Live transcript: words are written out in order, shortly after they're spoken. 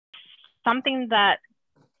something that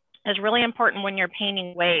is really important when you're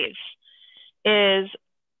painting waves is,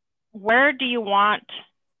 where do you want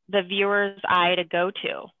the viewer's eye to go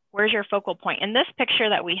to? Where's your focal point? In this picture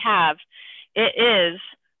that we have, it is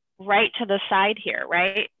right to the side here,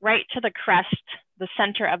 right? Right to the crest, the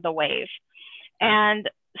center of the wave. And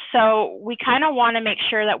so we kind of want to make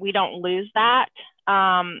sure that we don't lose that,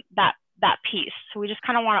 that piece. So we just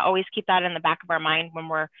kind of want to always keep that in the back of our mind when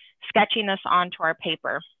we're sketching this onto our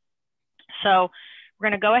paper. So we're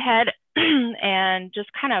going to go ahead and just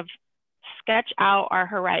kind of sketch out our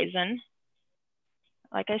horizon.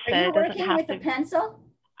 Like I said, are you working with a pencil?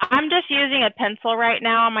 I'm just using a pencil right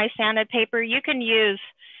now on my sanded paper. You can use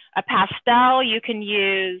a pastel. You can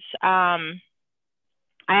use, I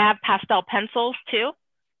have pastel pencils too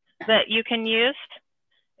that you can use.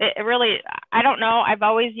 It really, I don't know. I've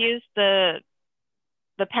always used the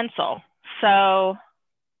pencil. So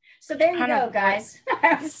there you go, guys.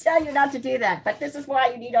 I was telling you not to do that, but this is why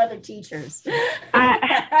you need other teachers. Isn't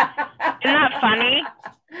that funny?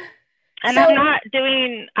 And so,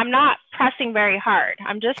 I'm not pressing very hard.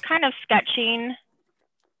 I'm just kind of sketching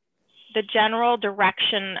the general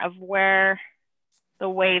direction of where the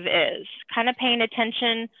wave is, kind of paying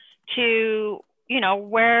attention to, you know,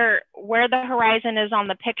 where the horizon is on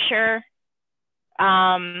the picture.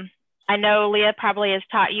 I know Leah probably has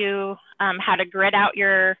taught you how to grid out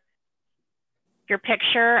your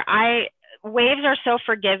picture. Waves are so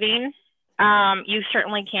forgiving. You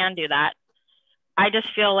certainly can do that. I just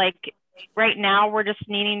feel like right now we're just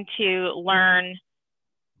needing to learn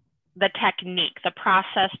the technique, the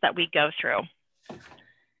process that we go through.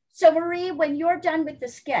 So Marie, when you're done with the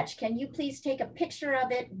sketch, can you please take a picture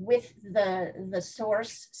of it with the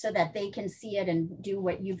source so that they can see it and do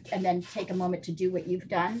what and then take a moment to do what you've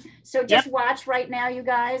done? So just watch right now, you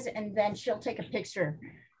guys, and then she'll take a picture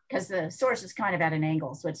because the source is kind of at an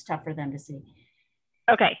angle, so it's tough for them to see.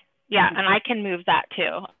 Okay. Yeah, and I can move that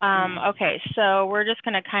too. Okay, so we're just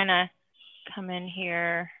gonna kind of come in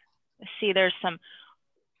here. See, there's some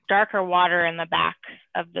darker water in the back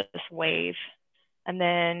of this wave, and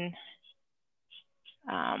then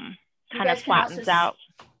kind of flattens out.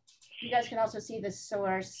 You guys can also see the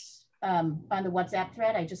source on the WhatsApp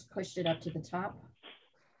thread. I just pushed it up to the top.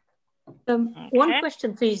 Okay. One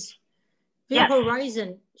question, please. The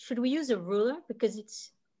horizon, should we use a ruler? Because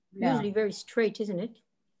it's usually very straight, isn't it?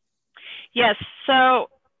 Yes, so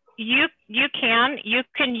you can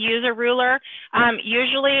use a ruler.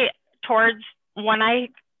 Usually towards when I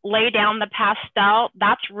lay down the pastel,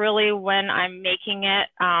 that's really when I'm making it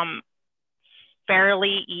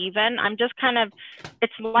fairly even. I'm just kind of,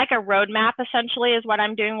 it's like a roadmap essentially is what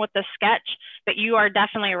I'm doing with the sketch, but you are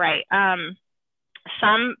definitely right.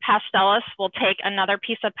 Some pastelists will take another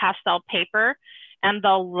piece of pastel paper and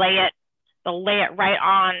they'll lay it right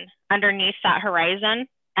on underneath that horizon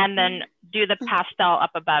and then do the pastel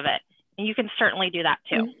up above it. And you can certainly do that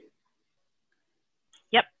too.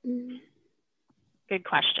 Yep. Good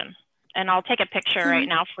question. And I'll take a picture right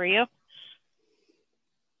now for you.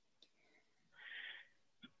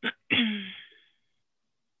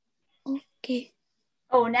 Okay.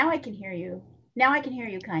 Oh, now I can hear you. Now I can hear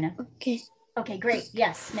you, kind of. Okay. Okay, great.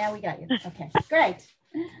 Yes, now we got you. Okay, great.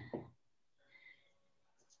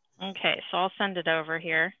 Okay, so I'll send it over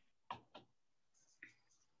here.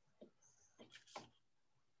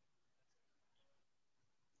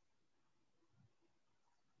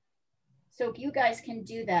 So if you guys can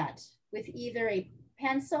do that with either a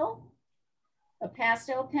pencil, a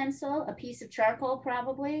pastel pencil, a piece of charcoal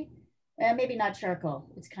probably, maybe not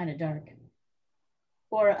charcoal, it's kind of dark,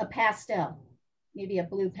 or a pastel, maybe a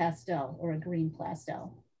blue pastel or a green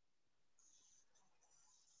pastel.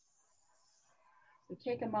 So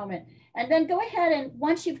take a moment and then go ahead and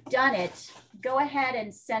once you've done it, go ahead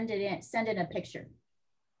and send in a picture.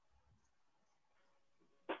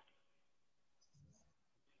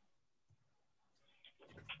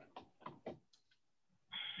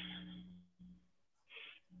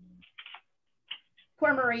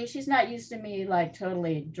 Poor Marie, she's not used to me like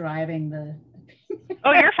totally driving the.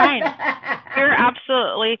 Oh, you're fine. You're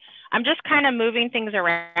absolutely. I'm just kind of moving things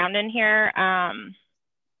around in here. I'm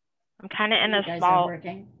kind of in a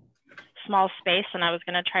small space, and I was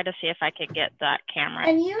going to try to see if I could get that camera.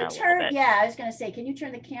 Can you turn? Yeah, I was going to say, can you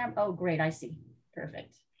turn the camera? Oh, great, I see.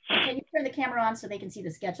 Perfect. Can you turn the camera on so they can see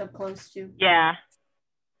the sketch up close too? Yeah.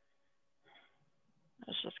 I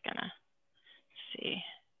was just gonna see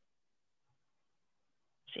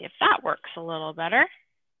if that works a little better.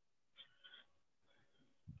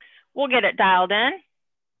 We'll get it dialed in.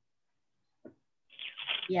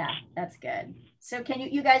 Yeah, that's good. So can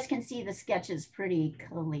you guys can see the sketches pretty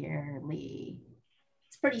clearly.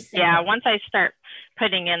 It's pretty simple. Yeah, once I start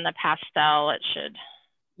putting in the pastel, it should.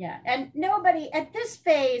 Yeah, and nobody, at this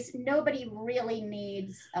phase, nobody really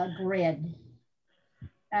needs a grid.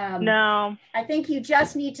 No. I think you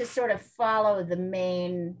just need to sort of follow the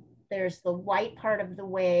main, there's the white part of the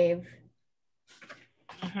wave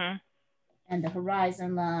and the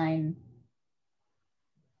horizon line.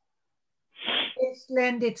 Does it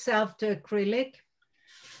lend itself to acrylic?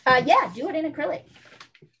 Yeah, do it in acrylic.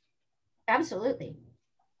 Absolutely.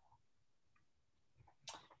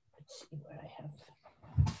 Let's see what I have.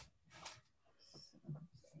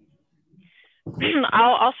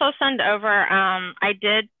 I'll also send over, I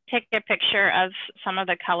did take a picture of some of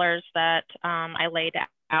the colors that I laid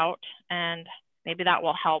out, and maybe that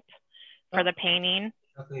will help for the painting.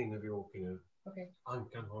 Okay.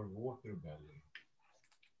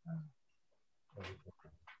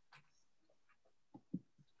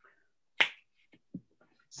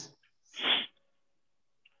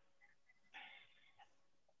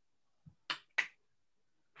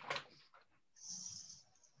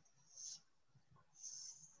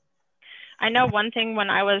 I know one thing when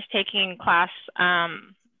I was taking class, I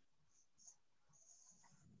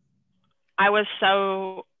was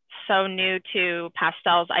so new to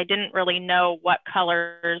pastels. I didn't really know what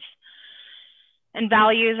colors and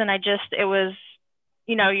values, and it was,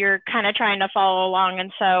 you know, you're kind of trying to follow along.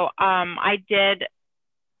 And so I'm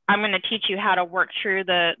going to teach you how to work through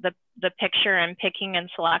the picture and picking and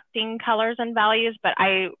selecting colors and values, but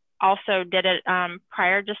I also did it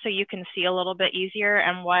prior just so you can see a little bit easier,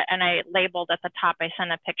 and I labeled at the top, I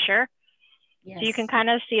sent a picture. Yes. So you can kind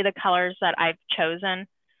of see the colors that I've chosen.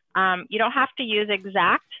 You don't have to use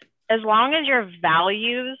exact. As long as your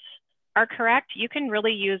values are correct, you can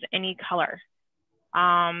really use any color.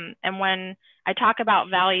 And when I talk about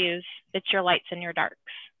values, it's your lights and your darks.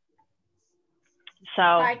 So.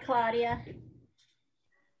 Hi, Claudia.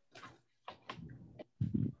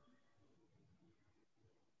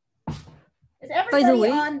 Is everybody By the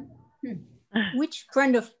way, on? Which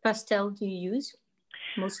brand of pastel do you use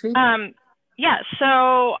mostly? Yeah,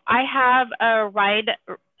 so I have a wide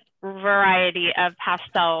variety of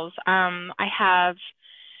pastels. I have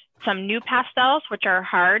some new pastels, which are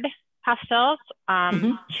hard pastels,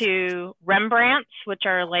 to Rembrandts, which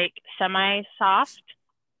are like semi-soft.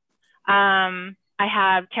 I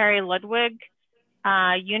have Terry Ludwig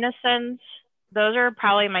Unisons. Those are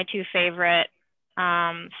probably my two favorite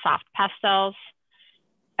soft pastels.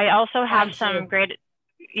 I also have some Great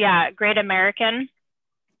American.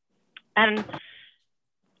 And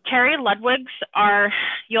Terry Ludwig's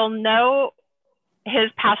you'll know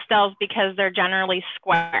his pastels because they're generally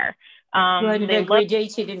square. They're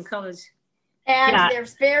gradated in colors. And they're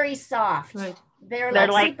very soft. Right. They're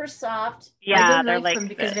like super soft. Yeah, I don't like them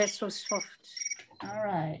because they're so soft. All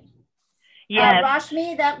right. Yes.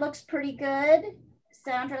 Rashmi, that looks pretty good.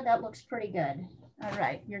 Sandra, that looks pretty good. All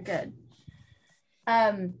right, you're good.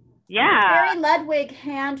 Terry Ludwig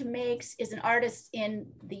is an artist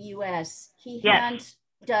in the US. He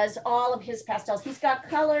does all of his pastels. He's got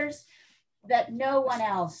colors that no one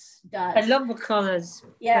else does. I love the colors.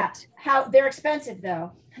 Yeah. How they're expensive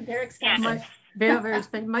though. They're expensive. Very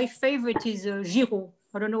expensive. My favorite is Giraud.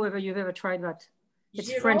 I don't know whether you've ever tried that.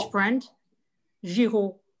 It's a French brand.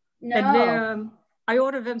 Giraud. No. And I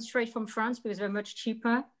order them straight from France because they're much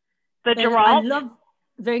cheaper. The Giraud? I love,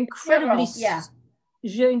 they're incredibly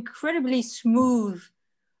smooth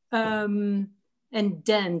and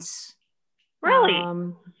dense.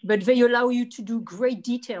 Really? But they allow you to do great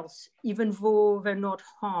details, even though they're not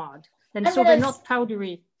hard. And so they're not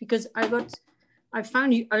powdery, because I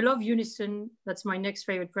love Unison. That's my next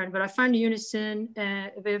favorite brand, but I found Unison,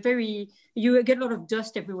 you get a lot of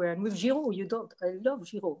dust everywhere. And with Giraud, you don't. I love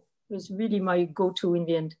Giraud. It's really my go-to in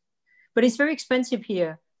the end. But it's very expensive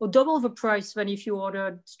here, or double the price than if you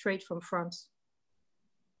ordered straight from France.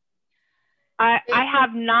 I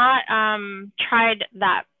have not tried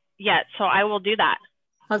that yet, so I will do that.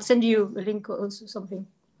 I'll send you a link or something.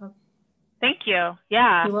 Thank you.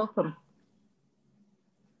 Yeah. You're welcome.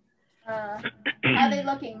 How are they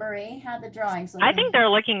looking, Marie? How are the drawings looking? I think they're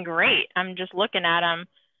looking great. I'm just looking at them.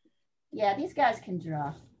 Yeah, these guys can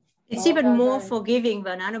draw. It's even more forgiving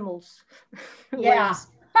than animals. Yeah.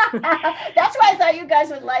 That's why I thought you guys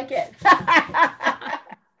would like it.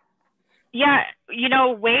 Yeah, you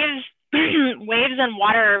know, waves and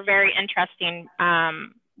water are very interesting.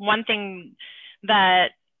 One thing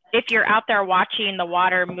that if you're out there watching the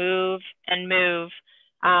water move and move,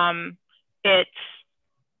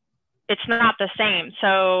 it's not the same.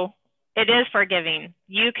 So it is forgiving.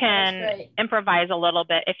 You can improvise a little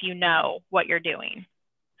bit if you know what you're doing.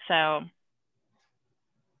 So,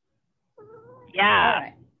 yeah. All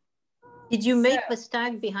right. Did you make the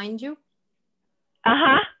stag behind you?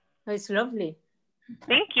 Uh-huh. Oh, it's lovely.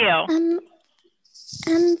 Thank you.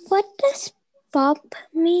 What does pop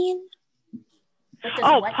mean?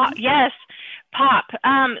 Oh, pop, yes, pop.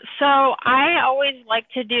 So I always like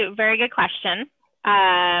to do, very good question.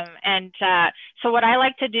 So what I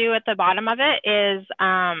like to do at the bottom of it is,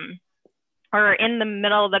 or in the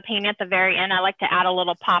middle of the painting at the very end, I like to add a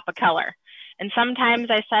little pop of color. And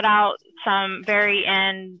sometimes I set out some very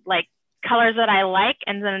end, like colors that I like.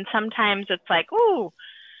 And then sometimes it's like, ooh,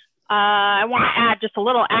 I want to add just a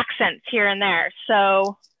little accents here and there.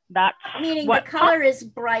 So that's meaning the color is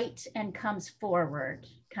bright and comes forward,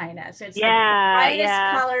 kind of. So it's the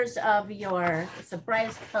brightest colors of your. It's the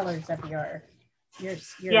brightest colors of your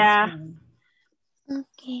scene.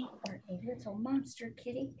 Okay. Or a little monster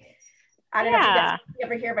kitty. I don't know if you guys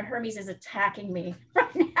ever hear, but Hermes is attacking me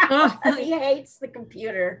right now. He hates the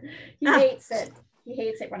computer. He hates it. He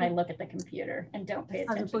hates it when I look at the computer and don't pay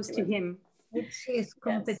attention as opposed to him. It's his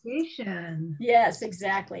competition. Yes,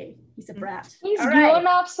 exactly. He's a brat. He's grown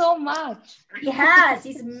up so much. He has.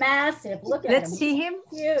 He's massive. Look at him. Let's see him.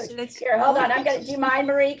 Huge. Here, hold on. I'm gonna. Do you mind,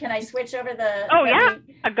 Marie? Can I switch over the? Oh yeah.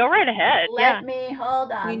 Go right ahead. Let me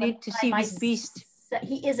hold on. We need to see this beast.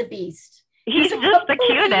 He is a beast. He's just the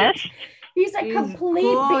cutest. He's a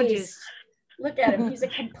complete beast. Look at him. He's a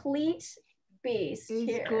complete beast.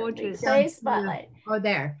 He's gorgeous. Say spotlight. Oh,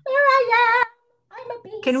 there. There I am. I'm a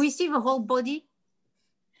beast. Can we see the whole body?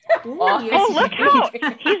 Ooh, look how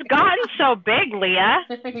he's gotten so big, Leah.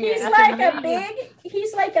 He's like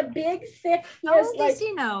a big, thick. How old is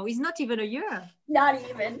he now? He's not even a year. Not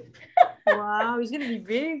even. Wow, he's gonna be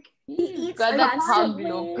big. He eats got that hug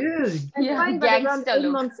constantly. Good. I find that around 8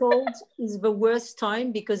 months old is the worst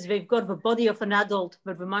time because they've got the body of an adult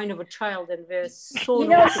but the mind of a child, and they're so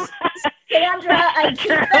Sandra, I keep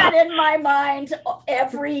that in my mind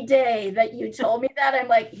every day that you told me that. I'm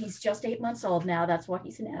like, he's just 8 months old now. That's why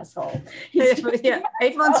he's an asshole. Yeah,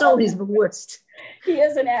 8 months old is the worst. He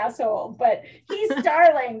is an asshole, but he's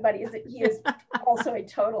darling, but he is also a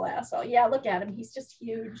total asshole. Yeah, look at him. He's just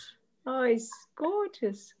huge. Oh, he's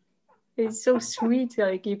gorgeous. He's so sweet.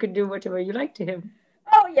 Like you can do whatever you like to him.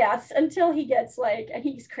 Oh yes, until he gets like,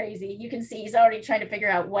 he's crazy. You can see he's already trying to figure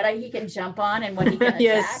out what he can jump on and what he can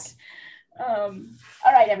attack. All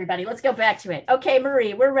right, everybody, let's go back to it. Okay,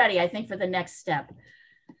 Marie, we're ready, I think, for the next step.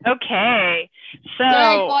 Okay, so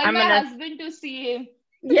I called my husband to see him.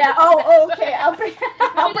 Yeah. Oh, okay. I'll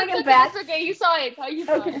bring him back. It's okay. You saw it. Oh, you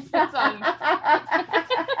saw it. That's all.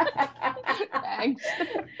 Thanks.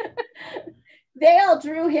 They all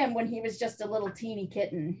drew him when he was just a little teeny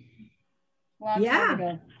kitten. Long time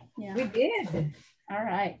ago. Yeah, we did. All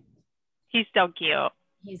right. He's so cute.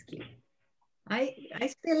 He's cute. I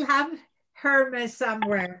still have Hermes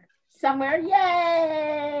somewhere. Somewhere.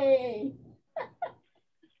 Yay!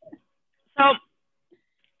 So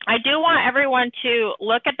I do want everyone to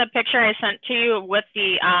look at the picture I sent to you with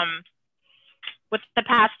the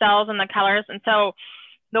pastels and the colors. And so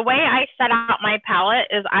the way I set out my palette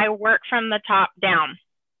is I work from the top down.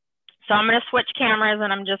 So I'm going to switch cameras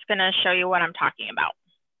and I'm just going to show you what I'm talking about.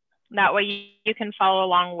 That way you can follow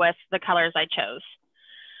along with the colors I chose.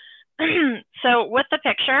 So with the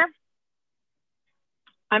picture,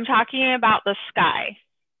 I'm talking about the sky.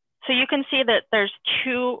 So you can see that there's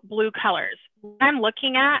two blue colors. What I'm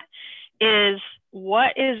looking at is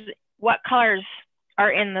what colors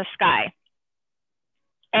are in the sky.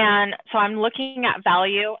 And so I'm looking at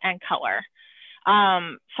value and color.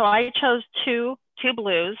 So I chose two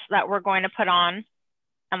blues that we're going to put on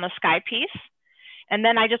the sky piece. And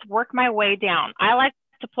then I just work my way down. I like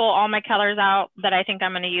to pull all my colors out that I think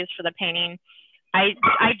I'm going to use for the painting. I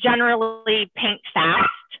generally paint fast.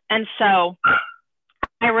 And so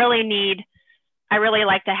I really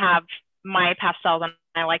like to have my pastels and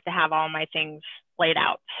I like to have all my things laid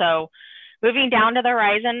out. So moving down to the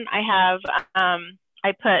horizon, I have,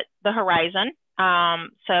 I put the horizon.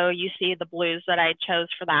 So you see the blues that I chose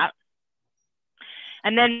for that.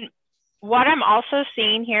 And then what I'm also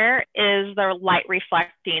seeing here is the light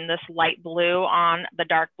reflecting this light blue on the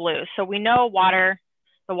dark blue. So we know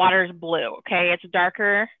the water is blue, okay? It's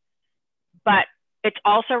darker, but it's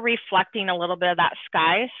also reflecting a little bit of that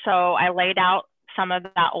sky. So I laid out some of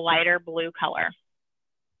that lighter blue color.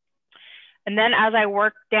 And then as I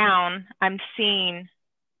work down, I'm seeing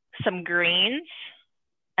some greens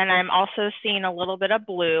and I'm also seeing a little bit of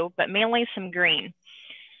blue, but mainly some green.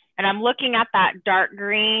 And I'm looking at that dark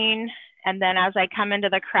green. And then as I come into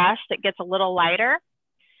the crest, it gets a little lighter.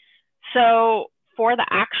 So for the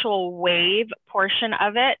actual wave portion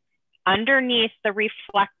of it, underneath the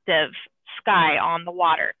reflective sky on the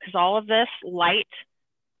water, because all of this light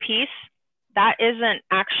piece that isn't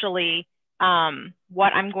actually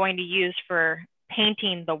what I'm going to use for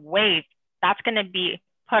painting the wave. That's going to be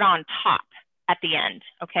put on top at the end,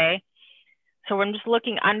 okay? So I'm just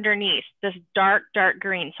looking underneath this dark, dark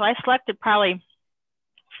green. So I selected probably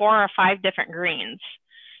 4 or 5 different greens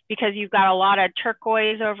because you've got a lot of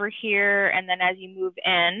turquoise over here. And then as you move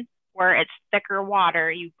in where it's thicker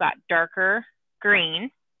water, you've got darker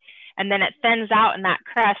green. And then it thins out in that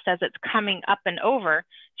crest as it's coming up and over.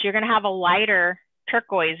 So you're going to have a lighter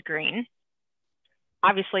turquoise green,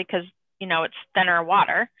 obviously, because, you know, it's thinner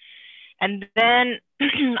water. And then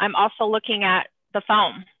I'm also looking at the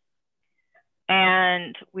foam.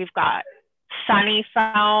 And we've got sunny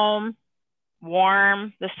foam,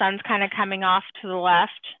 warm, the sun's kind of coming off to the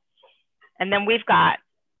left. And then we've got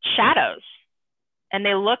shadows, and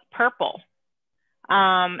they look purple,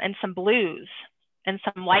 and some blues and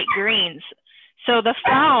some light greens. So the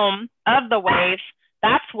foam of the wave,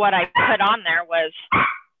 that's what I put on there was,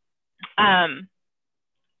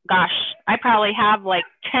 gosh, I probably have like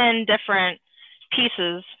 10 different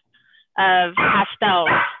pieces of pastels.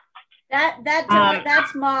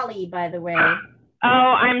 That's Molly, by the way. Oh,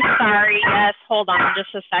 I'm sorry. Yes, hold on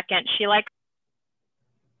just a second. She like.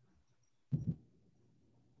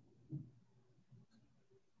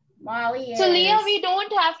 Molly is. So Leah, we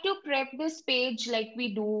don't have to prep this page like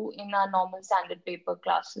we do in our normal sanded paper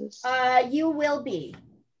classes. You will be.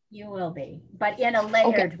 You will be, but in a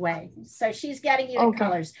layered way. So she's getting you the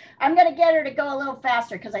colors. I'm going to get her to go a little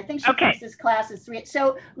faster because I think she thinks this class is 3.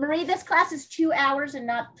 So Marie, this class is 2 hours and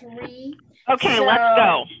not 3. Okay, so, let's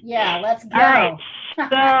go. Yeah, let's go. All right,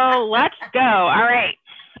 so let's go. All right,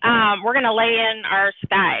 we're going to lay in our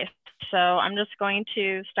sky. So I'm just going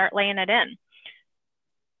to start laying it in.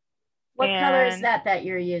 What color is that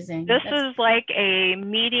you're using? This is like a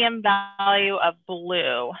medium value of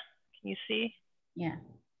blue. Can you see? Yeah.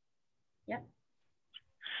 Yep.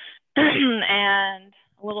 And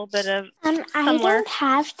a little bit of I don't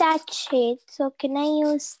have that shade, so can I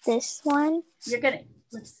use this one? You're gonna,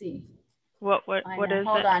 let's see. What is it?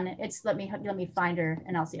 Hold on. It's let me find her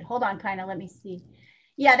and I'll see it. Hold on, kind of. Let me see.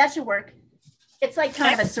 Yeah, that should work. It's like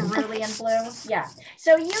kind of a cerulean blue. Yeah.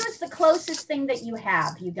 So use the closest thing that you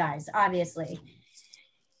have, you guys, obviously.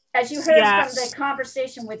 As you heard from the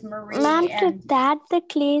conversation with Marie. Ma'am, to that, the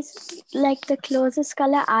closest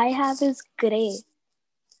color I have is gray.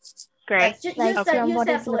 Gray. Use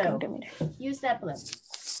that blue. Use that blue.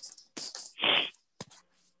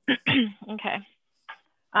 Okay.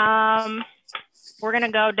 We're going to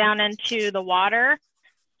go down into the water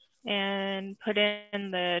and put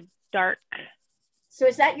in the dark. So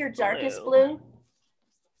is that your darkest blue?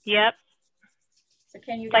 Yep. So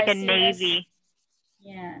can you guys see like a navy. This?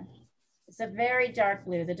 Yeah. It's a very dark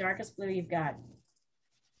blue, the darkest blue you've got.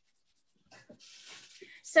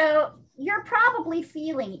 So you're probably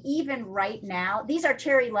feeling even right now, these are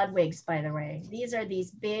cherry Ludwigs, by the way. These are these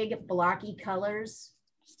big blocky colors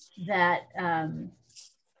that,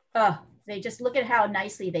 they just look at how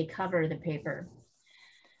nicely they cover the paper.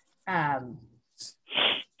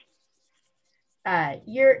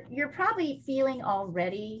 You're probably feeling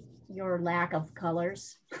already your lack of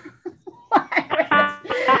colors.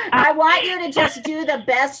 I want you to just do the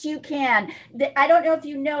best you can. I don't know if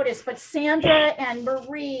you noticed, but Sandra and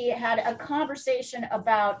Marie had a conversation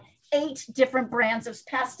about 8 different brands of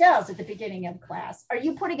pastels at the beginning of class. Are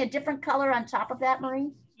you putting a different color on top of that,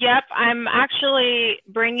 Marie? Yep, I'm actually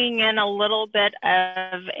bringing in a little bit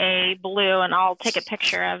of a blue, and I'll take a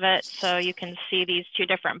picture of it so you can see these 2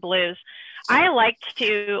 different blues. I like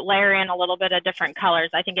to layer in a little bit of different colors.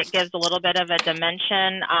 I think it gives a little bit of a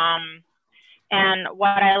dimension. And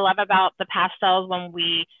what I love about the pastels when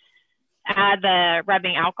we add the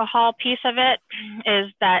rubbing alcohol piece of it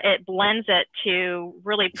is that it blends it to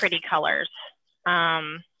really pretty colors,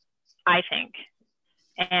 I think.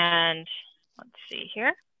 And let's see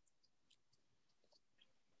here.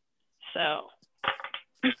 So.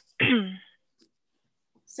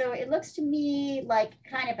 So it looks to me like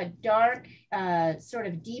kind of a dark, sort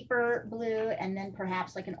of deeper blue, and then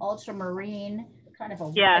perhaps like an ultramarine, kind of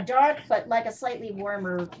a dark, but like a slightly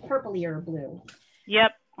warmer, purplier blue.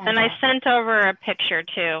 Yep, and I sent over a picture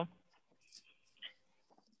too.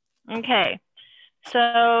 Okay,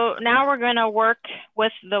 so now we're gonna work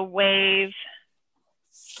with the wave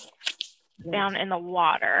down in the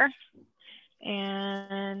water.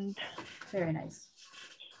 And very nice.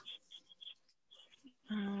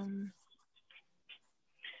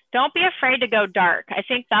 Don't be afraid to go dark. I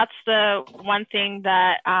think that's the one thing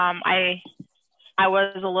that I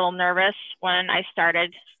was a little nervous when I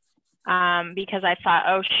started because I thought,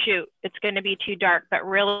 oh shoot, it's going to be too dark. But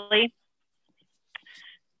really,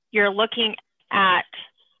 you're looking at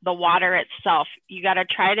the water itself. You got to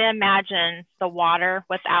try to imagine the water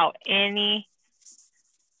without any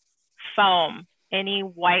foam, any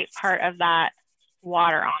white part of that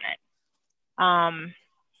water on it.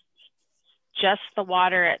 Just the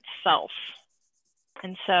water itself.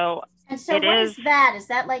 And so what is that? Is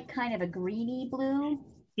that like kind of a greeny blue?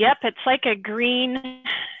 Yep, it's like a green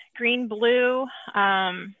blue.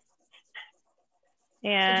 And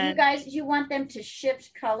so do you want them to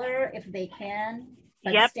shift color if they can?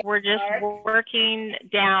 Yep, we're just working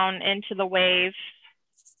down into the wave.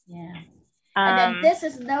 Yeah. And then this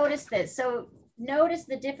is, notice this. So notice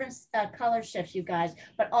the different color shifts, you guys,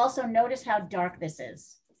 but also notice how dark this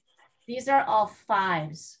is. These are all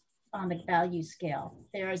 5s on the value scale.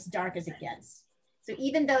 They're as dark as it gets. So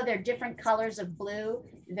even though they're different colors of blue,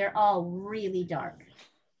 they're all really dark.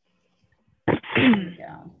 There we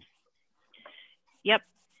go. Yep,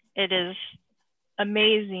 it is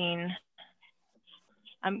amazing.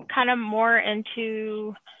 I'm kind of more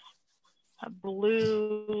into a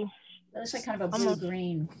blue. That looks like kind of a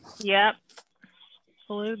blue-green. Yep,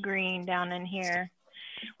 blue-green down in here.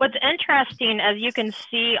 What's interesting, as you can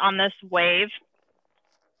see on this wave,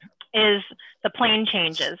 is the plane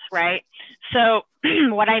changes, right? So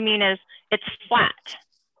what I mean is it's flat.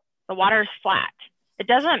 The water's flat. It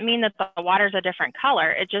doesn't mean that the water's a different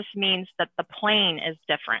color. It just means that the plane is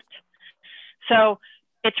different. So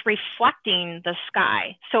it's reflecting the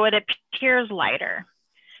sky, so it appears lighter.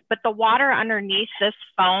 But the water underneath this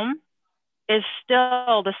foam is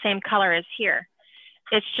still the same color as here.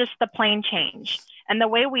 It's just the plane change. And the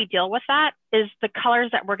way we deal with that is the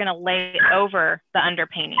colors that we're gonna lay over the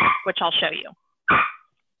underpainting, which I'll show you.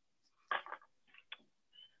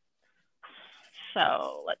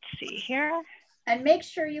 So let's see here. And make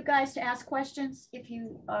sure you guys to ask questions if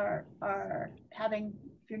you are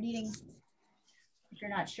needing, if you're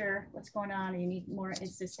not sure what's going on and you need more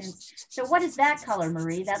assistance. So what is that color,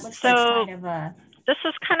 Marie? That looks like kind of a... This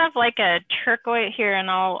is kind of like a turquoise here, and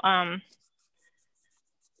I'll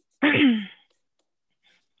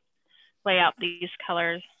lay out these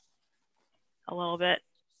colors a little bit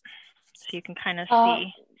so you can kind of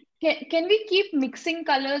see. Can we keep mixing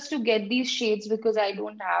colors to get these shades, because I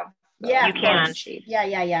don't have you can. Shades.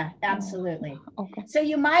 Yeah, absolutely. Okay. So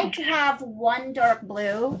you might have one dark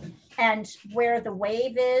blue, and where the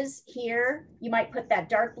wave is here, you might put that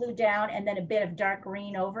dark blue down and then a bit of dark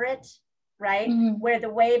green over it, right? Mm-hmm. Where the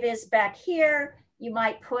wave is back here, you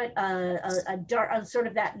might put a dark, sort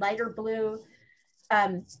of that lighter blue.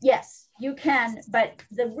 Yes, you can, but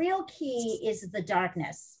the real key is the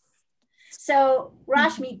darkness. So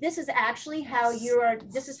Rashmi, this is actually how you're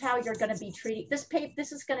going to be treated. This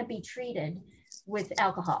is going to be treated with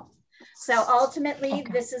alcohol. So ultimately,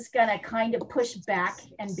 this is going to kind of push back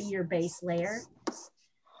and be your base layer.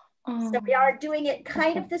 So we are doing it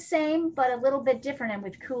kind of the same, but a little bit different and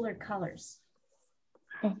with cooler colors.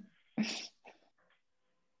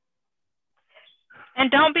 And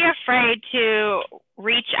don't be afraid to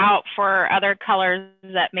reach out for other colors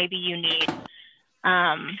that maybe you need.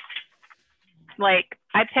 Like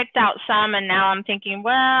I picked out some, and now I'm thinking,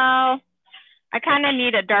 well, I kind of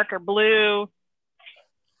need a darker blue.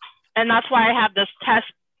 And that's why I have this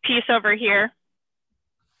test piece over here.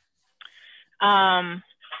 And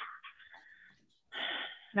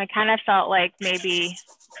I kind of felt like maybe,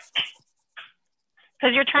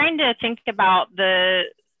 because you're trying to think about the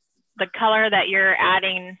color that you're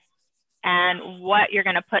adding and what you're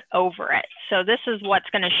going to put over it. So this is what's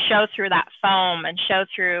going to show through that foam and show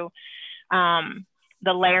through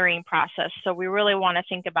the layering process. So we really want to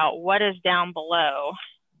think about what is down below.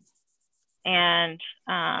 And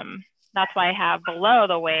that's why I have below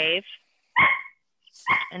the wave.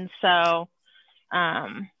 And so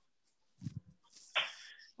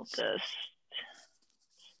we'll just,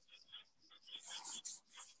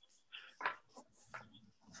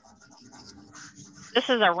 this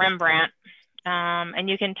is a Rembrandt, and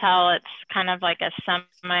you can tell it's kind of like a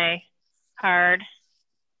semi-hard.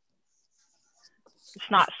 It's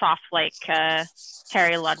not soft like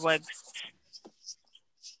Terry Ludwig's.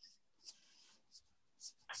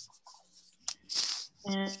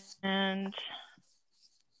 And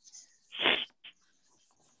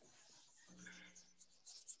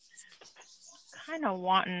kind of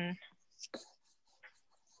wanting,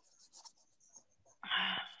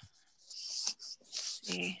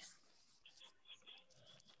 see.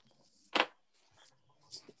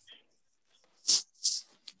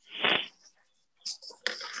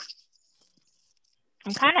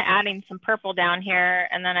 I'm kind of adding some purple down here,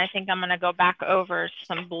 and then I think I'm going to go back over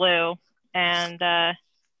some blue and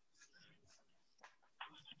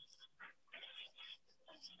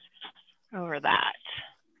over that.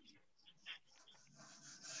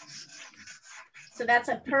 So that's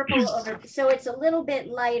a purple over, so it's a little bit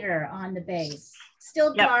lighter on the base.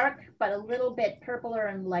 Still Yep. dark, but a little bit purpler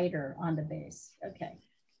and lighter on the base. Okay.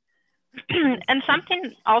 And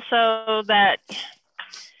something also that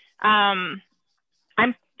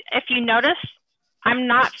if you notice, I'm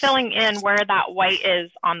not filling in where that white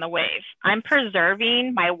is on the wave. I'm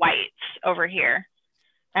preserving my whites over here,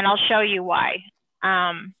 and I'll show you why.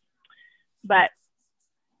 But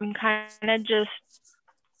I'm kind of just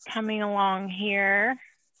coming along here.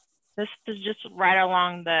 This is just right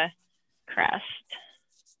along the crest.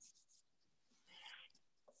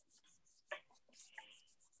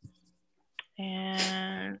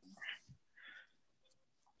 And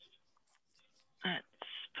let's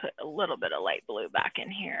put a little bit of light blue back in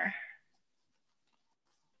here.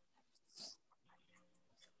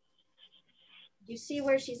 You see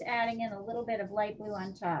where she's adding in a little bit of light blue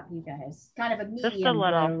on top, you guys? Kind of a Just a medium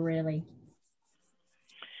little. blue, really.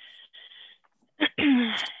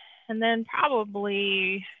 And then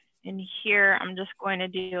probably in here, I'm just going to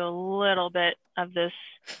do a little bit of this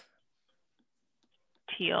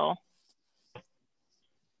teal.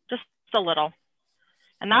 Just a little.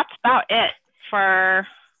 And that's about it for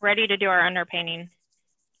ready to do our underpainting.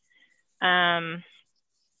 And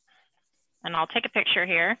I'll take a picture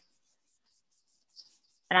here.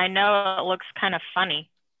 And I know it looks kind of funny.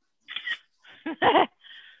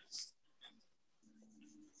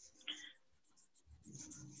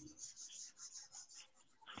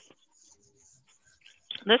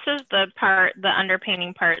 This is the part, the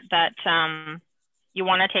underpainting part that you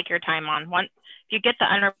want to take your time on. If you get the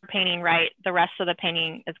underpainting right, the rest of the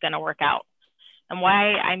painting is going to work out. And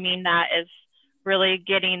why I mean that is really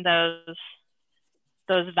getting those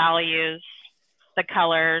values, the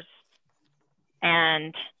colors,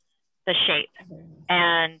 and the shape.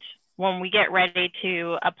 And when we get ready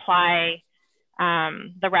to apply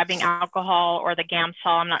the rubbing alcohol or the Gamsol,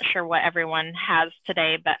 I'm not sure what everyone has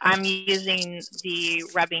today, but I'm using the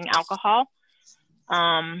rubbing alcohol.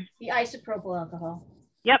 The isopropyl alcohol.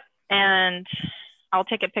 Yep, and I'll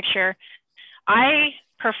take a picture. I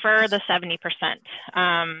prefer the 70%.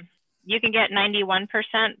 You can get 91%,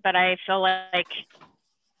 but I feel like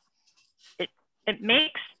it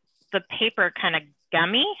makes the paper kind of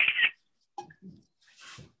gummy.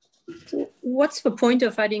 What's the point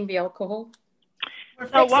of adding the alcohol?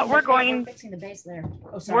 So what we're fixing the base layer.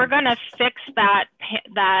 Oh, we're going to fix that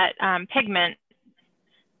pigment.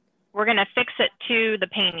 We're going to fix it to the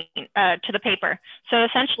painting, to the paper. So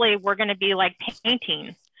essentially, we're going to be like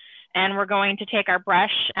painting, and we're going to take our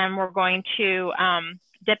brush and we're going to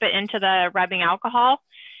dip it into the rubbing alcohol,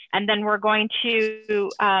 and then we're going to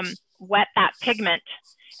wet that pigment,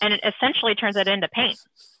 and it essentially turns it into paint.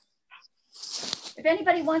 If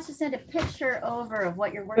anybody wants to send a picture over of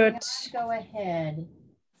what you're working on, go ahead.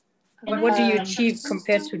 And what do you achieve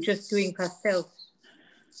compared to just doing pastels?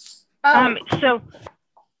 So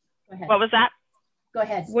what was that? Go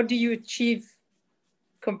ahead. What do you achieve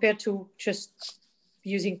compared to just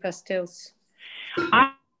using pastels?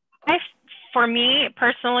 For me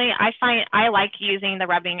personally, I find I like using the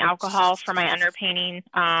rubbing alcohol for my underpainting.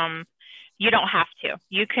 You don't have to.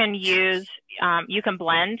 You can use, you can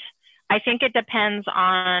blend. I think it depends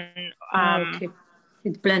on. Okay.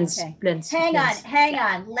 It blends. Okay. Blends. Hang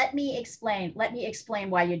on. Let me explain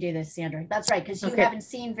why you do this, Sandra. That's right, because you haven't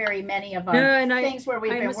seen very many of our things where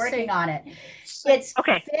we've been working on it. It's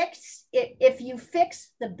fixed. If you fix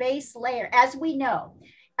the base layer, as we know,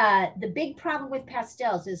 the big problem with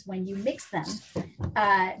pastels is when you mix them,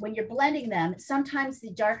 when you're blending them, sometimes the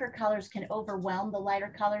darker colors can overwhelm the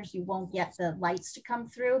lighter colors. You won't get the lights to come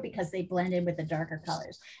through because they blend in with the darker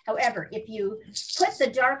colors. However, if you put the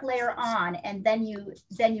dark layer on and then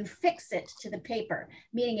you fix it to the paper,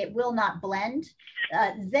 meaning it will not blend,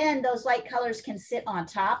 then those light colors can sit on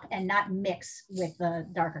top and not mix with the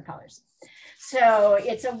darker colors. So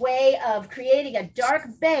it's a way of creating a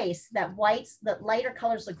dark base that lighter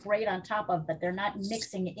colors look great on top of, but they're not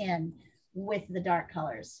mixing in with the dark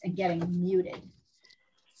colors and getting muted.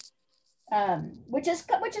 Which is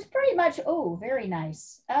pretty much, oh, very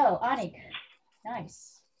nice. Oh, Anik,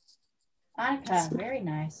 nice. Annika, very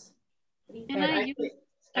nice.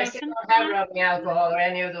 I still don't have rubbing alcohol or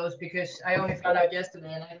any of those because I only found out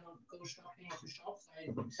yesterday and I don't go shopping to shops. I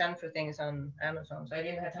send for things on Amazon, so I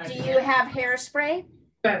didn't have time. Do you have hairspray?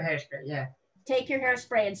 I have hairspray, yeah. Take your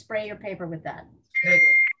hairspray and spray your paper with that. Very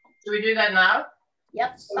good. Should we do that now?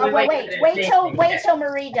 Yep. Oh, wait till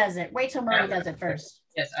Marie does it. Wait till Marie does it first.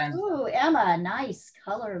 Yes, ooh, Emma, nice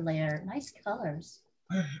color layer. Nice colors.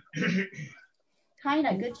 Kind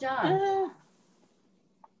of, good job.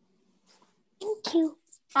 Thank you.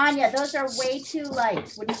 Anya, those are way too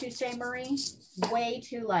light. Wouldn't you say, Marie? Way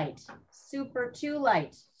too light. Super too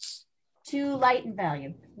light. Too light in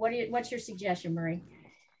value. What's your suggestion, Marie?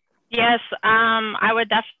 Yes, I would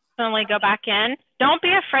definitely go back in. Don't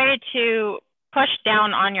be afraid to push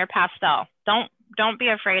down on your pastel. Don't be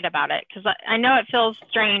afraid about it, because I know it feels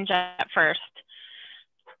strange at first,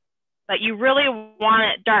 but you really want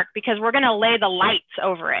it dark because we're going to lay the lights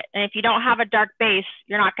over it. And if you don't have a dark base,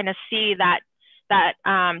 you're not going to see that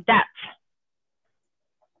depth.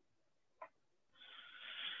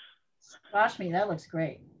 Gosh, me, that looks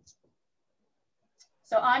great.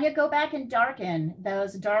 So Anya, go back and darken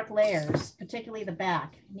those dark layers, particularly the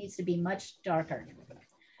back. It needs to be much darker.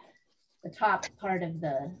 The top part of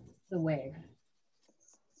the wave.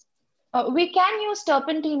 We can use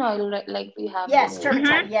turpentine oil like we have. Yes,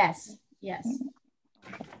 turpentine. Yes, yes.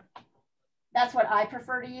 That's what I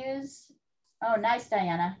prefer to use. Oh, nice,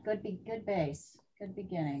 Diana. Good base. Good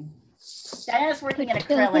beginning. Diana's working in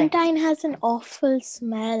acrylic. Turpentine has an awful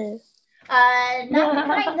smell. Not the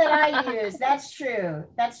kind that I use. That's true.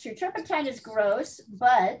 That's true. Turpentine is gross,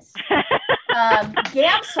 but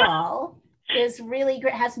Gamsol is really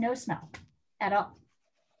great. Has no smell at all.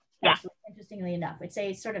 Yeah. Interestingly enough, it's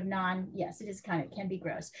a sort of yes, it is kind of, can be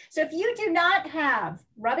gross. So if you do not have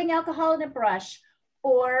rubbing alcohol in a brush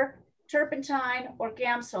or turpentine or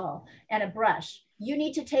Gamsol and a brush, you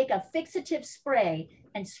need to take a fixative spray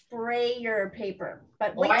and spray your paper.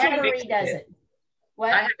 But wait till Marie does it.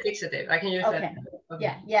 What? I have fixative. I can use that.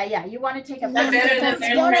 Okay. Yeah. You want to take a fixative. If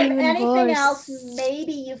you don't have anything else,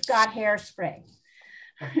 maybe you've got hairspray,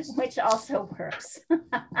 which also works.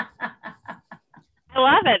 I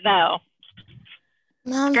love it though.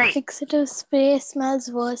 Mom, fixative spray smells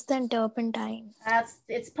worse than turpentine.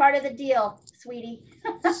 It's part of the deal, sweetie.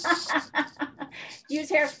 Use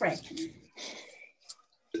hairspray.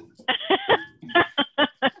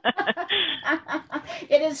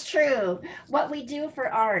 It is true. What we do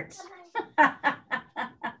for art.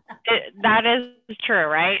 That is true,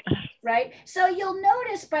 right? Right. So you'll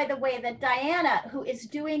notice, by the way, that Diana, who is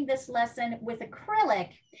doing this lesson with acrylic,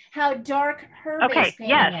 how dark her base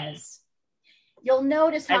painting is. You'll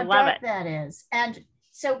notice how dark that is. And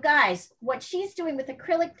so guys, what she's doing with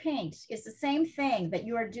acrylic paint is the same thing that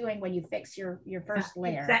you are doing when you fix your first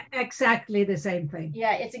layer. Exactly the same thing.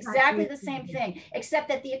 Yeah, it's exactly the same thing, except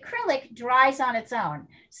that the acrylic dries on its own.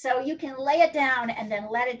 So you can lay it down and then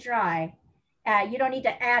let it dry. You don't need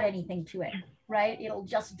to add anything to it, right? It'll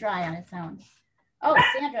just dry on its own. Oh,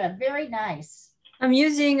 Sandra, very nice. I'm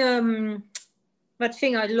using that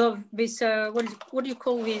thing I love, this, what do you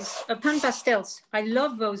call these? Pan pastels. I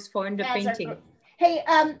love those for underpainting. Hey,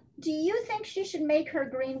 do you think she should make her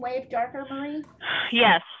green wave darker, Marie?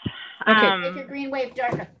 Yes. Okay. Make your green wave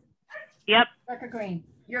darker. Yep. Darker green.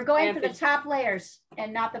 You're going for the top layers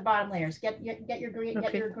and not the bottom layers. Get your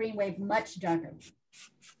green wave much darker.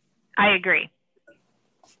 I agree.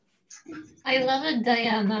 I love it,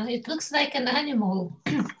 Diana. It looks like an animal.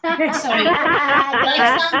 Sorry.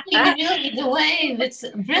 Like something really, the wave. It's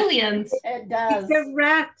brilliant. It does. It's a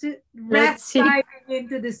rat diving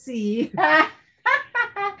into the sea.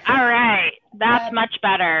 All right. That's much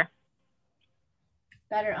better.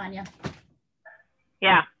 Better, Anya.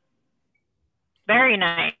 Yeah. Very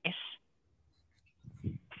nice.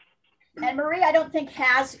 And Marie, I don't think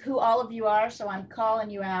has who all of you are, so I'm calling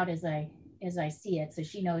you out as I see it, so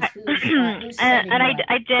she knows who's and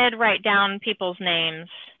I did write down people's names.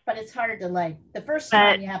 But it's hard to the first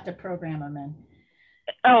time you have to program them in.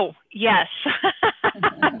 Oh, yes.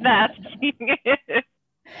 That's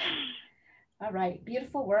all right.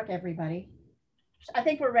 Beautiful work, everybody. I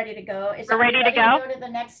think we're ready to go. We're ready to go to the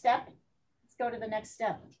next step? Let's go to the next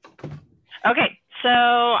step. Okay, so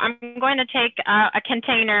I'm going to take a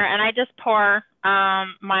container and I just pour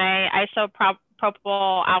my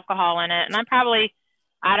isopropyl alcohol in it. And I'm probably,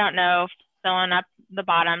 I don't know, filling up the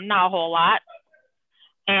bottom, not a whole lot.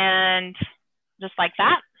 And just like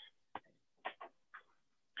that.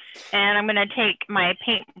 And I'm going to take my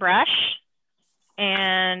paintbrush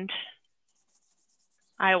and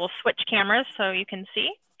I will switch cameras so you can see.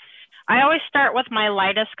 I always start with my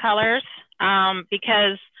lightest colors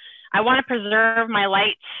because I want to preserve my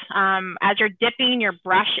lights as you're dipping your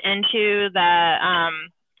brush into the,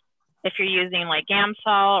 if you're using like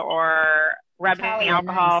Gamsol or rubbing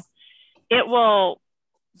alcohol, nice. It will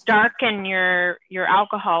darken your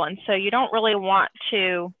alcohol. And so you don't really want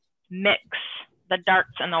to mix the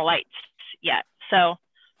darks and the lights yet. So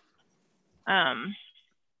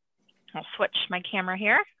I'll switch my camera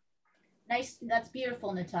here. Nice. That's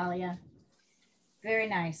beautiful, Natalia. Very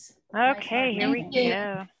nice. Okay, nice here we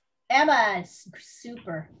go. Emma,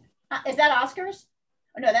 super. Is that Oscar's?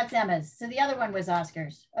 Oh, no, that's Emma's. So the other one was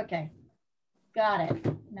Oscar's. Okay. Got it.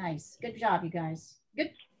 Nice. Good job, you guys.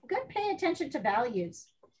 Good pay attention to values.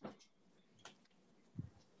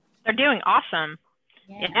 They're doing awesome.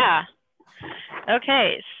 Yeah.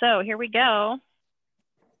 Okay, so here we go.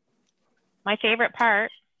 My favorite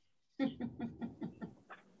part.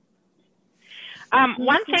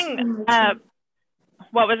 One thing,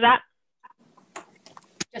 what was that?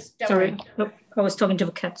 Just sorry, I was talking to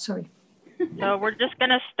the cat, sorry. So we're just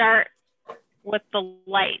gonna start with the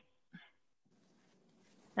light.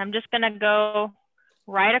 I'm just gonna go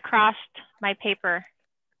right across my paper.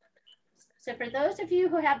 So for those of you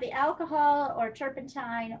who have the alcohol or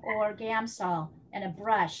turpentine or Gamsol and a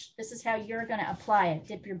brush, this is how you're gonna apply it.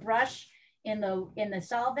 Dip your brush in the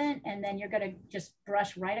solvent, and then you're gonna just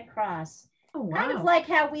brush right across. Oh, wow. Kind of like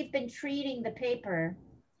how we've been treating the paper.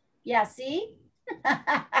 Yeah, see?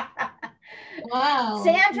 Wow.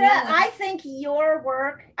 Sandra, yeah. I think your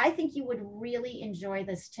work, I think you would really enjoy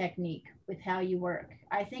this technique with how you work.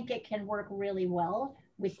 I think it can work really well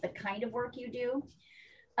with the kind of work you do,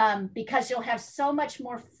 because you'll have so much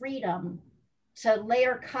more freedom to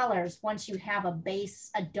layer colors once you have a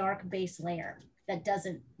dark base layer that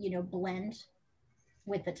doesn't, blend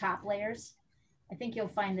with the top layers. I think you'll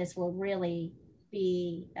find this will really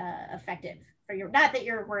be effective for your, not that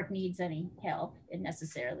your work needs any help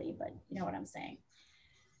necessarily, but you know what I'm saying.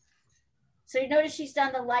 So you notice she's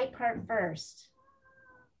done the light part first.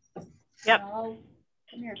 Yep. So,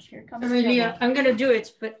 here comes Amelia, I'm gonna do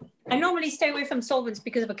it, but I normally stay away from solvents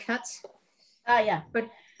because of a cat. Yeah. But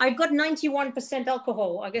I got 91%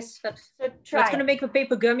 alcohol. I guess that's gonna make the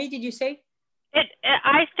paper gummy, did you say?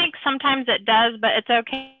 I think sometimes it does, but it's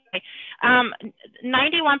okay.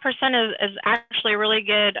 91% is actually really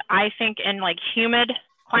good, I think, in like humid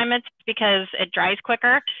climates because it dries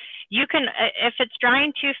quicker. You can, if it's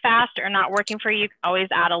drying too fast or not working for you, you can always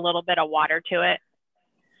add a little bit of water to it.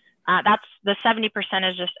 That's the 70%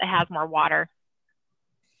 is just, it has more water.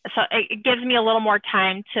 So it gives me a little more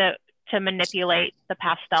time to manipulate the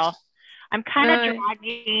pastel. I'm kind of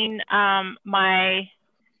dragging my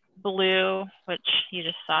blue, which you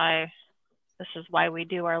just saw. This is why we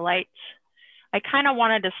do our lights. I kind of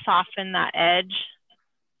wanted to soften that edge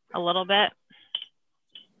a little bit.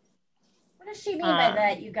 What does she mean by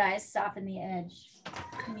that, you guys? Soften the edge.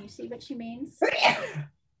 Can you see what she means?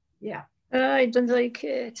 Yeah. I don't like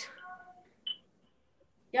it.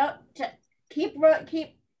 Yep. Keep.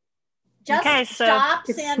 Just okay, so stop,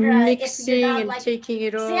 Sandra. Mixing if you're not and like, taking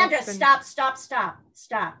it off. Sandra, stop.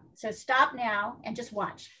 So stop now and just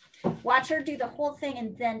watch. Watch her do the whole thing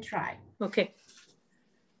and then try. Okay.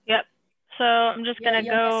 Yep. So I'm just gonna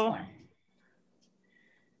go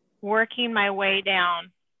working my way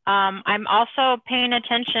down. I'm also paying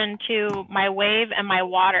attention to my wave and my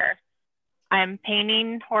water. I'm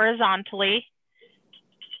painting horizontally.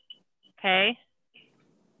 Okay.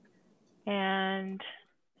 And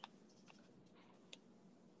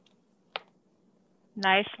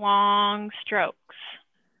nice long strokes.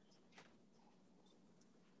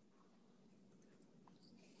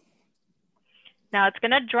 Now it's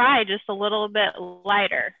going to dry just a little bit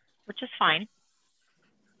lighter, which is fine.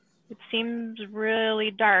 It seems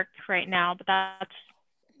really dark right now, but that's...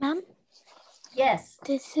 Ma'am? Yes.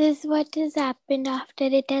 This is what has happened after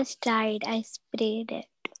it has dried. I sprayed it.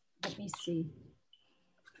 Let me see.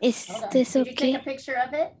 Is this okay? Did you take a picture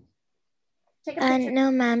of it? Take a picture.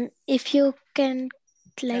 No, ma'am. If you can,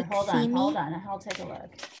 like, hold see me. Hold on. I'll take a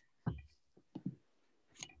look.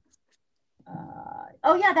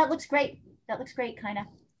 Oh, yeah, that looks great. That looks great, kind of.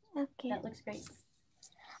 Okay. That looks great.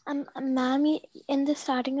 Ma'am, in the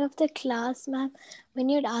starting of the class, ma'am, when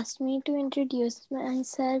you'd asked me to introduce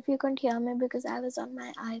myself, you couldn't hear me because I was on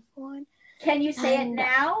my iPhone. Can you say it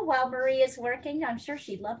now while Marie is working? I'm sure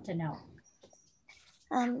she'd love to know.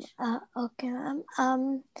 Okay, ma'am.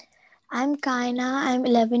 I'm Kaina. I'm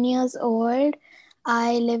 11 years old.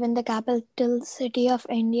 I live in the capital city of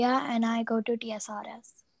India and I go to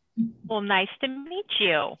TSRS. Well, nice to meet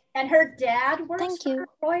you. And her dad works for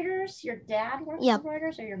Reuters? Your dad works for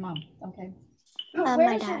Reuters or your mom? Okay.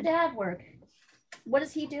 Where does your dad work? What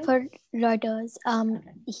does he do? For Reuters. Okay.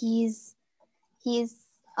 He's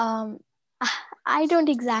I don't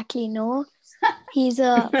exactly know. He's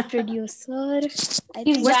a producer. Her dad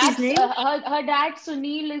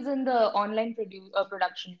Sunil is in the online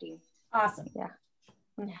production team. Awesome. Yeah.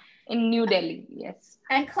 In New Delhi, yes.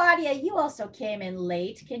 And Claudia, you also came in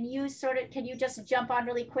late. Can you just jump on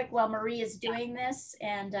really quick while Marie is doing this?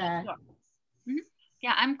 And sure.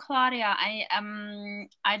 Yeah, I'm Claudia. I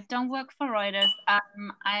don't work for Reuters.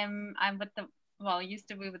 I'm with well, used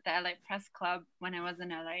to be with the LA Press Club when I was in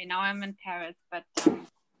LA. Now I'm in Paris, but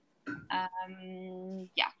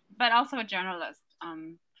yeah, but also a journalist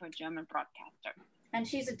for a German broadcaster. And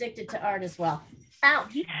she's addicted to art as well. Ow!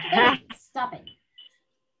 Stop it.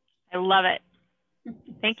 I love it.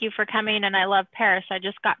 Thank you for coming, and I love Paris. I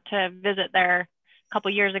just got to visit there a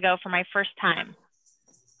couple years ago for my first time.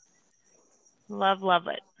 Love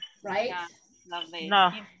it. Right? Yeah, lovely.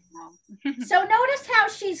 No. So notice how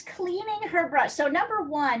she's cleaning her brush. So number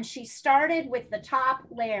one, she started with the top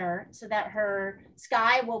layer so that her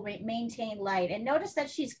sky will maintain light. And notice that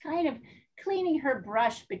she's kind of cleaning her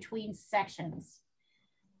brush between sections.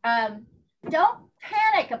 Don't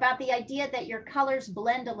panic about the idea that your colors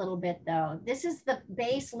blend a little bit though. This is the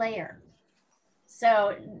base layer.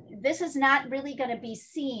 So this is not really going to be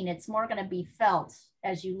seen. It's more going to be felt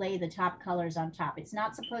as you lay the top colors on top. It's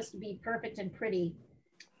not supposed to be perfect and pretty.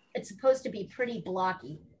 It's supposed to be pretty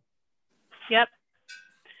blocky. Yep.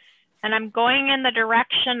 And I'm going in the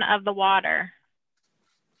direction of the water.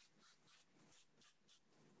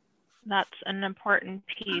 That's an important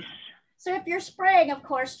piece. So if you're spraying, of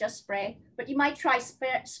course, just spray, but you might try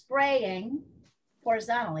spraying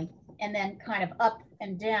horizontally and then kind of up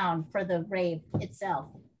and down for the rave itself.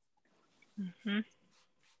 Mm-hmm.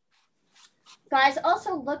 Guys,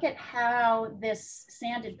 also look at how this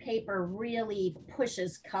sanded paper really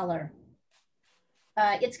pushes color.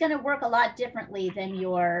 It's going to work a lot differently than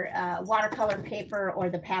your watercolor paper or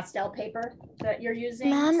the pastel paper that you're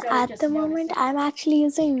using. Ma'am, so at the moment, I'm actually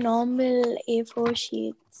using normal A4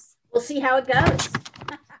 sheets. We'll see how it goes. I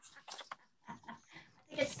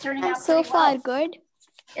think it's turning out so far well. good.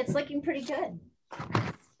 It's looking pretty good.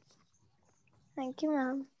 Thank you,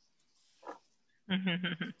 ma'am.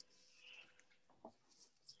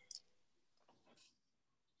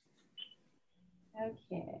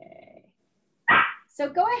 Okay. So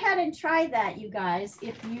go ahead and try that, you guys.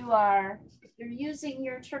 If you're using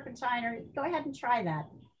your turpentine, or go ahead and try that.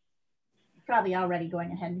 Probably already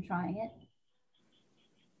going ahead and trying it.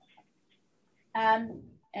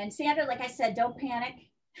 And Sandra, like I said, don't panic.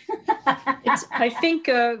 I think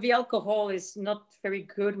the alcohol is not very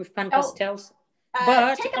good with pan pastels,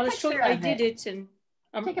 but I'll show you. I did it, and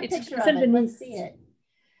take a picture of it. Let's see it.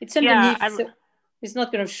 It's underneath. So it's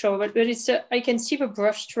not going to show, but it's. I can see the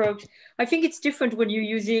brush strokes. I think it's different when you're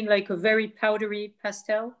using like a very powdery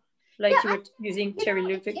pastel, like you were using cherry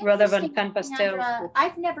Ludwig rather than pan pastels.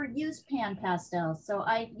 I've never used pan pastels, so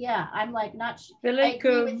I'm like not. Like, I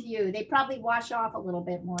agree with you. They probably wash off a little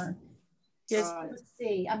bit more. Yes. Let's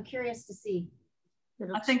see. I'm curious to see.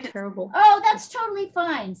 I think it's terrible. Oh, that's totally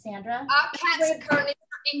fine, Sandra. Our cats are currently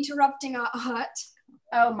interrupting our art.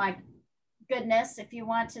 Oh my goodness! If you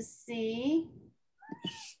want to see.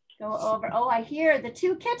 Go over. Oh, I hear the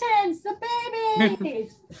two kittens, the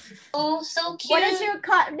babies. Oh, so cute. What is your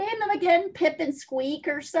name them again? Pip and Squeak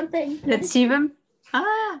or something? Let's see them.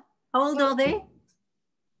 How old are they?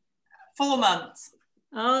 4 months.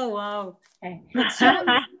 Oh, wow. Okay.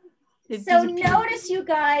 So notice, you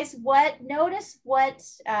guys, notice what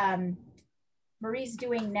Marie's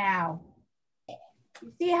doing now.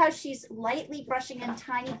 You see how she's lightly brushing in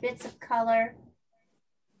tiny bits of color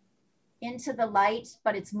into the light,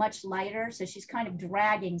 but it's much lighter. So she's kind of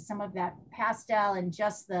dragging some of that pastel and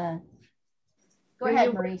just the, go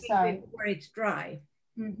ahead, Marie, sorry. Where it's dry.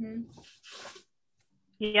 Mm-hmm.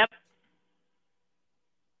 Yep.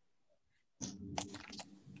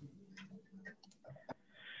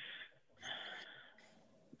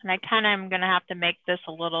 And I kind of am going to have to make this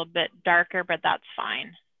a little bit darker, but that's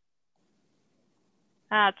fine.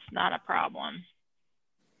 That's not a problem.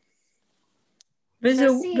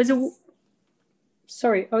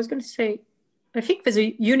 Sorry, I was going to say, I think there's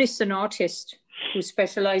a Unison artist who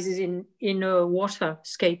specializes in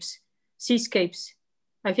waterscapes, seascapes.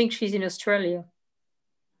 I think she's in Australia.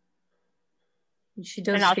 She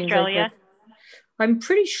does in things Australia? like that. I'm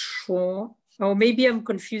pretty sure, or maybe I'm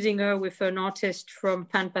confusing her with an artist from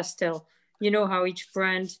Pan Pastel. You know how each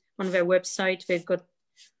brand on their website, they've got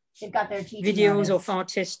their videos of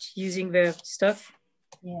artists using their stuff.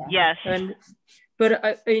 Yeah. Yes.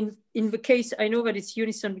 But in the case, I know that it's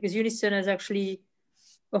Unison because Unison has actually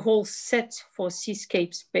a whole set for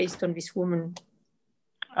seascapes based on this woman.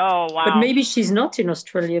 Oh, wow. But maybe she's not in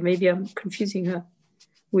Australia. Maybe I'm confusing her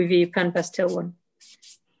with the Pan Pastel one.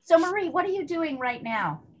 So Marie, what are you doing right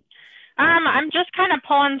now? I'm just kind of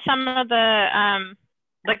pulling some of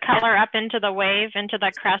the color up into the wave, into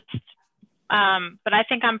the crest. But I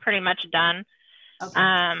think I'm pretty much done.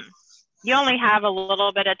 Okay. You only have a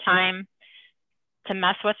little bit of time to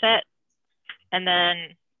mess with it and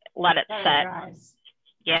then let it set.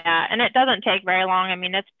 Yeah, and it doesn't take very long. I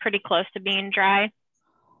mean, it's pretty close to being dry.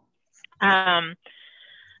 I'll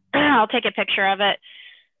take a picture of it.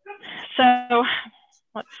 So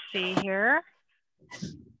let's see here.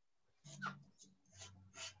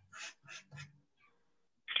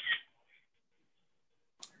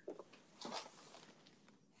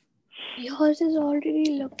 Yours is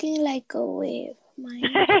already looking like a wave. Mine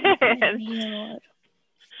is here.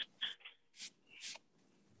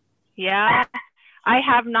 Yeah, I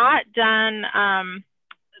have not done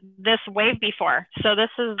this wave before, so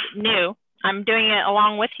this is new. I'm doing it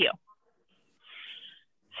along with you.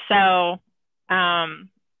 So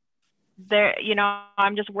there, you know,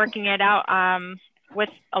 I'm just working it out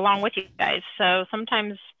along with you guys. So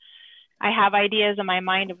sometimes I have ideas in my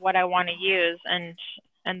mind of what I want to use,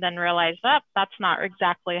 and then realize that that's not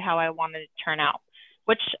exactly how I wanted it to turn out,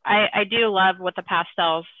 which I do love with the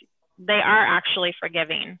pastels. They are actually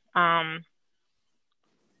forgiving.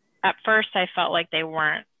 At first I felt like they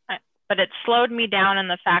weren't, but it slowed me down in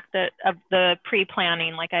the fact that of the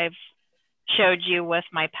pre-planning, like I've showed you with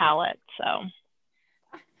my palette. So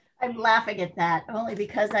I'm laughing at that only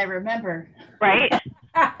because I remember. Right.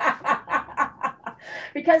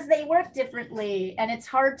 Because they work differently, and it's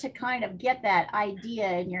hard to kind of get that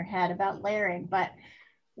idea in your head about layering. But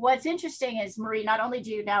what's interesting is, Marie, not only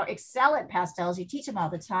do you now excel at pastels, you teach them all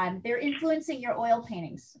the time, they're influencing your oil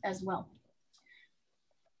paintings as well.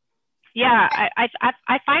 Yeah,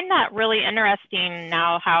 I find that really interesting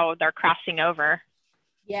now how they're crossing over.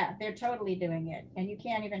 Yeah, they're totally doing it. And you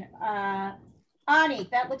can't even, Ani,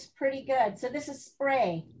 that looks pretty good. So this is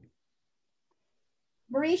spray.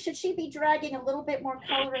 Marie, should she be dragging a little bit more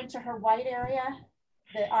color into her white area?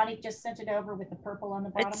 The Ani just sent it over with the purple on the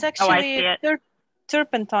bottom. It's actually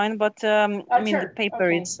turpentine, but I mean the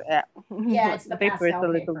paper okay. is yeah, it's the paper is a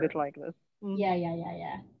little bit like this. Yeah.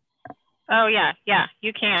 Oh yeah,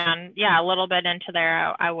 you can. Yeah, a little bit into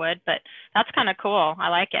there I would, but that's kind of cool. I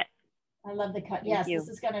like it. I love the cut. Yes, this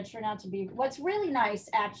is going to turn out to be, what's really nice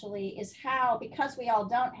actually is how, because we all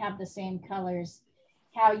don't have the same colors,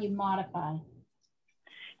 how you modify.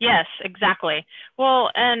 Yes, exactly.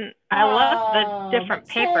 Well, and I love the different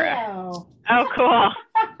paper. Oh, cool.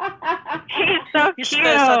 He's so His cute.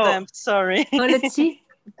 first attempt, sorry. Oh, let's see.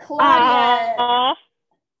 Claudia,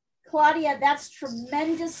 Claudia, that's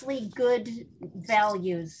tremendously good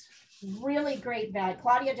values. Really great value.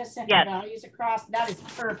 Claudia just sent her values across. That is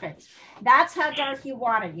perfect. That's how dark you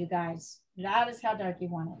want it, you guys. That is how dark you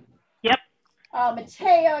want it. Yep. Oh,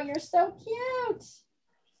 Mateo, you're so cute.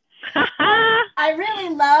 I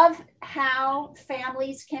really love how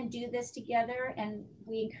families can do this together, and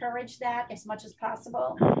we encourage that as much as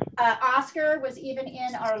possible. Oscar was even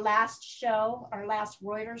in our last show, our last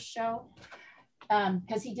Reuters show,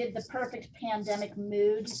 because he did the perfect pandemic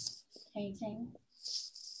mood painting.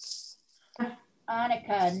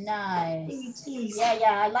 Annika, nice.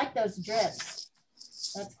 Yeah, I like those drips.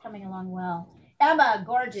 That's coming along well. Emma,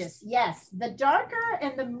 gorgeous. Yes, the darker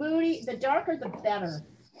and the moody, the darker the better.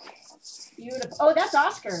 Beautiful. Oh, that's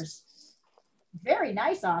Oscar's. Very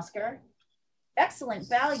nice, Oscar. Excellent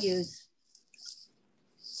values.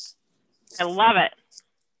 I love it.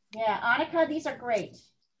 Yeah, Annika, these are great.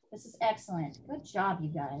 This is excellent. Good job, you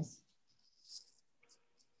guys.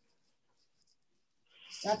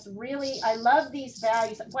 That's really, I love these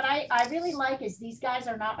values. What I really like is these guys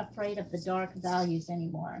are not afraid of the dark values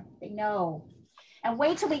anymore. They know. And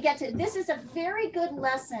wait till we get to, this is a very good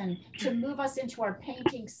lesson to move us into our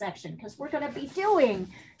painting section, because we're going to be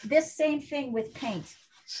doing this same thing with paint.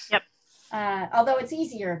 Yep. Although it's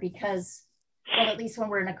easier because, well, at least when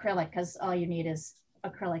we're in acrylic, because all you need is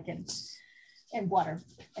acrylic and water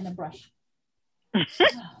and a brush.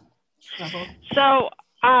 So,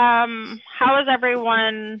 how is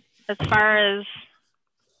everyone as far as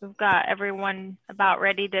we've got everyone about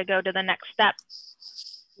ready to go to the next step?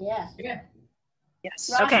 Yeah.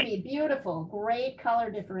 Yes. Rashmi, Okay. beautiful, great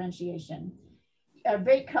color differentiation,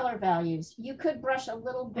 great color values. You could brush a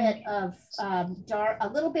little bit of dark, a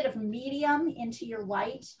little bit of medium into your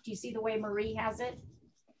white. Do you see the way Marie has it?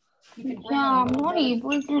 You could bring I'm not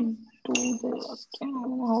able to do that. I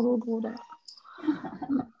don't know how to do that.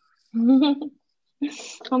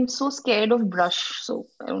 I'm so scared of brush, so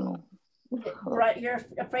I don't know. You're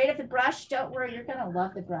afraid of the brush? Don't worry, you're gonna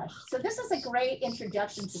love the brush. So this is a great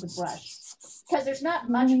introduction to the brush, because there's not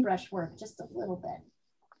much brush work, just a little bit.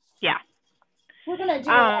 Yeah. We're gonna do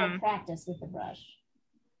a lot of practice with the brush.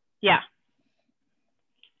 Yeah.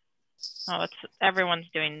 Oh, everyone's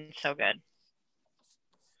doing so good.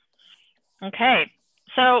 Okay,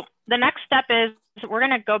 so the next step is we're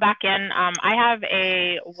gonna go back in. I have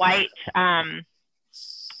a white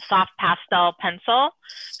soft pastel pencil,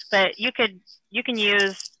 but you can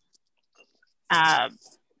use the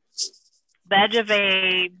edge of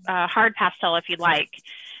a hard pastel if you'd like.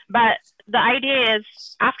 But the idea is,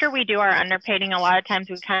 after we do our underpainting, a lot of times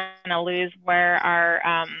we kind of lose where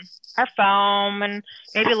our foam and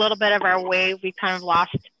maybe a little bit of our wave, we kind of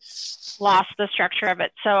lost the structure of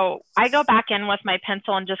it. So I go back in with my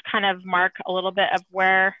pencil and just kind of mark a little bit of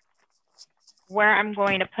where I'm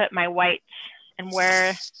going to put my whites and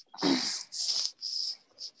where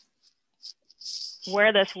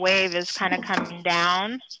this wave is kind of coming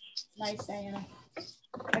down. Nice, Diana.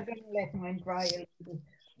 I'm gonna let mine dry a little bit.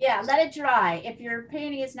 Yeah, let it dry. If your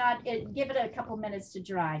painting is not, give it a couple minutes to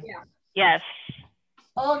dry. Yeah. Yes.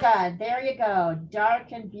 Olga, there you go.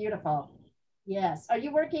 Dark and beautiful. Yes. Are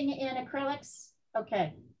you working in acrylics?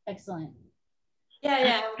 Okay, excellent.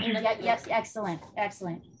 Yeah. Yes, excellent,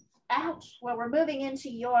 excellent. Ouch. Well, we're moving into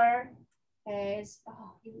your phase.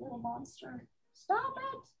 Oh, you little monster. Stop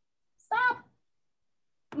it. Stop.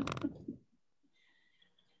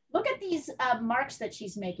 Look at these marks that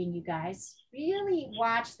she's making, you guys. Really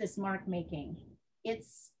watch this mark making.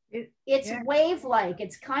 It's wave-like.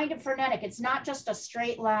 It's kind of frenetic. It's not just a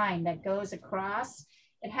straight line that goes across.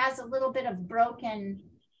 It has a little bit of brokenness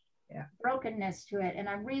to it, and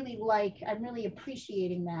I'm really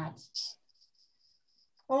appreciating that.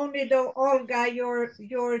 Only though, Olga, your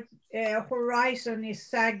horizon is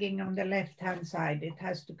sagging on the left-hand side. It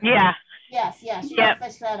has to come. Yeah. Yes. You gotta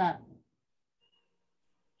fix that up.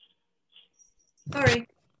 Sorry.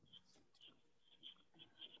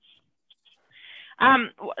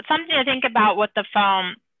 Something to think about with the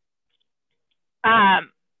foam.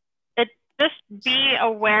 Just be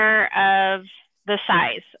aware of the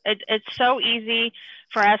size. It's so easy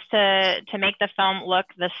for us to make the foam look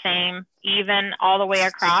the same, even all the way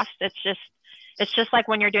across. It's just like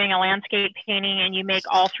when you're doing a landscape painting and you make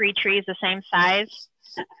all 3 trees the same size.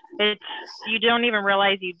 You don't even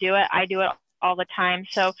realize you do it. I do it all the time.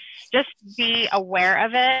 So just be aware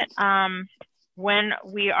of it when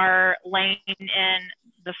we are laying in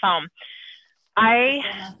the foam. I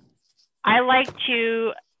like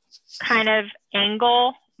to kind of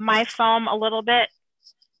angle my foam a little bit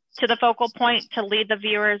to the focal point to lead the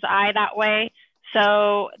viewer's eye that way.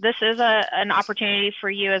 So this is an opportunity for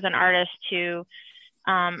you as an artist to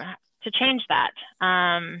change that.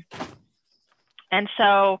 And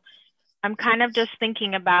so I'm kind of just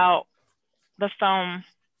thinking about the foam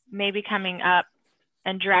maybe coming up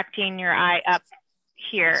and directing your eye up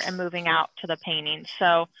here and moving out to the painting.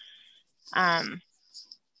 So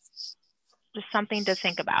just something to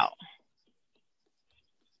think about.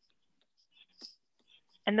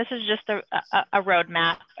 And this is just a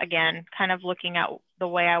roadmap, again, kind of looking at the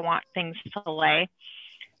way I want things to lay,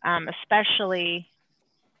 especially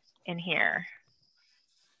in here.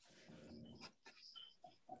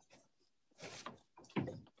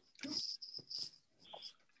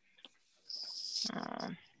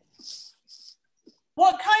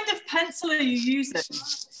 What kind of pencil are you using?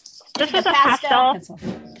 This is a pastel.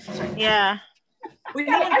 Yeah.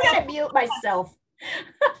 I gotta mute myself.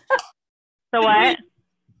 So what?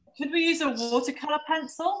 Could we use a watercolor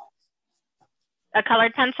pencil? A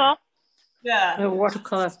colored pencil? Yeah. A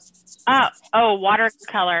watercolor. Oh,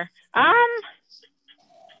 watercolor. I'm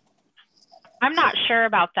not sure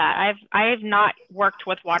about that. I've not worked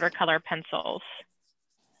with watercolor pencils.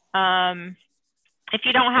 If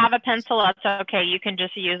you don't have a pencil, that's okay. You can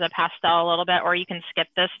just use a pastel a little bit, or you can skip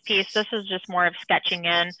this piece. This is just more of sketching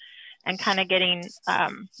in and kind of getting,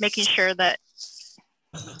 making sure that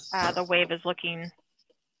the wave is looking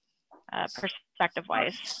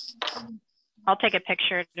perspective-wise. I'll take a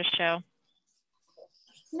picture to show.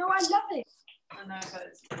 No, I love it. I know, but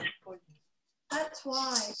it's That's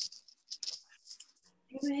why.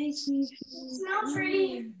 It makes me feel. It smells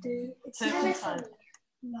really. It smells lovely.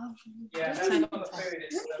 Yeah, I really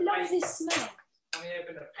love this smell.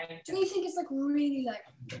 Don't you think it's like really like?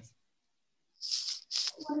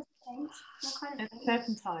 What is it? What kind of It's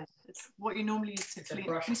turpentine. It's what you normally use to clean.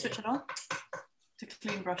 Can you switch it on? To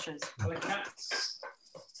clean brushes.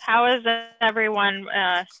 How is everyone?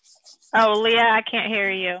 Oh, Leah, I can't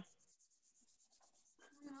hear you.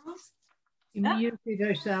 You muted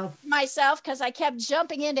yourself. Myself, because I kept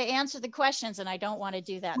jumping in to answer the questions, and I don't want to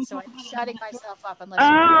do that. So I'm shutting myself up and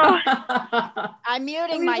listening. I'm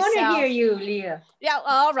muting myself. We want to hear you, Leah. Yeah,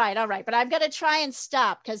 all right. But I'm going to try and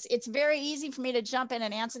stop, because it's very easy for me to jump in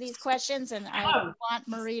and answer these questions, and I want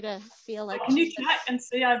Marie to feel like. Can you check and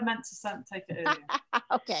see? I've meant to take it earlier.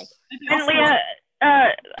 Okay. And Leah,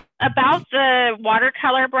 about the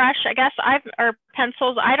watercolor brush, I guess or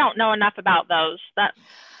pencils, I don't know enough about those.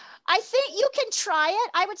 I think you can try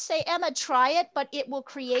it. I would say, Emma, try it, but it will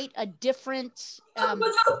create a different. It's on my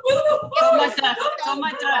desk. It's on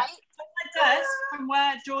my desk. It's on my desk from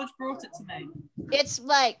where George brought it to me. It's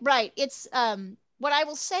like, right. It's what I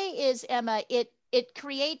will say is, Emma, it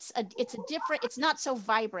creates it's a different, it's not so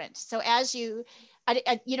vibrant. So as you,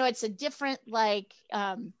 you know, it's a different, like,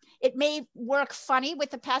 it may work funny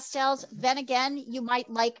with the pastels. Then again, you might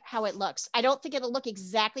like how it looks. I don't think it'll look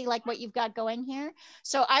exactly like what you've got going here.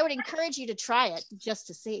 So I would encourage you to try it just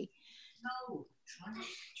to see. No, try it.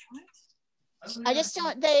 I just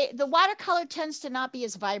don't, the watercolor tends to not be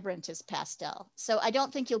as vibrant as pastel. So I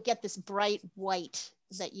don't think you'll get this bright white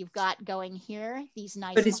that you've got going here. These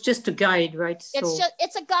nice. But it's just a guide, right? So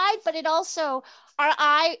It's a guide, but it also, our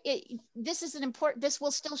eye, this is an important, this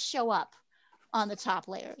will still show up on the top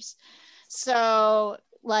layers. So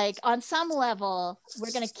like on some level,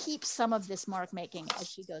 we're going to keep some of this mark making as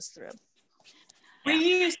she goes through. We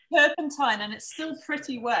use turpentine and it's still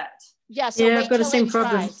pretty wet. Yeah, so yeah, I've got the same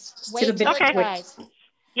problem. Wait till it dries.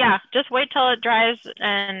 Yeah, just wait till it dries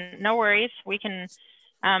and no worries. We can,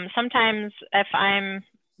 sometimes if I'm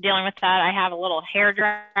dealing with that, I have a little hair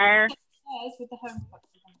dryer.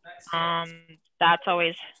 That's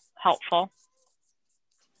always helpful.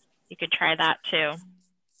 You could try that too.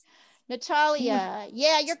 Natalia,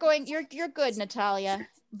 yeah, you're good, Natalia.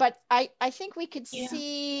 But I think we could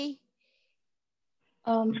see.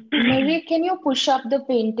 Marie, can you push up the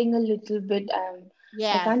painting a little bit?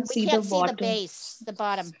 Yeah, I can't see the bottom. The base, the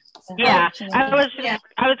bottom. Yeah, I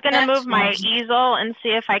was gonna move my easel and see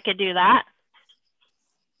if I could do that.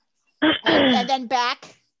 And then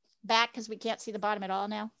back, because we can't see the bottom at all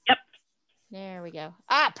now. Yep. There we go.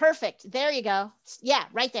 Ah, perfect. There you go. Yeah,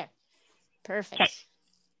 right there. Perfect. Okay.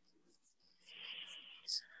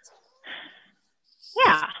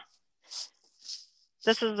 Yeah.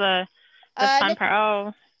 This is the fun part.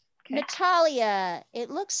 Oh, okay. Natalia, it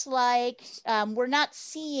looks like we're not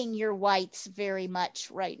seeing your whites very much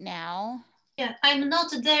right now. Yeah, I'm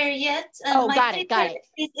not there yet. Oh, my got it.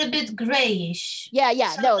 It's a bit grayish.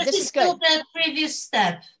 Yeah. So No, this is still good. the previous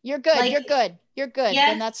step. You're good. Like, you're good. You're good. Yeah,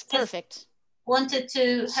 then that's perfect. Wanted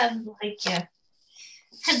to have like, yeah,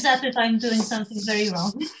 heads up if I'm doing something very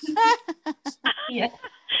wrong. Yeah.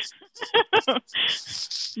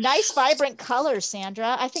 Nice, vibrant colors,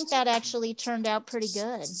 Sandra. I think that actually turned out pretty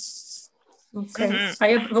good. Okay. I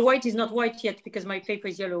have, the white is not white yet because my paper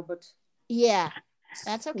is yellow, but yeah,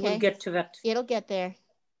 that's okay. We'll get to that. It'll get there.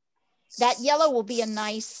 That yellow will be a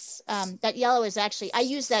nice, that yellow is actually, I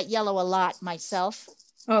use that yellow a lot myself.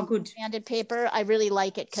 Oh, good. Sanded paper. I really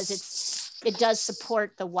like it because it does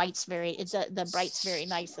support the whites the brights very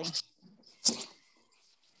nicely.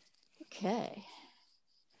 Okay.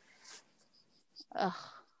 Ugh.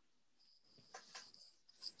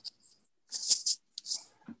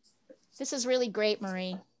 This is really great,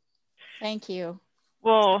 Marie. Thank you.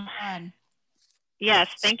 Well,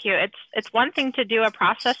 yes, thank you. It's one thing to do a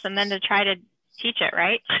process and then to try to teach it,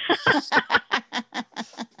 right?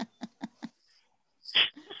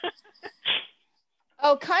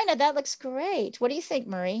 Oh, kind of. That looks great. What do you think,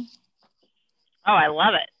 Marie? Oh, I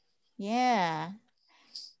love it. Yeah.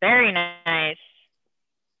 Very nice.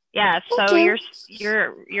 Yeah. So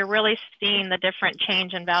you're really seeing the different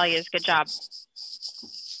change in values. Good job.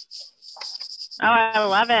 Oh, I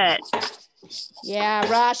love it. Yeah,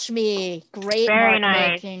 Rashmi, great. Very mark nice.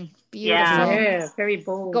 making. Beautiful. Yeah, very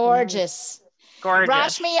bold. Gorgeous. Gorgeous.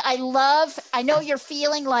 Rashmi, I know you're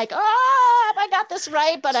feeling like, have I got this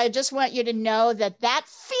right? But I just want you to know that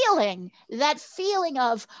feeling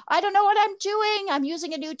of, I don't know what I'm doing. I'm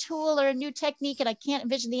using a new tool or a new technique and I can't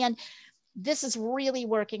envision the end. This is really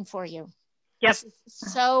working for you. Yes.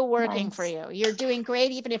 So working for you. You're doing great,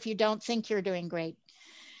 even if you don't think you're doing great.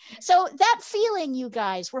 So that feeling, you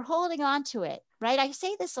guys, we're holding on to it, right? I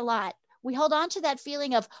say this a lot. We hold on to that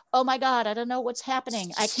feeling of, oh my God, I don't know what's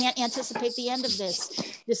happening. I can't anticipate the end of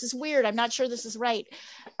this. This is weird. I'm not sure this is right.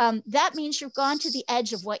 That means you've gone to the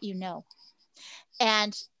edge of what you know.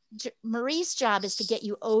 And Marie's job is to get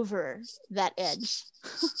you over that edge.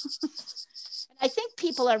 I think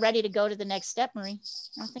people are ready to go to the next step, Marie.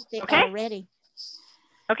 I think they are ready.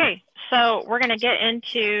 Okay, so we're going to get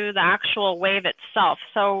into the actual wave itself.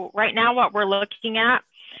 So right now what we're looking at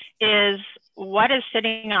is what is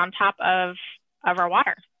sitting on top of our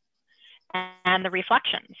water and the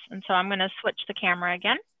reflections. And so I'm going to switch the camera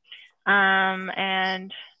again.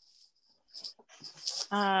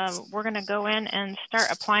 We're going to go in and start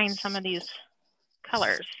applying some of these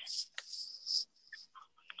colors.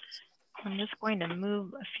 I'm just going to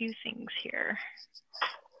move a few things here.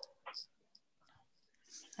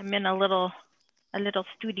 I'm in a little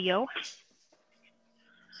studio.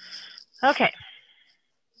 Okay.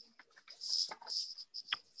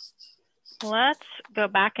 Let's go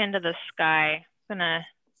back into the sky. I'm gonna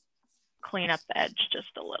clean up the edge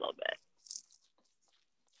just a little bit.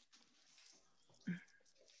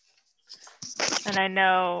 And I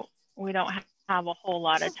know we don't have a whole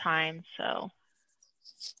lot of time, so.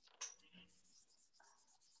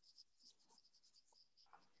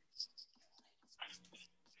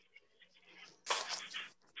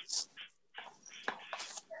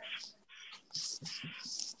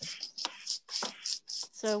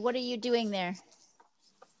 So what are you doing there?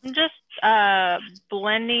 I'm just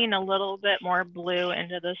blending a little bit more blue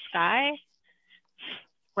into the sky,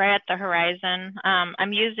 right at the horizon.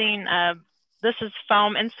 I'm using, this is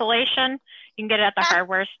foam insulation. You can get it at the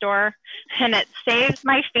hardware store, and it saves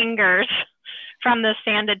my fingers from the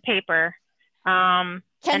sanded paper. Can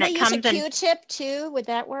they use a Q-tip too? Would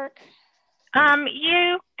that work?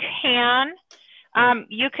 You can.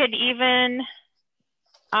 You could even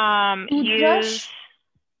use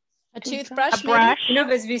a toothbrush, a brush. You know,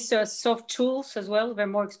 there's these soft tools as well. They're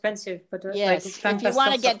more expensive, but yes, like if you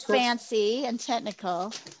want to get fancy and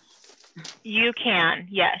technical, you can.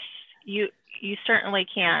 Yes, you certainly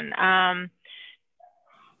can.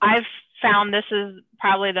 I've found this is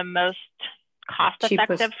probably the most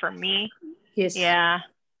cost-effective for me. Yes. Yeah.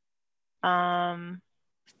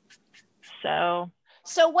 So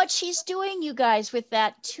what she's doing, you guys, with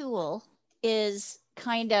that tool is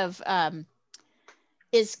kind of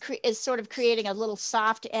is sort of creating a little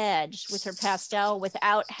soft edge with her pastel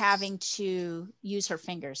without having to use her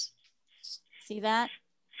fingers. See that?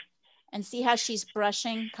 And see how she's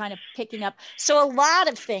brushing, kind of picking up. So a lot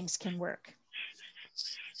of things can work.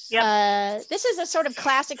 Yep. This is a sort of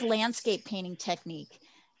classic landscape painting technique.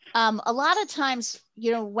 A lot of times,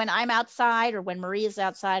 you know, when I'm outside or when Marie is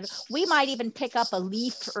outside, we might even pick up a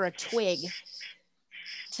leaf or a twig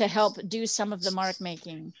to help do some of the mark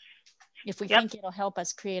making if we think it'll help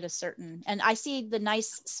us create a certain, and I see the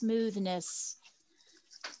nice smoothness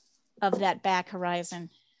of that back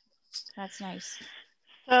horizon. That's nice.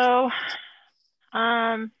 So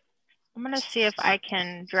I'm going to see if I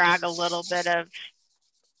can drag a little bit of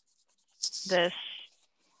this.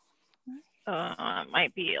 It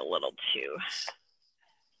might be a little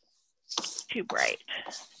too bright.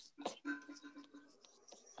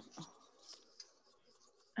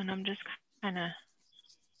 And I'm just kind of.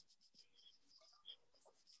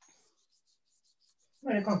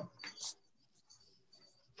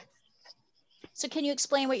 So can you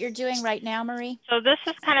explain what you're doing right now, Marie? So this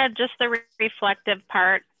is kind of just the reflective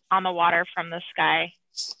part on the water from the sky.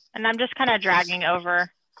 And I'm just kind of dragging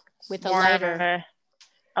over with a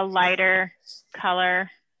lighter color.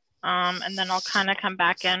 And then I'll kind of come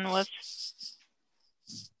back in with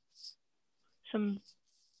some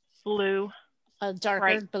blue. A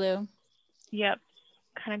darker blue. Yep,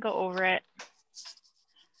 kind of go over it.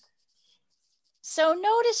 So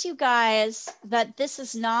notice, you guys, that this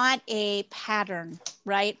is not a pattern,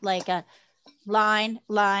 right? Like a line,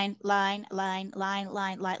 line, line, line, line,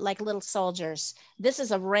 line, line, like little soldiers. This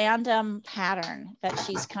is a random pattern that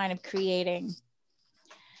she's kind of creating.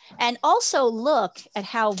 And also look at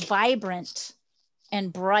how vibrant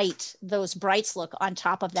and bright those brights look on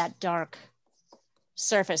top of that dark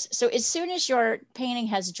surface. So as soon as your painting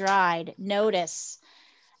has dried, notice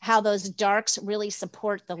how those darks really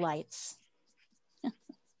support the lights.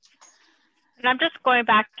 And I'm just going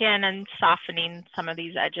back in and softening some of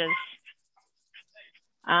these edges.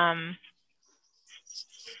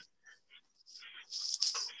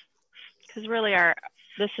 Because really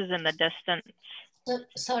this is in the distance. So,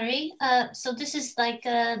 sorry, so this is like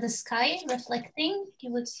the sky reflecting,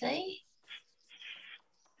 you would say?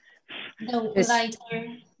 The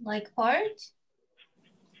lighter like part?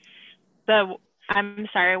 I'm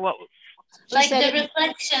sorry, what? Like the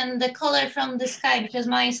reflection, the color from the sky, because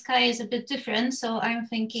my sky is a bit different. So I'm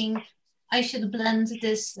thinking I should blend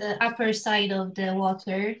this upper side of the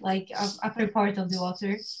water, like upper part of the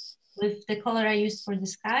water, with the color I used for the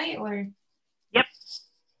sky, or? Yep.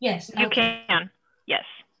 Yes. You can, yes.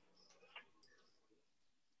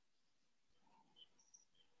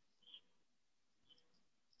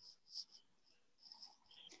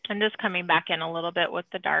 I'm just coming back in a little bit with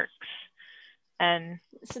the darks. And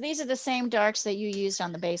so these are the same darks that you used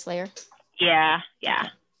on the base layer? Yeah, yeah.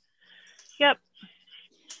 Yep.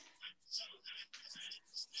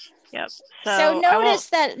 Yep. So notice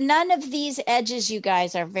that none of these edges, you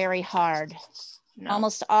guys, are very hard. No.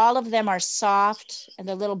 Almost all of them are soft and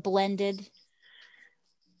they're a little blended.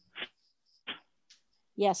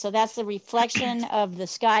 Yeah, so that's the reflection of the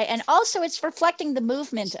sky. And also it's reflecting the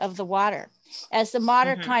movement of the water. As the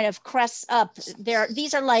water kind of crests up,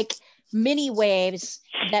 these are like mini waves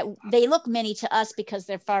that they look mini to us because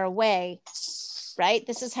they're far away, right?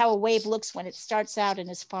 This is how a wave looks when it starts out and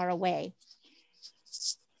is far away.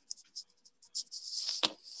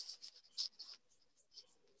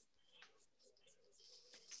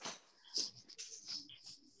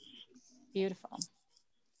 Beautiful.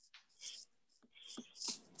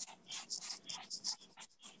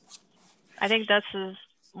 I think this is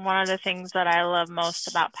one of the things that I love most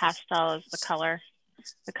about pastel is the colors.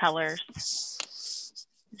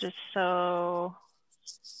 Just so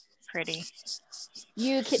pretty.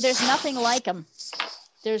 There's nothing like them.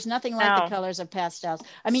 There's nothing like the colors of pastels.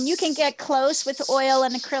 I mean, you can get close with oil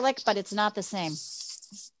and acrylic, but it's not the same.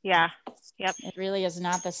 Yeah. Yep. It really is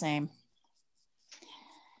not the same.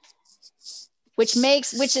 Which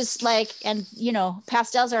is like, and you know,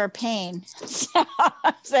 pastels are a pain.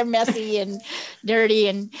 They're messy and dirty.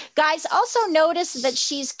 And guys, also notice that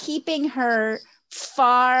she's keeping her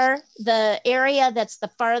the area that's the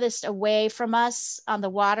farthest away from us on the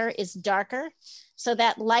water is darker. So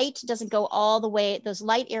that light doesn't go all the way, those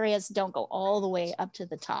light areas don't go all the way up to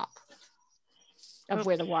the top of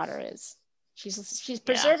where the water is. She's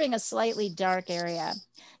preserving a slightly dark area.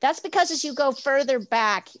 That's because as you go further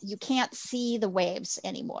back, you can't see the waves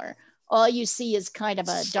anymore. All you see is kind of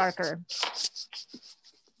a darker.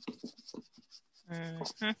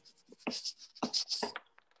 Mm-hmm.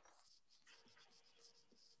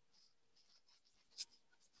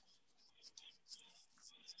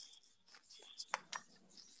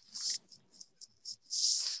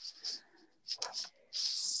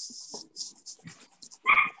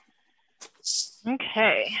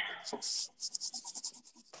 Okay.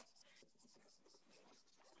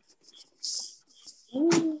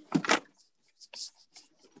 Ooh.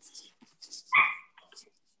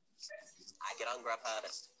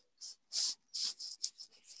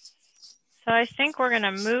 So I think we're going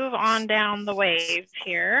to move on down the wave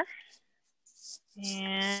here.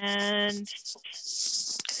 And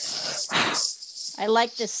I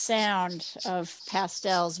like the sound of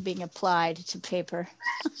pastels being applied to paper.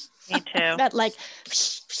 Me too. That like.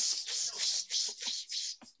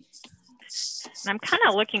 I'm kind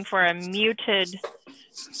of looking for a muted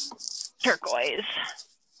turquoise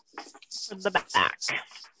for the back.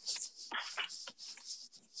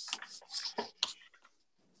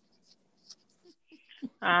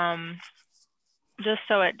 Just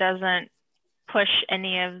so it doesn't push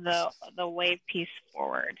any of the wave piece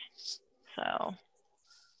forward. So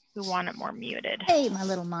we want it more muted. Hey, my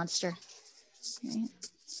little monster. There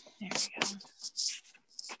we go.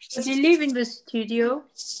 Does he live in the studio,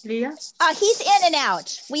 Leah? He's in and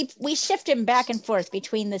out. We shift him back and forth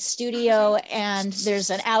between the studio and there's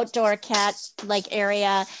an outdoor cat like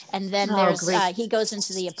area, and then he goes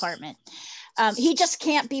into the apartment. He just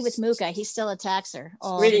can't be with Muka. He still attacks her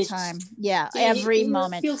all the time. Yeah, every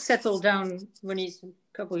moment. He'll settle down when he's a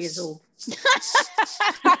couple years old.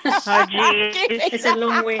 Oh, geez. It's a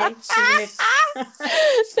long way, isn't it?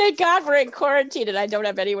 Thank God we're in quarantine and I don't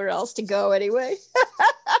have anywhere else to go anyway.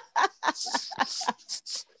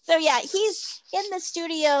 So yeah, he's in the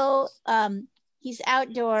studio. He's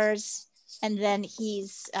outdoors, and then he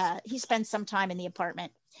spends some time in the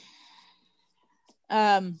apartment.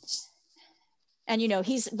 And you know,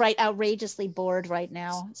 he's outrageously bored right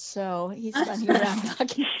now, so he's running around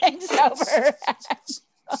knocking things over.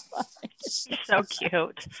 He's so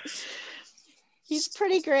cute. He's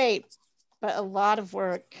pretty great, but a lot of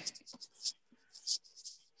work.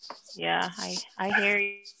 Yeah, I hear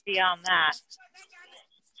you on that.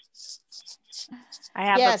 I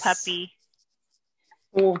have a puppy.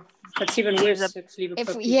 Oh, that's even worse.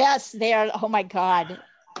 Yes, they are. Oh my God.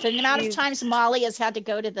 The amount of times Molly has had to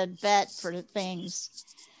go to the vet for things.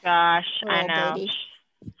 Gosh, I know. Baby.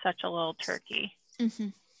 Such a little turkey. Mm-hmm.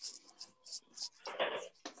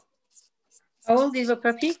 How old is a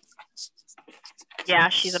puppy? Yeah,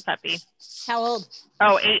 she's a puppy. How old?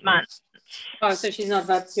 Oh, 8 months. Oh, so she's not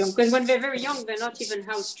that young. Because when they're very young, they're not even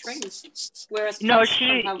house trained. Whereas no,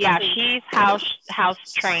 she's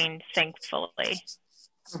house trained, thankfully.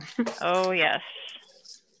 Oh yes,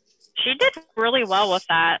 she did really well with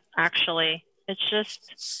that. Actually, it's just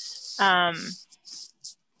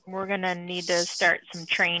we're gonna need to start some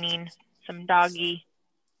training, some doggy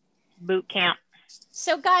boot camp.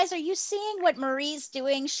 So guys, are you seeing what Marie's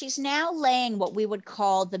doing? She's now laying what we would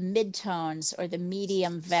call the midtones or the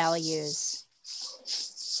medium values.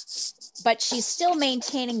 But she's still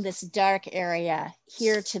maintaining this dark area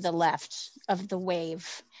here to the left of the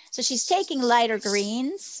wave. So she's taking lighter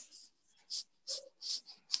greens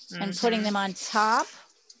and putting them on top.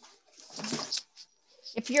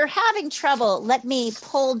 If you're having trouble, let me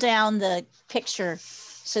pull down the picture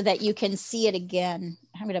so that you can see it again.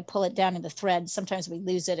 I'm going to pull it down in the thread. Sometimes we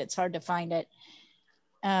lose it. It's hard to find it.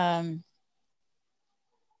 Annika,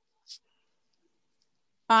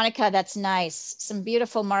 that's nice. Some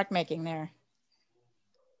beautiful mark making there.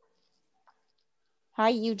 Hi,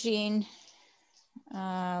 Eugene.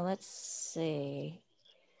 Let's see.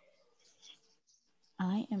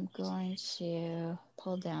 I am going to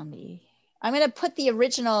pull down I'm going to put the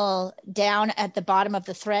original down at the bottom of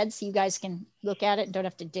the thread so you guys can look at it and don't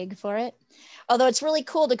have to dig for it. Although it's really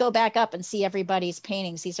cool to go back up and see everybody's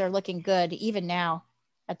paintings. These are looking good even now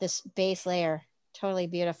at this base layer. Totally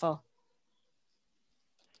beautiful.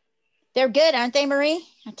 They're good, aren't they, Marie?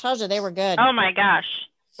 I told you they were good. Oh my gosh.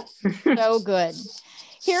 So good.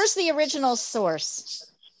 Here's the original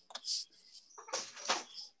source.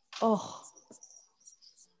 Oh.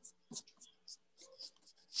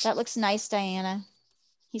 That looks nice, Diana.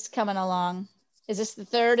 He's coming along. Is this the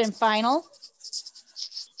third and final?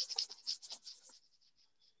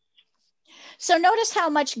 So notice how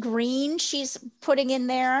much green she's putting in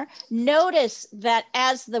there. Notice that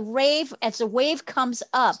as the wave comes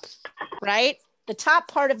up, right? The top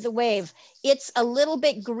part of the wave, it's a little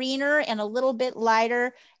bit greener and a little bit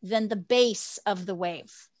lighter than the base of the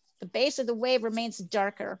wave. The base of the wave remains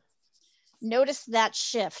darker. Notice that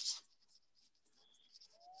shift.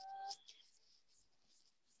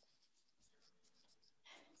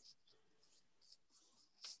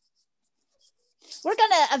 We're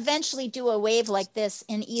going to eventually do a wave like this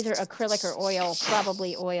in either acrylic or oil,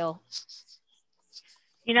 probably oil.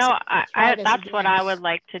 You know, that's what I would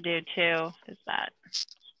like to do too, is that.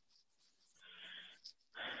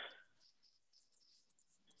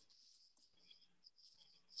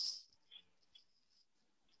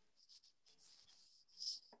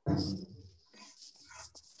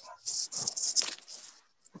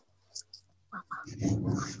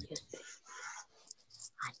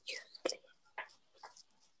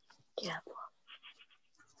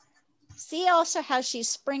 See also how she's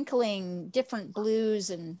sprinkling different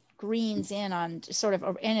blues and greens in on sort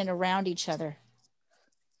of in and around each other.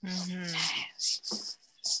 Mm-hmm.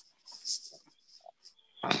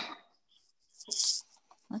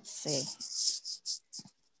 Let's see.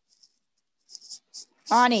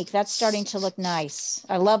 Anik, that's starting to look nice.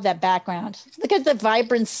 I love that background. Look at the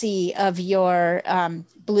vibrancy of your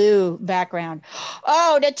blue background.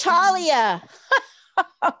 Oh, Natalia.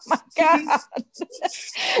 Oh my God.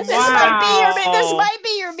 This might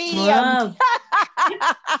be your medium. Wow.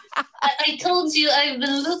 I told you I've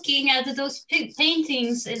been looking at those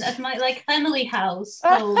paintings at my family house.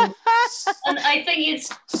 So, and I think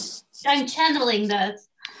I'm channeling that.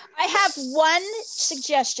 I have one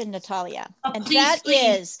suggestion, Natalia, and please, that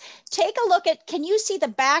please. is take a look at, can you see the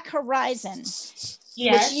back horizon?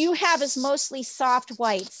 Yes. Which you have is mostly soft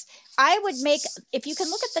whites. I would make, if you can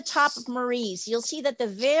look at the top of Marie's, you'll see that the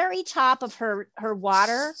very top of her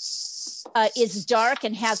water is dark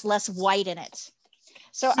and has less white in it.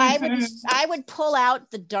 So I would pull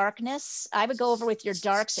out the darkness. I would go over with your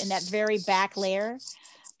darks in that very back layer,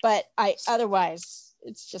 but otherwise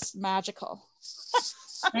it's just magical.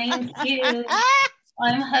 Thank you.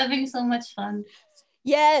 I'm having so much fun.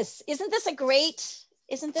 Yes. Isn't Marie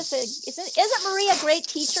a great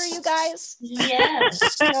teacher, you guys?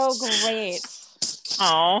 Yes. So great.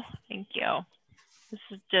 Oh, thank you. This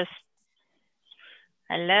is just,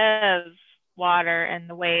 I love water and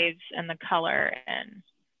the waves and the color and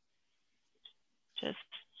just.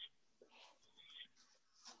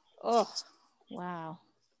 Oh, wow.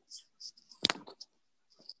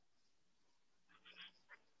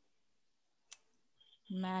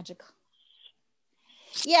 Magical.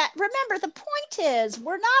 Yeah, remember, the point is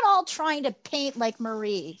we're not all trying to paint like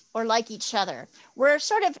Marie or like each other. We're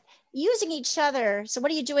sort of using each other. So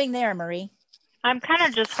what are you doing there, Marie? I'm kind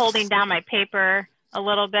of just holding down my paper a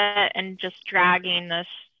little bit and just dragging this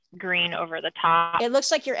green over the top. It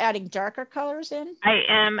looks like you're adding darker colors in. I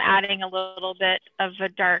am adding a little bit of a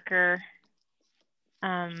darker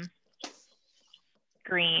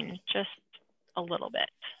green, just a little bit.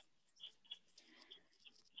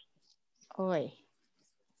 Oy.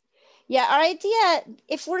 Yeah, our idea,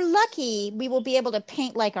 if we're lucky, we will be able to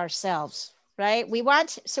paint like ourselves, right? We want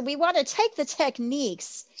to take the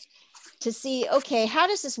techniques to see, okay, how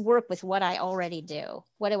does this work with what I already do?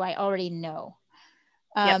 What do I already know?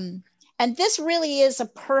 Yep. And this really is a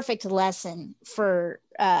perfect lesson for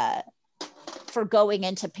going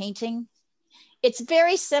into painting. It's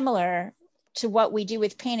very similar to what we do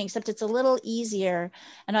with painting, except it's a little easier.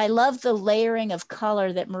 And I love the layering of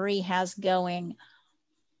color that Marie has going.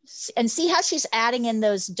 And see how she's adding in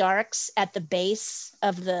those darks at the base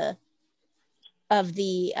of the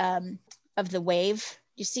wave.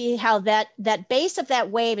 You see how that base of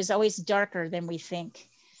that wave is always darker than we think.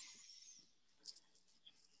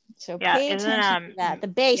 So pay attention to that. The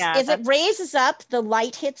base, as it raises up, the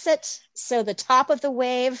light hits it. So the top of the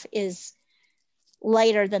wave is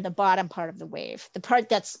lighter than the bottom part of the wave, the part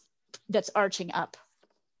that's arching up.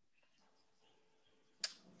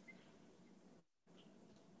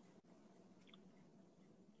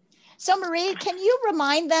 So Marie, can you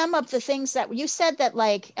remind them of the things that you said that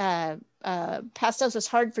like pastels was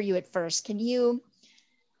hard for you at first? Can you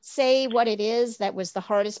say what it is that was the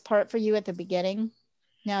hardest part for you at the beginning?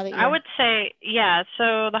 Now that I would say, yeah.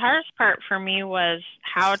 So the hardest part for me was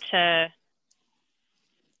how to,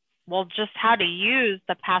 well, just how to use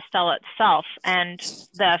the pastel itself and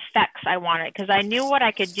the effects I wanted, because I knew what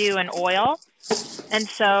I could do in oil. And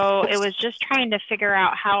so it was just trying to figure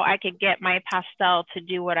out how I could get my pastel to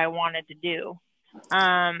do what I wanted to do.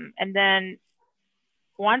 And then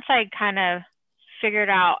once I kind of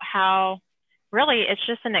figured out how, really it's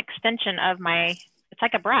just an extension of my, it's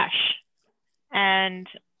like a brush. And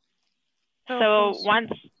so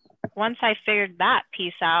once I figured that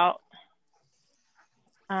piece out,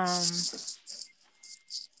 I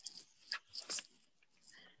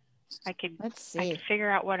could figure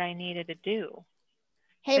out what I needed to do.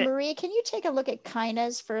 Hey, Marie, can you take a look at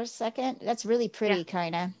Kaina's for a second? That's really pretty,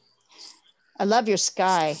 Kaina. I love your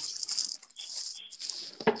sky.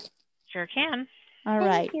 Sure can. All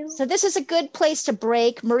right. So this is a good place to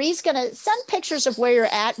break. Marie's going to send pictures of where you're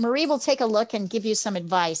at. Marie will take a look and give you some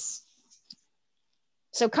advice.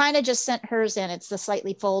 So Kaina just sent hers in. It's the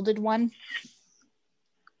slightly folded one.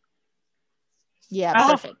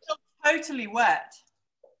 Yeah, perfect. It's totally wet.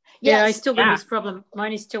 Yes. Yeah, I still got this problem.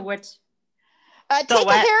 Mine is still wet. Take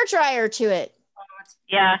a hair dryer to it.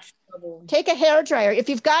 Yeah. Take a hair dryer. If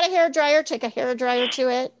you've got a hair dryer, take a hair dryer to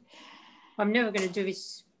it. I'm never going to do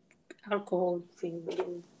this alcohol thing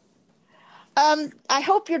again. I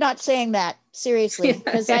hope you're not saying that seriously,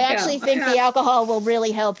 because I actually think the alcohol will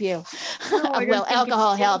really help you. No, well,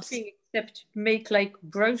 alcohol helps. Except make like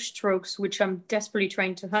brush strokes, which I'm desperately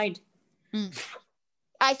trying to hide.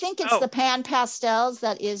 I think it's the pan pastels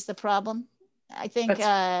that is the problem. I think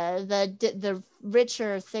the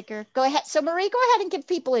richer, thicker. Go ahead. So Marie, go ahead and give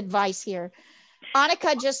people advice here.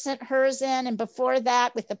 Annika just sent hers in, and before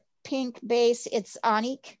that, with the pink base, it's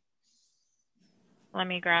Anik. Let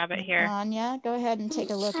me grab it here. Anya, go ahead and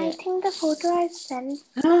take a look at. I think the photo I sent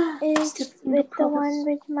is with the one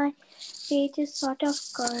with my page is sort of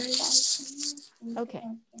curled. Okay.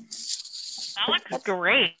 That looks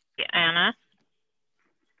great, Anna.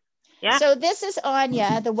 Yeah. So this is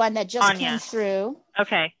Anya, the one that just came through.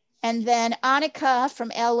 Okay. And then Annika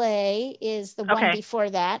from LA is the one before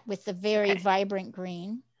that with the very vibrant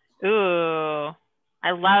green. Ooh,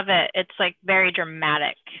 I love it. It's like very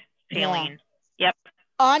dramatic feeling. Yep.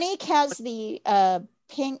 Anik has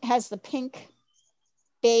the pink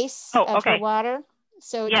base of her water.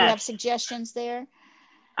 So do you have suggestions there?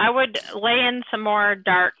 I would lay in some more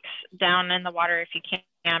darks down in the water if you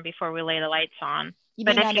can before we lay the lights on. You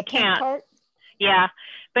mean on the pink part? Yeah,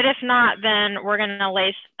 but if not, then we're gonna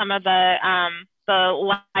lay some of the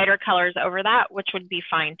lighter colors over that, which would be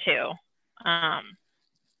fine too. But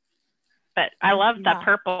I love the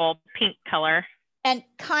purple pink color. And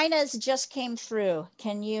Kaina's just came through.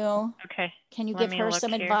 Can you give her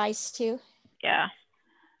some advice too? Yeah.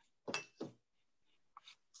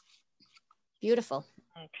 Beautiful.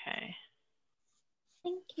 Okay.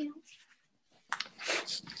 Thank you.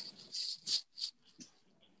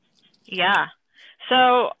 Yeah.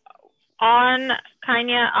 So on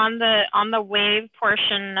Kaina, on the wave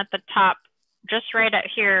portion at the top, just right out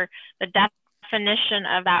here, the definition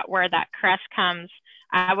of that, where that crest comes,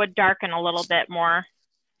 I would darken a little bit more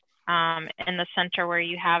in the center where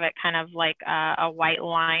you have it kind of like a white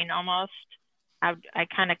line almost. I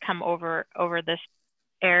kind of come over this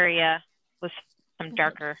area with some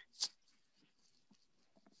darker.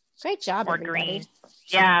 Great job, or everybody. Green.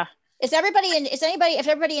 Yeah. Is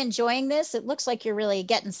everybody enjoying this? It looks like you're really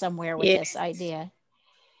getting somewhere with this idea.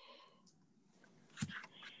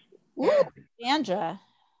 Ooh, Sandra.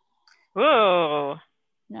 Ooh.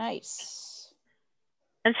 Nice.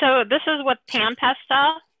 And so this is with pan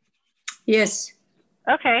pastel? Yes.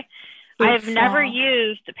 Okay. I've never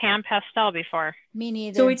used pan pastel before. Me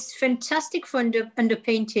neither. So it's fantastic for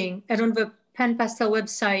underpainting. And on the Pan Pastel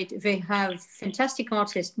website, they have fantastic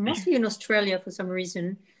artists, mostly in Australia for some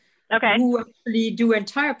reason, who actually do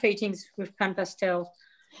entire paintings with Pan Pastel.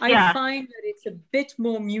 I find that it's a bit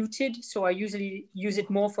more muted, so I usually use it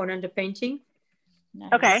more for an underpainting.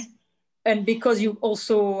 Nice. Okay. and because you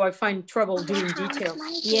also, I find trouble doing details.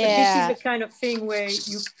 Yeah. But this is the kind of thing where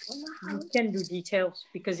you can do details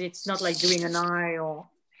because it's not like doing an eye or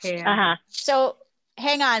hair. So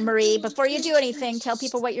hang on, Marie, before you do anything, tell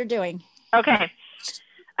people what you're doing. Okay.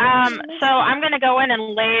 So I'm going to go in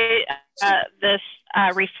and lay this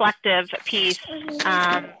reflective piece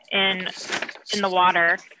in the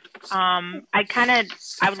water. I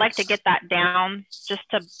would like to get that down just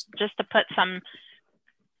to put some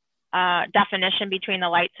definition between the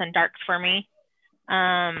lights and darks for me.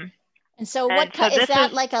 And so what kind, is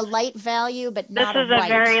that like a light value, but not a white? This is a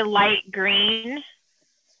very light green.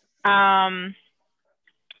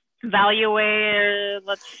 Value,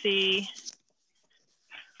 let's see.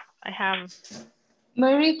 I have.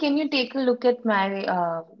 Marie, can you take a look at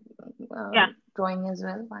my drawing as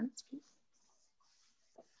well once, please?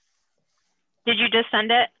 Did you just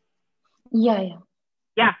send it? Yeah.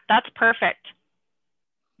 Yeah, that's perfect.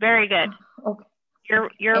 Very good. Okay.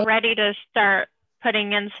 You're ready to start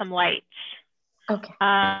putting in some lights. Okay.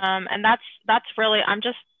 And that's really, I'm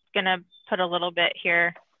just gonna put a little bit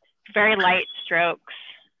here. Very light strokes.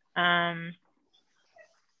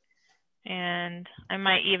 And I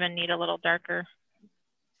might even need a little darker.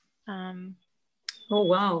 Oh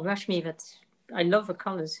wow, Rashmi, I love the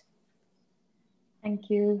colors. Thank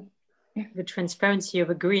you. The transparency of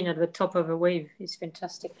a green at the top of a wave is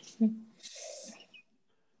fantastic.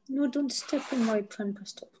 No, don't step in my pen,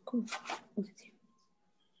 Pastel. Come on.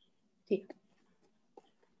 Take.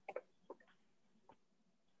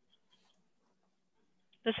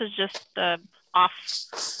 This is just the off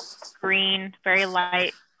green, very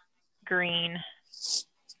light green.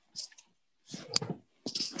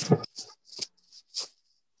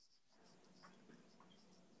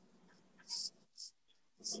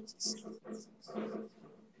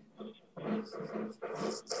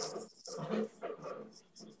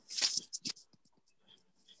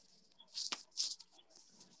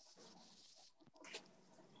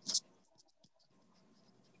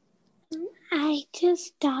 I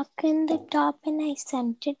just darkened the top and I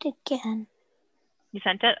sent it again. You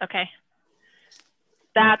sent it? Okay.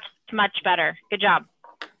 That's much better. Good job.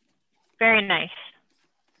 Very nice.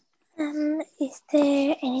 Is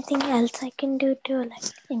there anything else I can do to like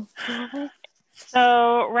improve it?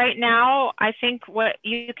 So right now, I think what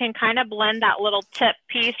you can kind of blend that little tip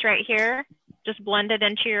piece right here, just blend it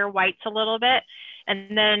into your whites a little bit.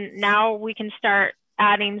 And then now we can start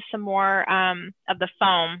adding some more of the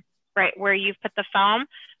foam, right where you've put the foam.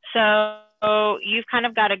 So you've kind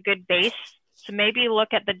of got a good base. So maybe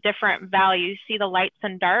look at the different values. See the lights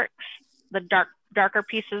and darks, the darker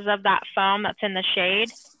pieces of that foam that's in the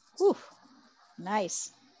shade. Ooh,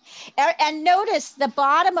 nice. And notice the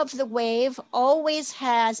bottom of the wave always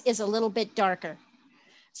is a little bit darker.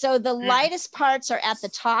 So the lightest parts are at the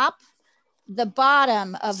top, the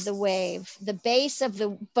bottom of the wave, the base of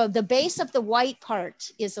the white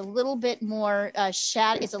part is a little bit more is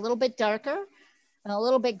a little bit darker and a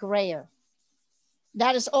little bit grayer.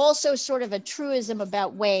 That is also sort of a truism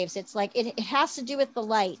about waves. It's like it has to do with the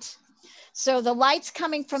light. So the light's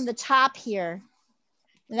coming from the top here.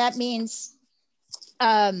 That means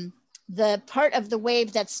the part of the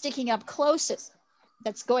wave that's sticking up closest,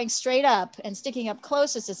 that's going straight up and sticking up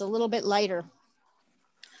closest is a little bit lighter,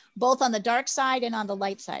 both on the dark side and on the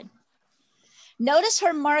light side. Notice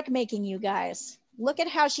her mark making, you guys. Look at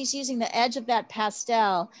how she's using the edge of that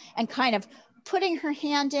pastel and kind of putting her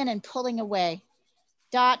hand in and pulling away.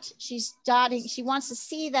 She's dotting, she wants to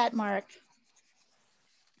see that mark.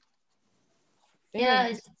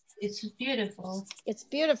 Yeah, it's beautiful. It's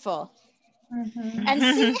beautiful. Mm-hmm. And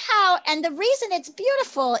see how, and the reason it's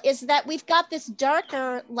beautiful is that we've got this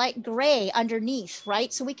darker light gray underneath,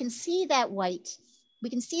 right? So we can see that white. We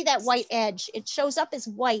can see that white edge. It shows up as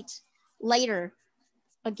white later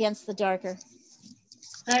against the darker.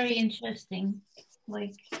 Very interesting.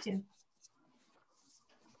 Like, too.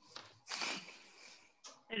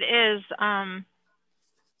 It is.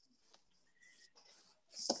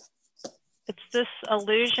 It's this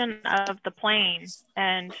illusion of the plane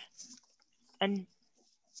and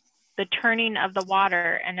the turning of the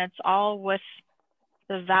water, and it's all with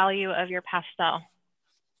the value of your pastel.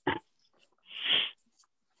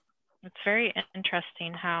 It's very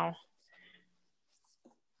interesting how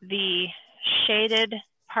the shaded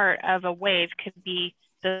part of a wave could be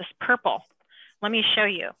this purple. Let me show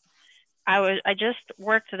you. I just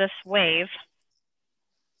worked this wave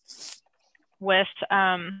with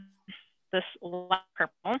this light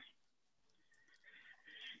purple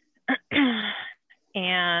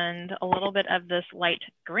and a little bit of this light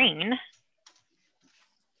green.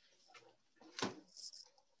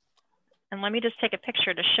 And let me just take a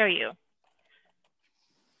picture to show you.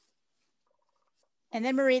 And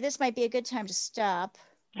then Marie, this might be a good time to stop.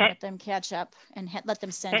 Okay. Let them catch up and let them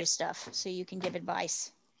send you stuff so you can give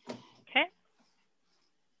advice. Okay.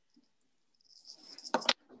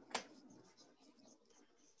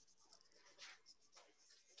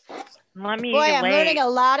 Let me Boy, I'm learning a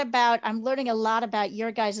lot about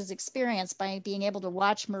your guys' experience by being able to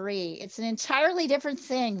watch Marie. It's an entirely different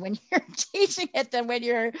thing when you're teaching it than when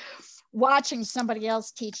you're watching somebody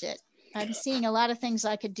else teach it. I'm seeing a lot of things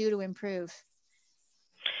I could do to improve.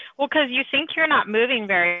 Well, because you think you're not moving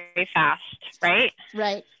very fast, right?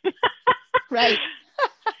 Right. Right.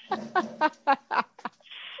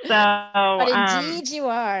 But indeed you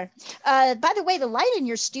are. By the way, the light in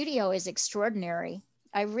your studio is extraordinary.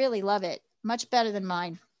 I really love it. Much better than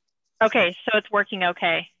mine. Okay, so it's working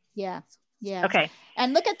okay. Yeah. Yeah. Okay.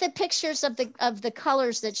 And look at the pictures of the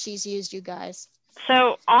colors that she's used, you guys.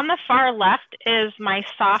 So on the far left is my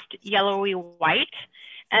soft yellowy white.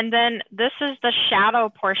 And then this is the shadow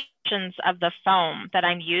portions of the foam that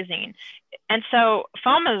I'm using. And so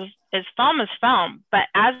foam is foam, but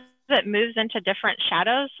as it moves into different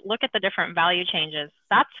shadows, look at the different value changes.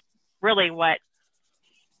 That's really what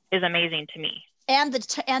is amazing to me. And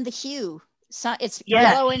the hue. So it's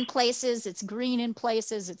yellow in places, it's green in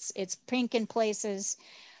places, it's pink in places.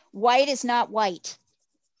 White is not white.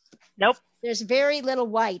 Nope. There's very little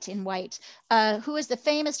white in white. Who is the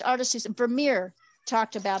famous artist who's Vermeer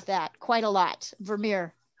talked about that quite a lot.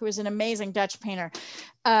 Vermeer, who is an amazing Dutch painter.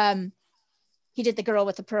 He did the girl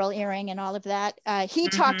with the pearl earring and all of that. He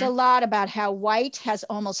talked a lot about how white has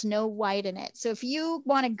almost no white in it. So if you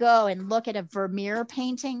want to go and look at a Vermeer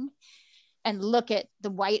painting and look at the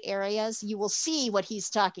white areas, you will see what he's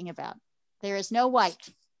talking about. There is no white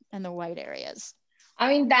in the white areas. I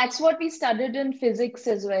mean, that's what we studied in physics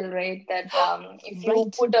as well, right? That if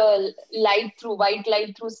you put a white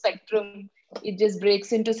light through spectrum, it just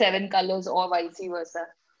breaks into 7 colors or vice versa.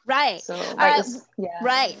 Right. So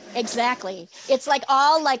right, exactly. It's like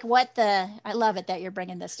all like what I love it that you're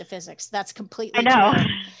bringing this to physics. That's completely true.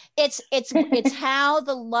 It's how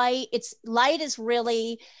the light is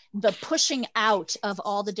really the pushing out of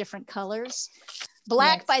all the different colors.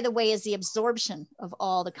 Black, by the way, is the absorption of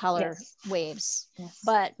all the color waves.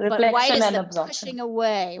 But white is the pushing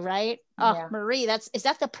away, right? Oh, yeah. Marie, is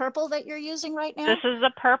that the purple that you're using right now? This is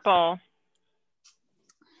the purple.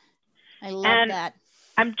 I love that.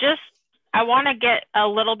 I want to get a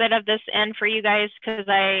little bit of this in for you guys because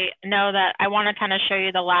I know that I want to kind of show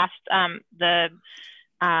you the last, the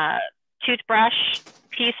toothbrush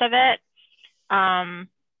piece of it,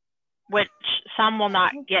 which some will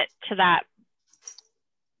not get to that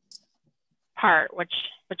part, which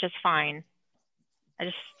is fine. I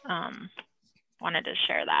just wanted to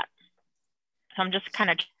share that. So I'm just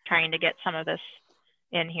kind of trying to get some of this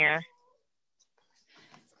in here.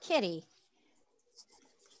 Kitty,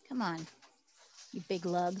 come on, you big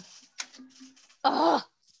lug. Oh,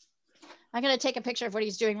 I'm going to take a picture of what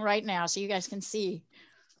he's doing right now so you guys can see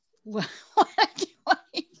what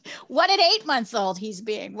at 8 months old he's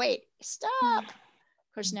being. Wait, stop.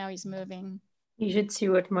 Of course, now he's moving. You should see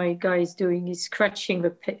what my guy is doing. He's scratching the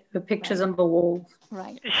pictures on the wall.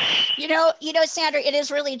 Right. You know, Sandra, it is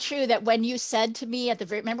really true that when you said to me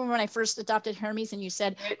remember when I first adopted Hermes and you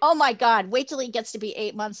said, oh my God, wait till he gets to be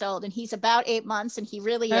 8 months old, and he's about 8 months and he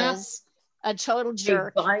really is a total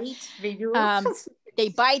jerk. They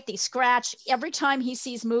bite, they scratch. Every time he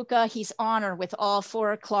sees Mooka, he's on her with all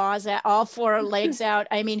 4 claws, all 4 legs out.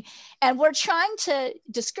 I mean, and we're trying to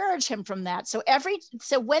discourage him from that. So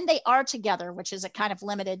when they are together, which is a kind of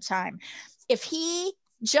limited time, if he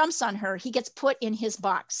jumps on her, he gets put in his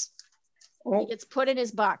box. He gets put in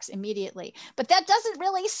his box immediately. But that doesn't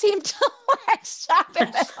really seem to stop him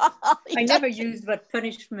at all. I never used that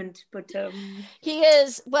punishment, but he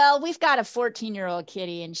is, well, we've got a 14-year-old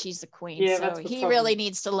kitty and she's the queen. So he really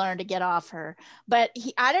needs to learn to get off her. But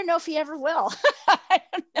I don't know if he ever will. I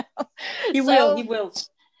don't know. He will.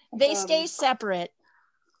 They stay separate.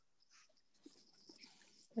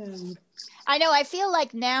 I know. I feel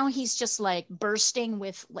like now he's just like bursting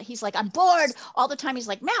he's like, I'm bored all the time. He's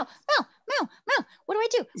like, meow, meow, meow, meow. What do I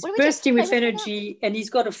do? He's bursting with energy and he's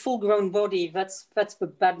got a full-grown body. That's the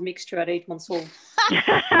bad mixture at 8 months old. And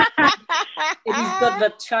he's got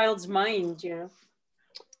that child's mind, you know.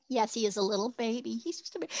 Yes, he is a little baby. He's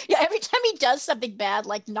just a baby. Yeah, every time he does something bad,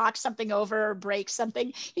 like knock something over or break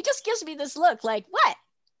something, he just gives me this look like, what?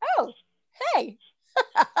 Oh, hey.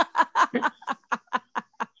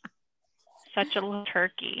 Such a little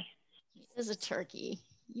turkey. He is a turkey.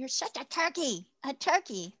 You're such a turkey,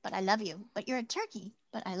 but I love you. But you're a turkey,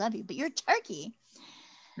 but I love you. But you're a turkey.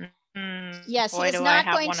 Yes, he is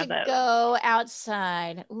not going to go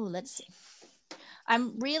outside. Ooh, let's see.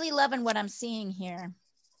 I'm really loving what I'm seeing here.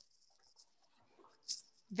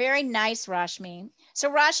 Very nice, Rashmi. So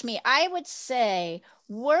Rashmi, I would say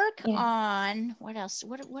work on, what else?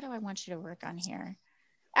 What do I want you to work on here?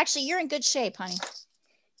 Actually, you're in good shape, honey.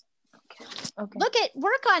 Okay.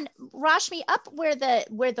 Work on, Rashmi, up where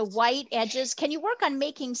the white edges. Can you work on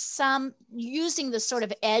making some, using the sort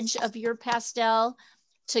of edge of your pastel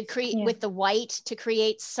to create with the white to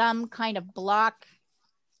create some kind of block?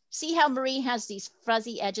 See how Marie has these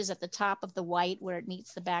fuzzy edges at the top of the white where it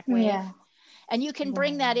meets the back wave? Yeah. And you can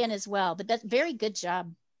bring that in as well, but that's very good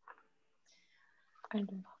job.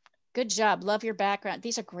 Good job. Love your background.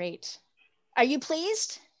 These are great. Are you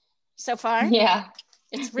pleased so far? Yeah.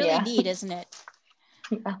 It's really neat, isn't it?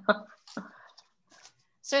 Yeah.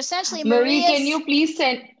 So essentially, Marie, can you please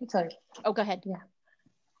send, sorry. Oh, go ahead. Yeah.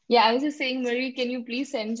 Yeah, I was just saying, Marie, can you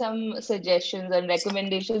please send some suggestions and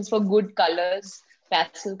recommendations for good colors,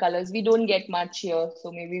 pastel colors? We don't get much here,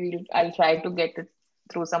 so maybe I'll try to get it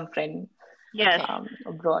through some friend. Yes.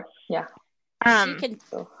 Abroad. Yeah.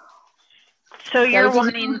 So you're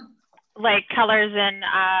wanting like colors in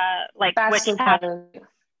like pastel colors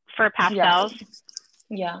for pastels?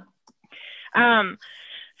 Yeah.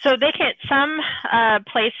 So they can, some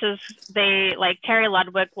places, they like Terry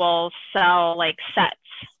Ludwig will sell like sets.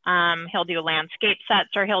 He'll do landscape sets,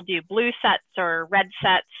 or he'll do blue sets or red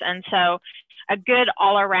sets. And so a good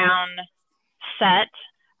all around set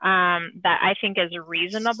that I think is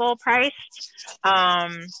reasonable priced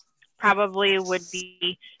probably would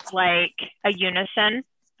be like a unison.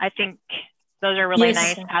 I think those are really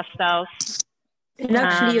nice pastels. And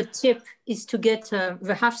actually a tip is to get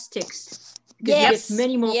the half sticks, because you get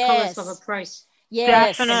many more colors for the price.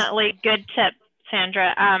 Definitely good tip,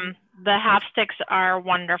 Sandra. The half sticks are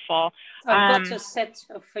wonderful. I've got a set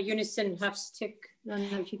of a unison half stick. I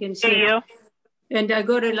don't know if you can see. Do you? And I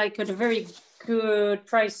got it like at a very good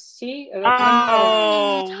price. See?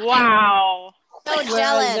 Oh, wow. So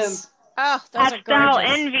jealous. Oh, those are Pastel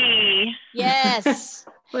gorgeous. envy. Yes.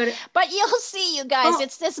 But you'll see, you guys,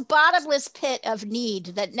 it's this bottomless pit of need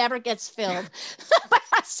that never gets filled.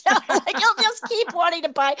 Like, you'll just keep wanting to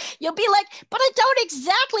buy. You'll be like, but I don't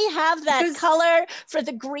exactly have that color for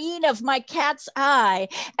the green of my cat's eye.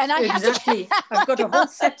 And I have to I've got a whole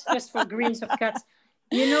set just for greens of cats.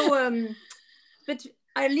 You know, but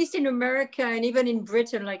at least in America and even in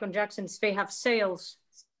Britain, like on Jackson's, they have sales.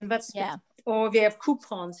 And that's or they have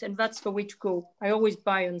coupons, and that's the way to go. I always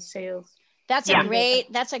buy on sales. That's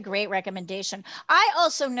a great recommendation. I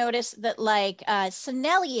also noticed that like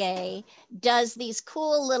Sennelier does these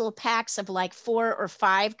cool little packs of like 4 or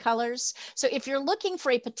 5 colors. So if you're looking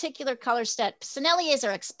for a particular color set, Senneliers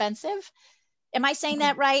are expensive. Am I saying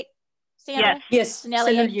that right, Sandra? Yes,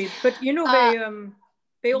 Sennelier. But you know,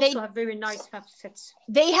 they also have very nice half sets.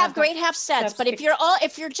 They have great half sets, but if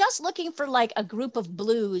you're just looking for like a group of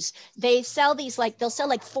blues, they sell these they'll sell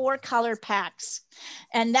like 4 color packs.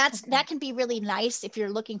 And that can be really nice if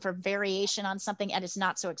you're looking for variation on something and it's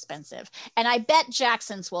not so expensive. And I bet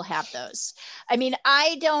Jackson's will have those. I mean,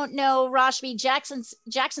 I don't know, Rashmi, Jackson's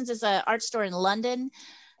is an art store in London.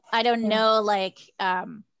 I don't know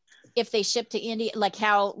if they ship to India, like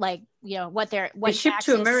how, like, you know, what they ship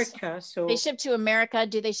to America. So they ship to America.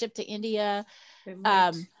 Do they ship to India?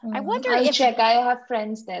 I wonder I'll check. I have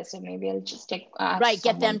friends there, so maybe I'll just check.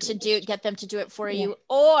 Get them to do it for you,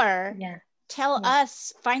 or tell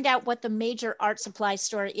us, find out what the major art supply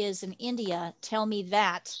store is in India. Tell me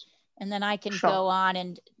that, and then I can go on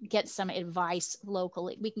and get some advice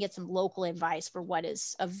locally. We can get some local advice for what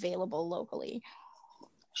is available locally.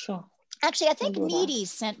 Sure. Actually, I think Needy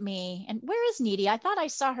sent me, and where is Needy? I thought I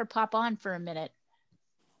saw her pop on for a minute,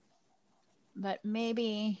 but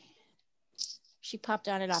maybe she popped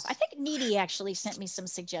on and off. I think Needy actually sent me some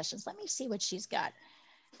suggestions. Let me see what she's got.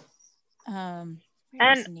 And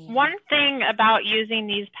one thing about using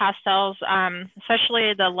these pastels,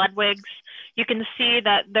 especially the Ludwigs, you can see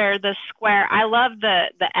that they're the square. I love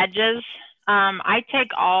the edges. I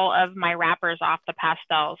take all of my wrappers off the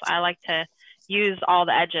pastels. I like to use all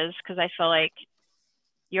the edges because I feel like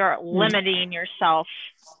you're limiting yourself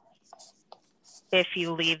if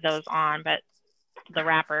you leave those on, but the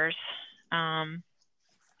wrappers. And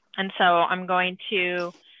so I'm going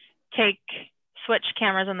to switch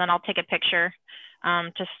cameras, and then I'll take a picture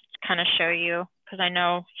to kind of show you, because I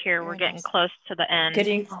know here we're getting close to the end.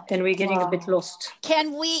 We're getting a bit lost.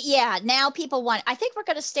 Can we, now people want, I think we're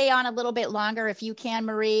going to stay on a little bit longer if you can,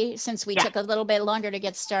 Marie, since we took a little bit longer to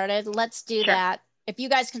get started. Let's do that. If you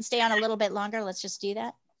guys can stay on a little bit longer, let's just do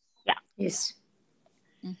that. Yeah. Yes.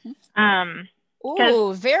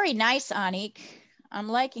 Ooh, very nice, Anik. I'm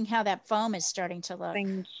liking how that foam is starting to look.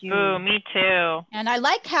 Thank you. Ooh, me too. And I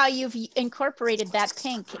like how you've incorporated that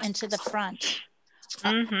pink into the front.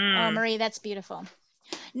 Oh, Marie, that's beautiful.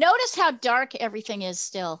 Notice how dark everything is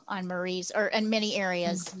still on Marie's, or in many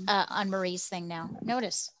areas on Marie's thing now.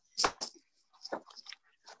 Notice.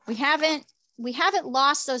 We haven't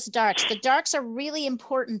lost those darks. The darks are really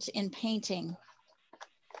important in painting.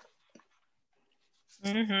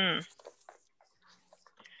 This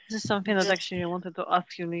is something that actually I wanted to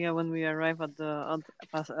ask you, Leah, when we arrive at the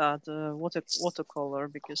watercolor,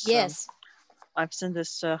 because yes, I've seen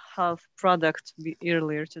this half product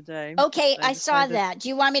earlier today. Okay, I saw that. Do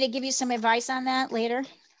you want me to give you some advice on that later?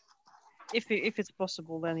 If it's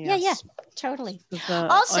possible, then yes. Yeah, totally.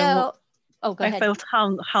 Also, oh, go ahead. I felt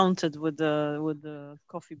haunted with the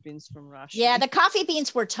coffee beans from Russia. Yeah, the coffee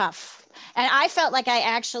beans were tough. And I felt like I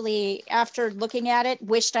actually, after looking at it,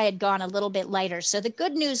 wished I had gone a little bit lighter. So the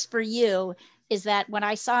good news for you is that what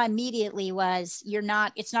I saw immediately was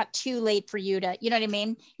it's not too late for you to, you know what I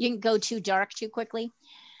mean? You can go too dark too quickly.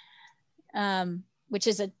 Which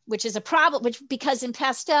is a problem, because in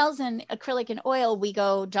pastels and acrylic and oil, we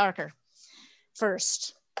go darker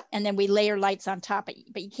first, and then we layer lights on top.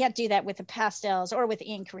 But you can't do that with the pastels or with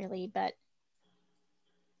ink, really. But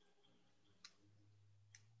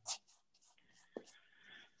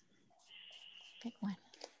pick one.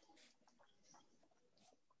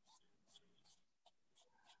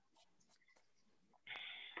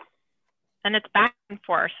 And it's back and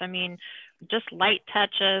forth. I mean, just light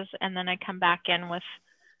touches, and then I come back in with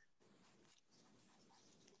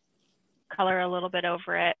color a little bit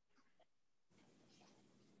over it.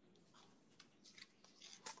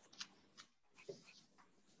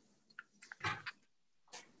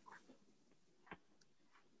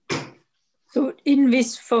 So in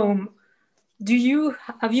this foam,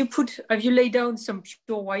 have you laid down some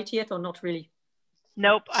pure white yet, or not really?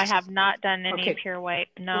 Nope, I have not done any pure white.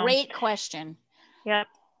 No. Great question. Yep.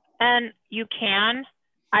 And you can.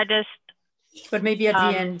 But maybe at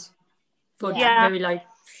the end, for very light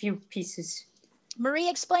few pieces. Marie,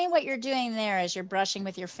 explain what you're doing there as you're brushing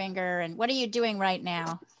with your finger, and what are you doing right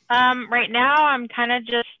now? Right now, I'm kind of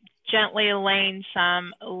just gently laying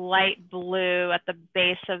some light blue at the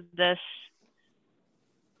base of this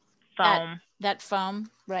foam. That foam,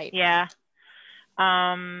 right? Yeah.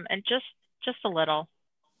 And just a little,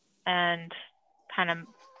 and kind of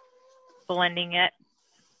blending it.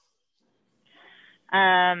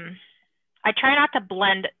 I try not to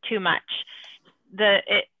blend too much.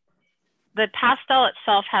 The pastel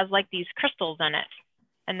itself has like these crystals in it,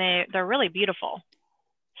 and they're really beautiful.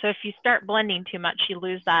 So if you start blending too much, you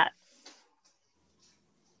lose that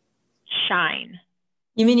shine.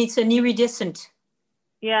 You mean it's an iridescent?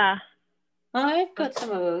 Yeah. I've got some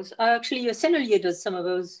of those. Actually, Sennelier does some of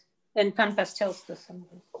those, and Pan Pastels does some of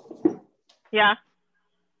those. Yeah.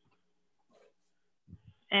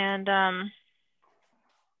 And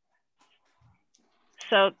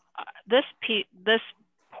so this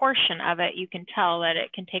portion of it, you can tell that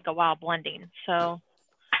it can take a while blending. So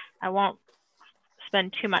I won't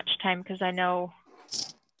spend too much time, because I know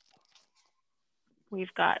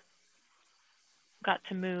we've got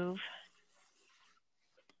to move.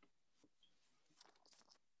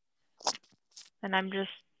 And I'm just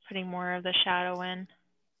putting more of the shadow in.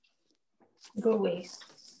 Go away.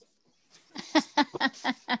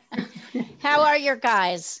 How are your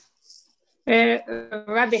guys?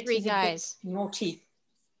 Rabbit. 3 guys. Naughty.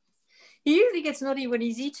 He usually gets naughty when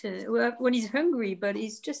he's eaten, when he's hungry, but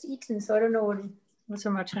he's just eaten, so I don't know what's so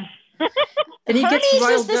much. And he gets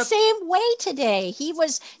Hermes is the up. same way today.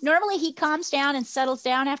 Normally he calms down and settles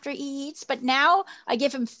down after he eats, but now I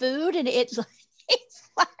give him food, and it's like,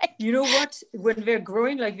 you know what? When they're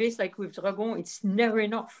growing like this, like with Dragon, it's never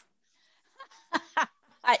enough.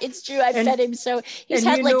 It's true. I fed him, so he's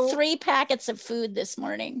had like 3 packets of food this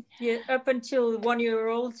morning. Yeah, up until 1 year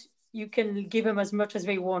old, you can give them as much as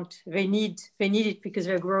they want. They need it because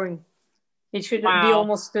they're growing. It should be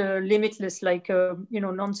almost limitless, like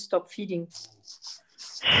non-stop feeding.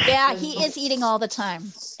 Yeah, he is eating all the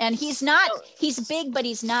time, and he's big, but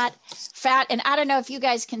he's not fat. And I don't know if you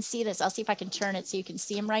guys can see this. I'll see if I can turn it so you can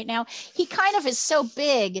see him right now. He kind of is so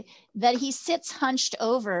big that he sits hunched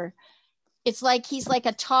over. It's like he's like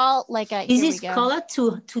a tall, like a. Is his collar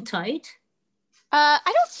too tight? I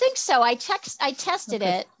don't think so. I tested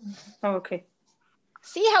it. Oh, okay.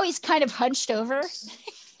 See how he's kind of hunched over?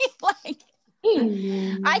 Like,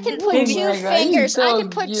 I can put 2 fingers. I can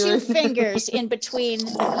put 2 fingers in between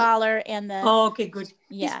the collar and the. Oh, okay, good.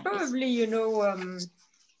 Yeah, he's probably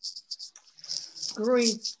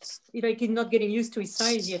growing like he's not getting used to his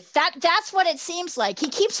size yet. That's what it seems like. He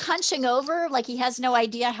keeps hunching over like he has no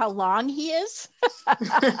idea how long he is.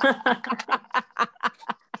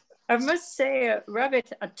 I must say,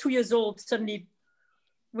 Rabbit at 2 years old, suddenly,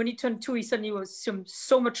 when he turned 2, he suddenly was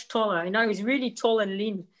so much taller. And now he's really tall and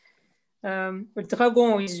lean. But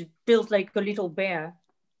Dragon is built like a little bear.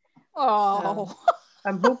 Oh.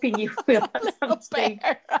 I'm hoping he will at some stage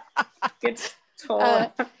get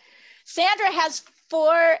taller. Sandra has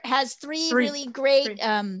three really great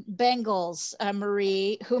Bengals,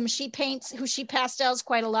 Marie, who she pastels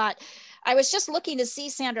quite a lot. I was just looking to see,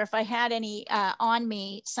 Sandra, if I had any on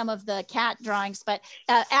me, some of the cat drawings, but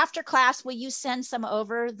after class, will you send some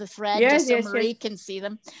over the thread just so Marie can see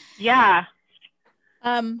them? Yeah.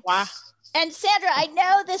 Wow. And Sandra, I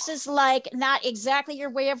know this is like not exactly your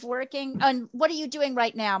way of working. And what are you doing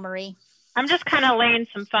right now, Marie? I'm just kind of laying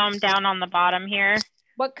some foam down on the bottom here.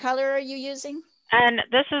 What color are you using? And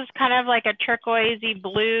this is kind of like a turquoisey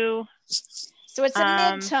blue. So it's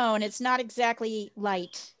a mid-tone. It's not exactly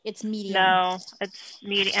light. It's medium. No, it's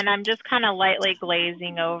medium. And I'm just kind of lightly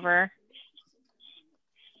glazing over.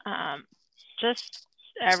 Just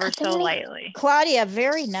ever so lightly. Claudia,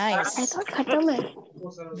 very nice.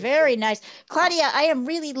 Very nice. Claudia, I am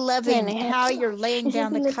really loving how you're laying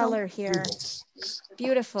down the color here.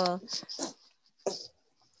 Beautiful.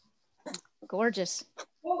 Gorgeous.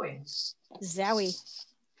 Zowie.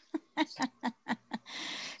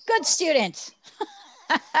 Good student.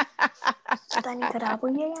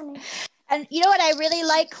 And you know what I really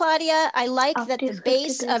like, Claudia? I like that the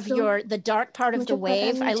base of the dark part of the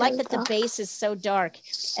wave, I like that the base is so dark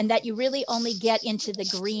and that you really only get into the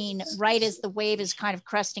green right as the wave is kind of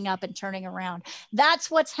cresting up and turning around. That's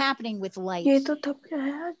what's happening with light. That's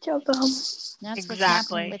what's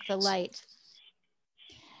happening with the light.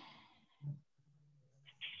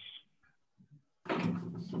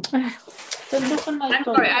 I'm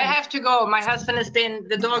sorry, I have to go. My husband has been,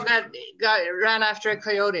 the dog ran after a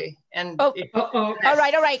coyote. And all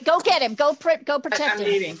right. Go get him. Go protect him. I'm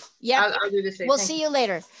leaving. Yeah, I'll do the same. We'll see you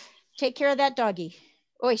later. Take care of that doggy.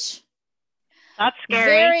 Oish. That's scary.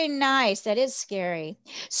 Very nice. That is scary.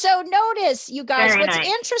 So notice, you guys, what's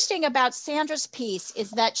interesting about Sandra's piece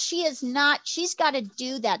is that she's got to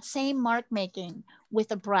do that same mark making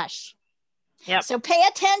with a brush. Yep. So pay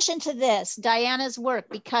attention to this, Diana's work,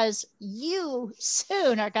 because you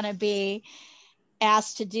soon are going to be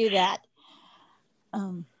asked to do that.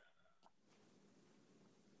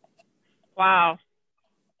 Wow.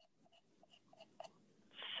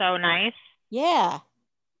 So nice. Yeah.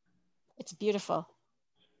 It's beautiful.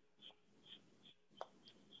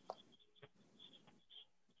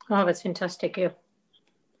 Oh, that's fantastic. Yeah.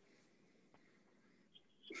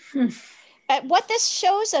 What this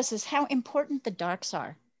shows us is how important the darks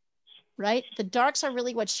are, right? The darks are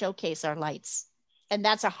really what showcase our lights. And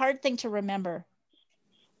that's a hard thing to remember.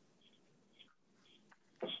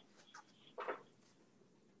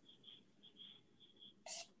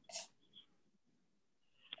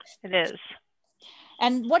 It is.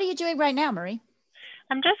 And what are you doing right now, Marie?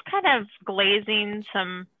 I'm just kind of glazing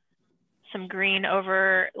some green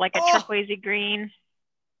over, like a turquoisey green.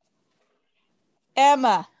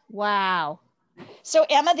 Emma, wow. So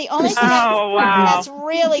Emma, the only thing that's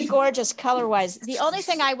really gorgeous color-wise, the only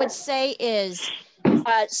thing I would say is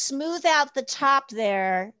smooth out the top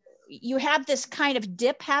there. You have this kind of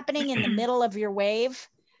dip happening in the middle of your wave,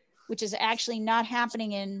 which is actually not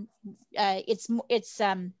happening in,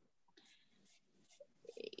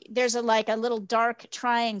 there's a little dark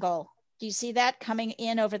triangle. Do you see that coming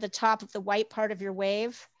in over the top of the white part of your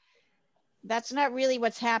wave? That's not really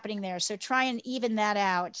what's happening there. So try and even that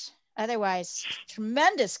out. Otherwise,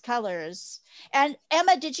 tremendous colors. And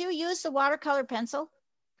Emma, did you use the watercolor pencil?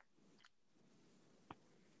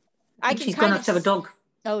 She's gonna have to have a dog.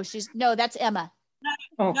 Oh, no, that's Emma.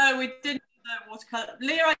 No, we didn't watercolor.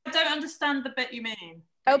 Leah, I don't understand the bit you mean.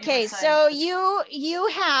 Okay, so you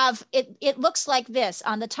have, it looks like this.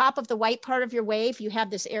 On the top of the white part of your wave, you have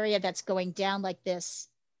this area that's going down like this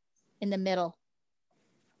in the middle.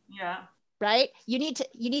 Yeah. Right? You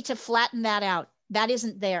need to flatten that out. That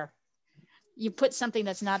isn't there. You put something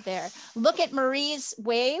that's not there. Look at Marie's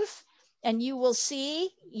wave and you will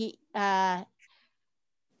see, oh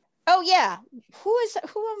yeah, who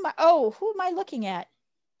am I looking at?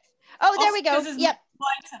 Oh, there we go. Yep.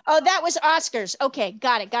 Oh, that was Oscar's. Okay,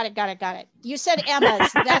 got it. You said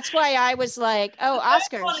Emma's. That's why I was like, oh,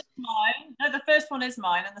 Oscar's. Mine. No, the first one is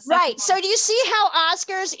mine. And the second one... So do you see how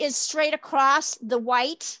Oscar's is straight across? The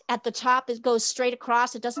white at the top, it goes straight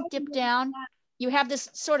across. It doesn't dip down. You have this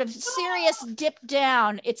sort of serious dip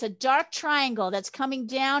down. It's a dark triangle that's coming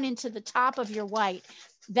down into the top of your white.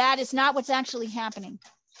 That is not what's actually happening.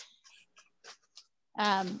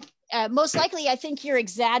 Most likely, I think you're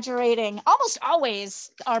exaggerating. Almost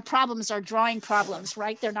always our problems are drawing problems,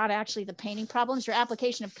 right? They're not actually the painting problems. Your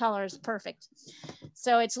application of color is perfect.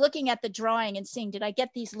 So it's looking at the drawing and seeing, did I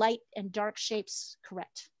get these light and dark shapes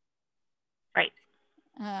correct? Right.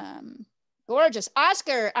 Gorgeous.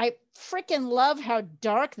 Oscar, I freaking love how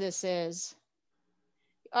dark this is.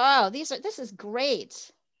 Oh, this is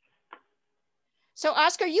great. So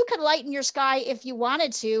Oscar, you could lighten your sky if you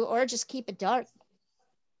wanted to, or just keep it dark.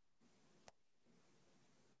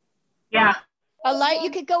 Yeah. A light,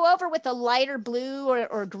 you could go over with a lighter blue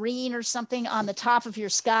or green or something on the top of your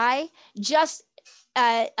sky. Just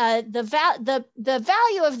the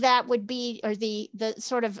value of that would be, or the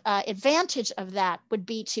sort of advantage of that would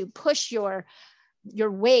be to push your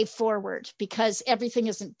wave forward because everything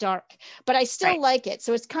isn't dark. But I still like it.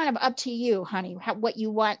 So it's kind of up to you, honey, what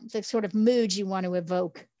you want, the sort of mood you want to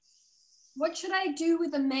evoke. What should I do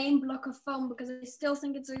with the main block of foam? Because I still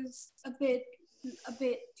think it's a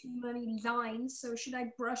bit too many lines. So should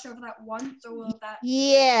I brush over that once, or will that?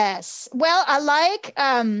 Yes. Well, I like,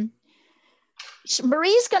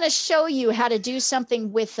 Marie's going to show you how to do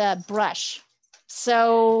something with a brush.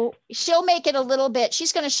 So she'll make it a little bit,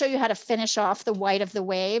 she's going to show you how to finish off the white of the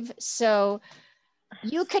wave. So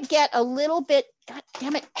you could get a little bit, God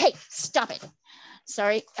damn it. Hey, stop it.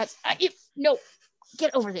 Sorry. No,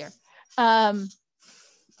 get over there.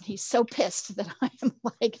 He's so pissed that I am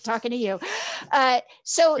like talking to you.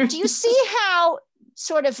 So do you see how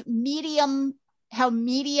sort of medium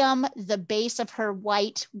the base of her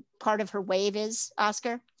white part of her wave is,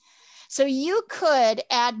 Oscar? So you could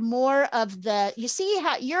add more of the, you see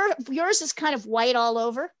how yours is kind of white all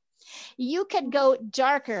over. You could go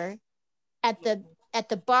darker at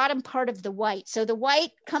the bottom part of the white. So the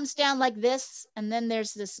white comes down like this, and then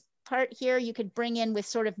there's this part here you could bring in with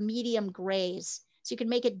sort of medium grays. So you can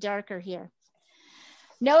make it darker here.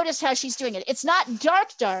 Notice how she's doing it. It's not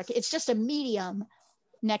dark, it's just a medium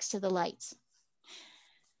next to the lights.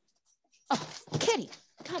 Oh, Kitty,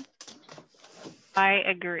 God. I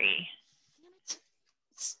agree.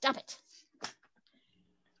 Stop it.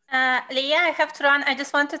 Leah, I have to run. I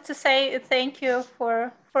just wanted to say thank you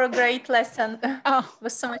for a great lesson. Oh, it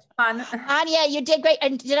was so much fun. Anya, you did great.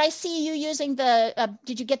 And did I see you using the,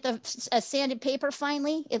 did you get the sanded paper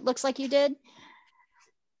finally? It looks like you did.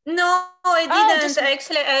 No, I didn't.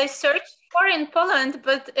 Actually, I searched for in Poland,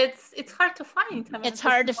 but it's hard to find. I mean, it's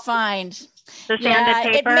hard to find. The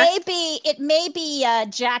sanded paper? It may be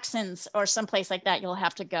Jackson's or someplace like that. You'll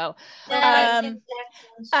have to go.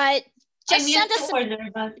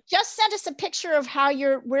 Just send us a picture of how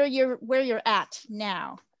where you're at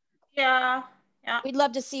now. Yeah. We'd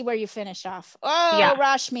love to see where you finish off. Oh, yeah.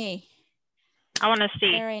 Rashmi. I want to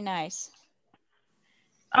see. Very nice.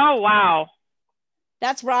 Oh, wow.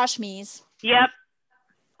 That's Rashmi's. Yep.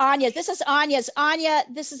 Anya's. This is Anya's. Anya,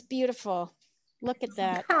 this is beautiful. Look at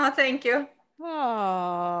that. Oh, thank you.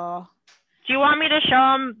 Oh. Do you want me to show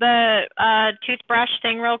them the toothbrush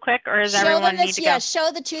thing real quick, or is everyone need to go? Yeah, show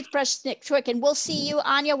the toothbrush trick, and we'll see you,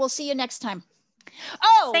 Anya. We'll see you next time.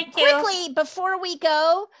 Oh, quickly, before we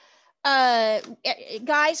go,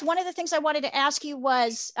 guys, one of the things I wanted to ask you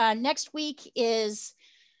was next week is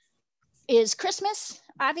Christmas,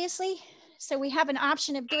 obviously. So we have an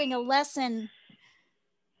option of doing a lesson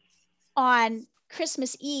on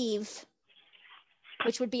Christmas Eve,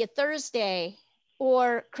 which would be a Thursday,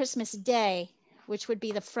 or Christmas Day, which would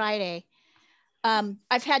be the Friday.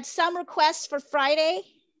 I've had some requests for Friday,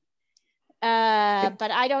 but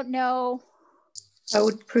I don't know. I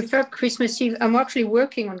would prefer Christmas Eve. I'm actually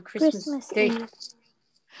working on Christmas Day. Eve.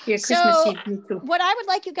 Yeah, Christmas Eve, me too. What I would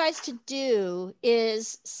like you guys to do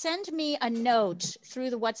is send me a note through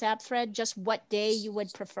the WhatsApp thread, just what day you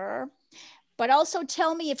would prefer, but also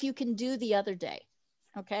tell me if you can do the other day,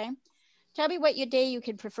 okay? Tell me what your day you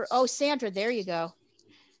can prefer. Oh, Sandra, there you go.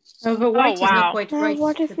 Oh, but white is not quite right.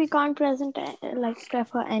 What if we can't prefer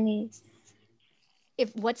any?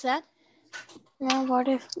 What's that? No, what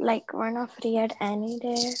if we're not free at any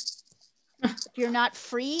day? You're not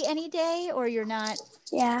free any day, or you're not?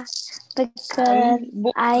 Yeah, because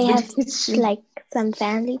I have some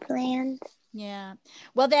family plans. Yeah.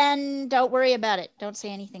 Well, then don't worry about it. Don't say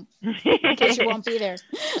anything because you won't be there.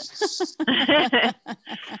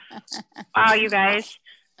 Wow, you guys.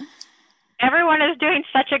 Everyone is doing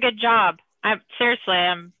such a good job. I'm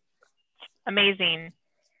amazing.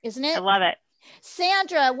 Isn't it? I love it.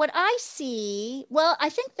 Sandra, what I see, well, I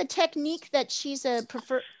think the technique that she's it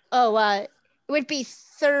would be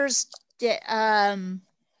Thursday.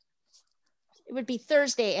 It would be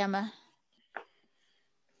Thursday, Emma.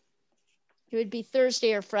 It would be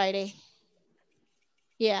Thursday or Friday.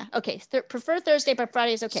 Yeah, okay. Prefer Thursday, but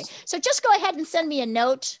Friday is okay. So just go ahead and send me a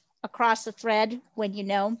note across the thread when you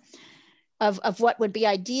know of what would be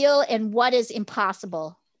ideal and what is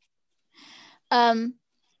impossible.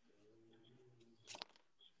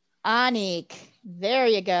 Anik, there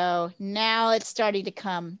you go. Now it's starting to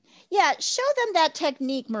come. Yeah, show them that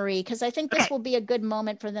technique, Marie, because I think this will be a good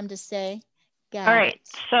moment for them to say. Got All right, it.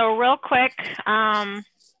 so real quick, I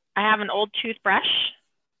have an old toothbrush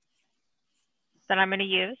that I'm going to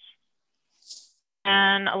use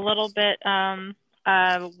and a little bit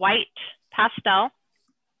white pastel.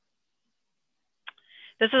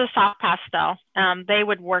 This is a soft pastel. They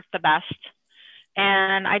would work the best.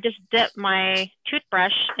 And I just dip my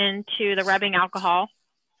toothbrush into the rubbing alcohol.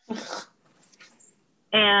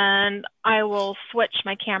 And I will switch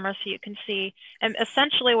my camera so you can see. And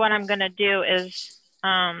essentially what I'm going to do is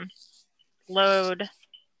load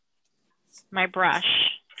my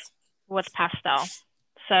brush with pastel.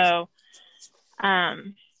 So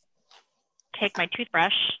take my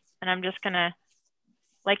toothbrush and I'm just going to,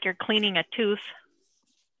 like you're cleaning a tooth,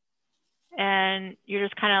 and you're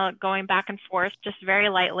just kind of going back and forth, just very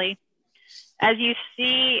lightly. As you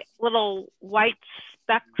see little white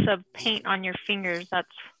specks of paint on your fingers, that's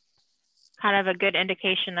kind of a good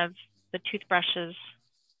indication of the toothbrush is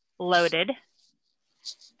loaded.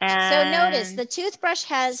 And so notice the toothbrush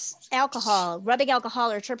has alcohol, rubbing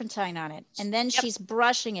alcohol or turpentine on it. And then she's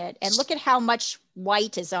brushing it. And look at how much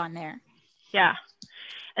white is on there. Yeah.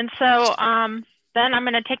 And so then I'm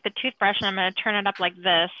going to take the toothbrush and I'm going to turn it up like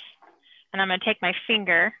this. And I'm going to take my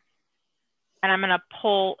finger and I'm going to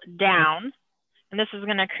pull down. And this is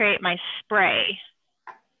going to create my spray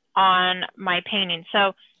on my painting.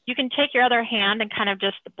 So you can take your other hand and kind of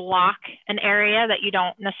just block an area that you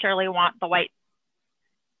don't necessarily want the white.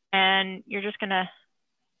 And you're just going to.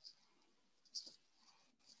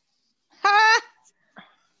 Ha!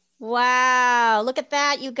 Wow, look at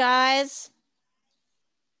that, you guys.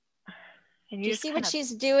 Do you see what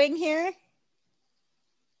she's doing here?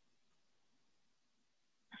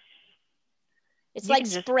 It's like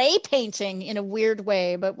spray painting in a weird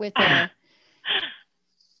way, but with a...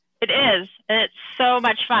 It is, and it's so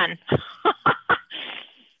much fun.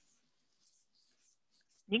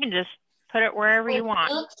 You can just put it wherever you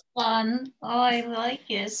want. It looks fun. Oh, I like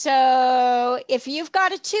it. So if you've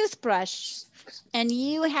got a toothbrush and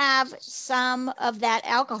you have some of that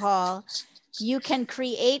alcohol, you can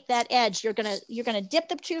create that edge. You're gonna dip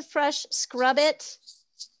the toothbrush, scrub it.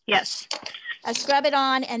 Yes. Scrub it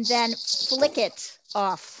on and then flick it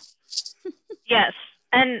off. Yes,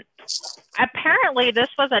 and apparently this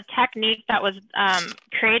was a technique that was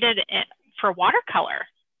created for watercolor.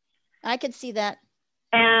 I could see that.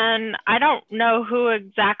 And I don't know who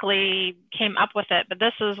exactly came up with it, but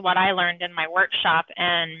this is what I learned in my workshop,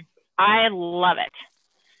 and I love it.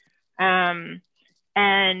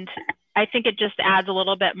 And I think it just adds a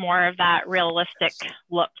little bit more of that realistic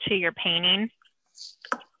look to your painting.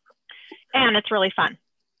 And it's really fun.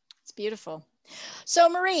 It's beautiful. So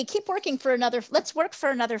Marie, keep working for let's work for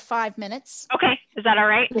another 5 minutes. Okay, is that all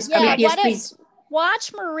right? Yeah, yes, please.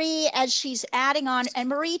 Watch Marie as she's adding on, and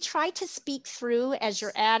Marie, try to speak through as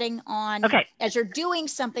you're adding on, as you're doing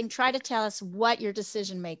something, try to tell us what your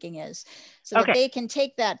decision-making is so that they can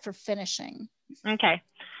take that for finishing. Okay.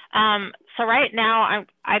 So right now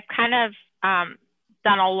I've kind of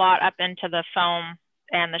done a lot up into the foam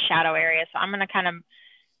and the shadow area. So I'm going to kind of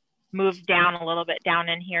move down a little bit down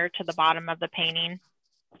in here to the bottom of the painting.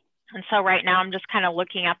 And so right now I'm just kind of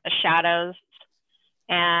looking at the shadows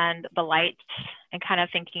and the lights and kind of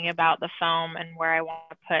thinking about the foam and where I want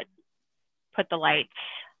to put the lights.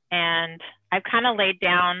 And I've kind of laid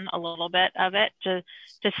down a little bit of it to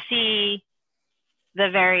see the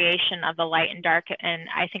variation of the light and dark. And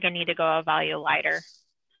I think I need to go a value lighter.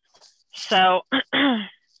 So, and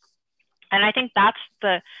I think that's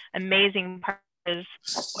the amazing part, is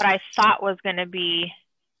what I thought was going to be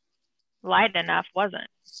light enough wasn't.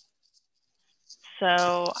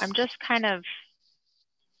 So I'm just kind of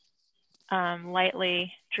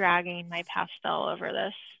lightly dragging my pastel over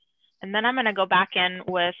this. And then I'm going to go back in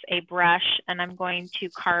with a brush and I'm going to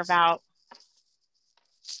carve out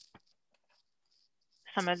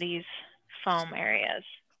some of these foam areas.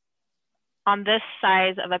 On this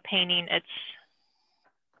size of a painting, it's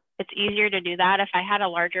easier to do that. If I had a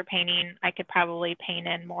larger painting, I could probably paint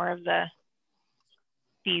in more of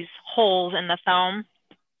these holes in the foam.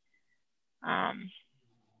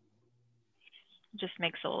 Just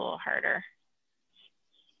makes it a little harder.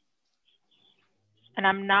 And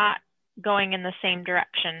I'm not going in the same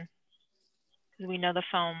direction because we know the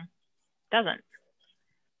foam doesn't.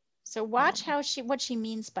 So watch what she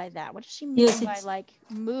means by that. What does she mean by like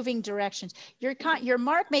moving directions? Your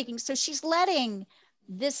mark making. So she's letting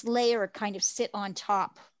this layer kind of sit on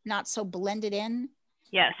top, not so blended in.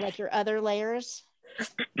 Yes. Like your other layers.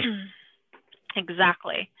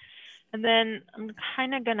 Exactly. And then I'm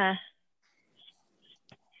kind of gonna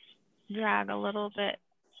drag a little bit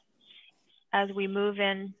as we move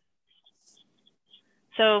in.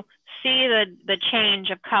 So see the change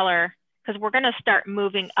of color, because we're gonna start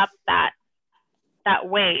moving up that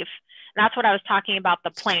wave. And that's what I was talking about,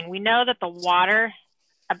 the plane. We know that the water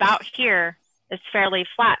about here is fairly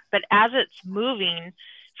flat, but as it's moving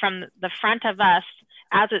from the front of us,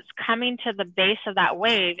 as it's coming to the base of that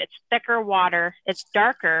wave, it's thicker water, it's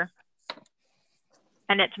darker,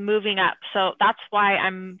 and it's moving up. So that's why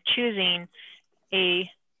I'm choosing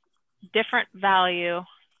a different value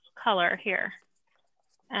color here.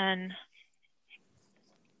 And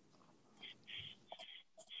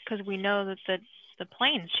because we know that the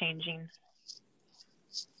plane's changing.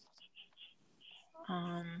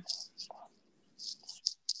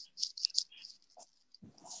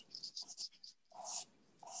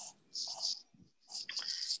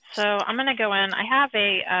 So I'm gonna go in. I have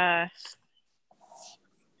a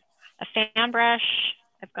fan brush.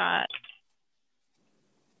 I've got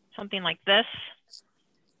something like this,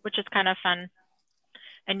 which is kind of fun.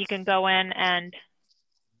 And you can go in and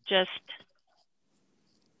just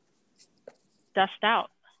dust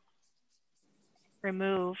out,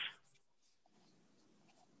 remove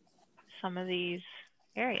some of these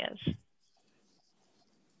areas.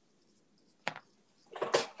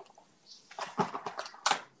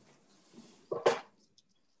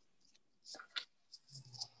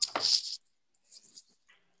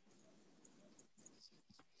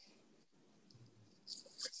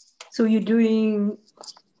 So you're doing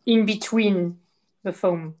in between the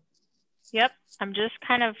foam? Yep, I'm just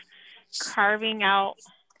kind of carving out.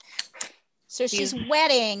 So she's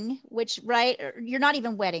wetting, which, right? You're not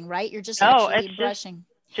even wetting, right? You're just brushing.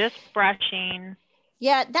 Just brushing.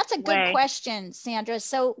 Yeah, that's a good question, Sandra.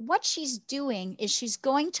 So what she's doing is she's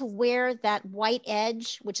going to where that white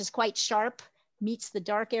edge, which is quite sharp, meets the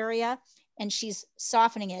dark area, and she's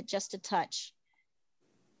softening it just a touch,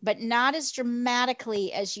 but not as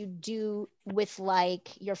dramatically as you do with like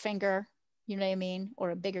your finger, you know what I mean? Or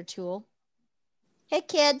a bigger tool. Hey,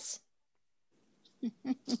 kids.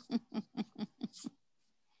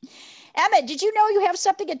 Emmett, did you know you have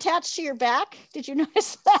something attached to your back? Did you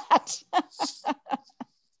notice that?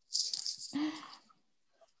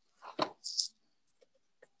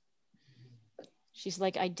 She's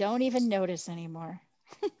like, I don't even notice anymore.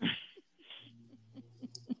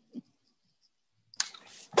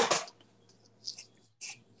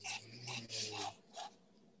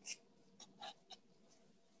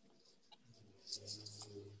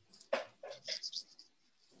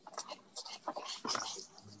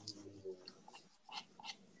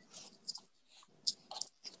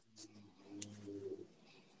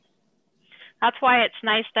 That's why it's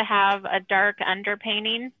nice to have a dark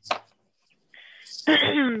underpainting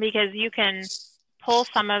because you can pull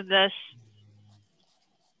some of this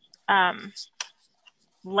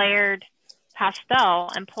layered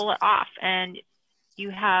pastel and pull it off, and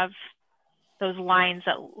you have those lines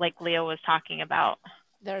that like Leo was talking about.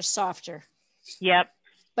 They're softer. Yep.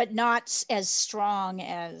 But not as strong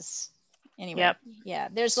as, anyway. Yep. Yeah,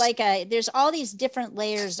 there's all these different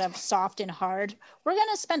layers of soft and hard. We're going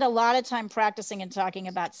to spend a lot of time practicing and talking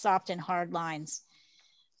about soft and hard lines.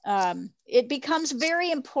 It becomes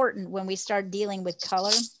very important when we start dealing with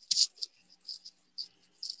color.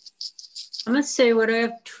 I must say what I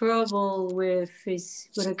have trouble with is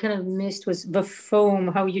what I kind of missed was the foam,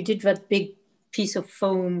 how you did that big piece of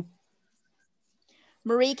foam.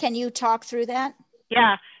 Marie, can you talk through that?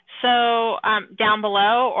 Yeah, so down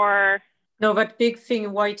below or? No, that big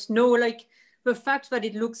thing white, no, like the fact that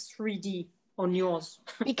it looks 3D on yours.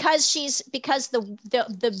 because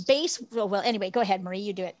the base, well, anyway, go ahead, Marie,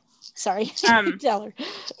 you do it. Sorry, tell her.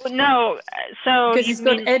 No, so because it's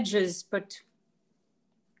got edges, but.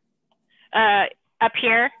 Up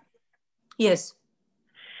here? Yes.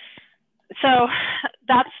 So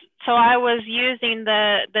I was using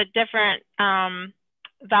the different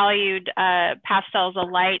valued pastels, the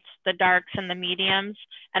lights, the darks, and the mediums,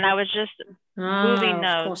 and I was just moving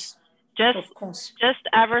those, just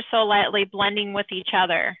ever so lightly blending with each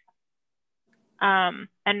other. And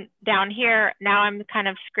down here, now I'm kind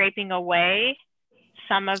of scraping away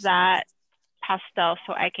some of that pastel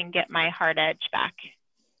so I can get my hard edge back.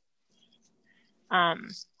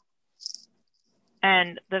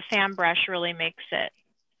 And the fan brush really makes it.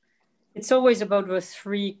 It's always about the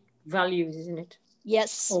 3 values, isn't it?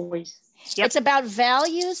 Yes. Always. Yep. It's about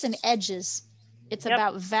values and edges. It's Yep.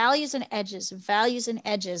 about values and edges, values and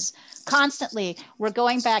edges. Constantly, we're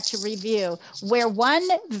going back to review. Where one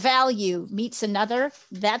value meets another,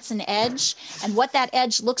 that's an edge. And what that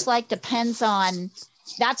edge looks like depends on,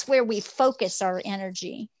 that's where we focus our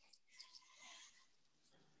energy.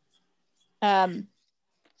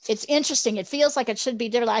 It's interesting. It feels like it should be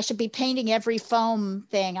different. I should be painting every foam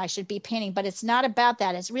thing I should be painting, but it's not about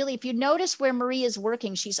that. It's really, if you notice where Marie is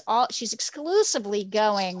working, she's exclusively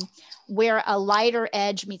going where a lighter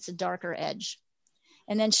edge meets a darker edge.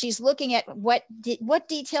 And then she's looking at what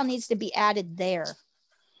detail needs to be added there.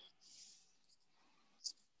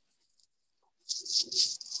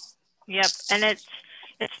 Yep. And it's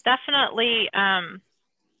definitely,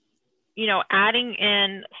 you know, adding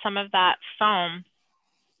in some of that foam.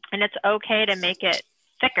 And it's okay to make it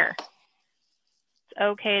thicker. It's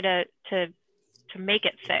okay to make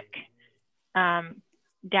it thick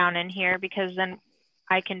down in here, because then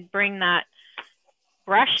I can bring that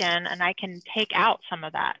brush in and I can take out some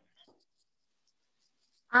of that.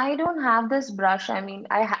 I don't have this brush. I mean,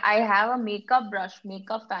 I have a makeup brush,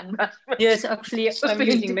 makeup fan brush. Yes, actually, I'm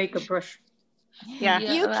using makeup brush. Yeah. If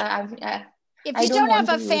you don't have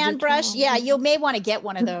a fan brush, yeah, you may want to get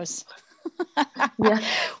one of those.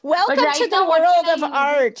 Welcome to the world of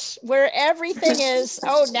art, where everything is,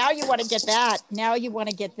 oh, now you want to get that. Now you want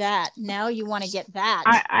to get that. Now you want to get that.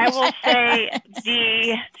 I will say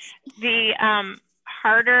the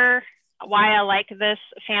harder, why I like this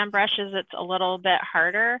fan brush is it's a little bit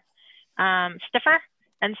harder, stiffer.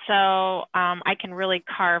 And so I can really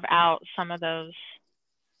carve out some of those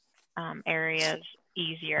areas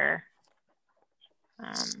easier.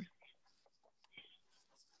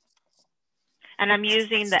 And I'm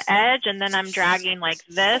using the edge, and then I'm dragging like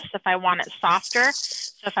this if I want it softer.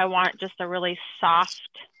 So if I want just a really soft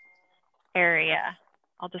area,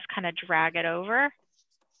 I'll just kind of drag it over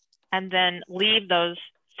and then leave those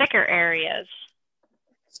thicker areas.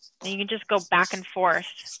 And you can just go back and forth,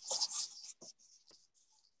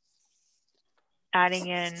 adding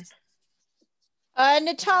in.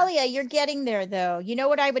 Natalia, you're getting there though. You know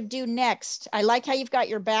what I would do next? I like how you've got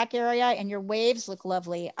your back area and your waves look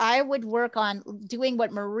lovely. I would work on doing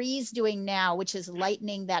what Marie's doing now, which is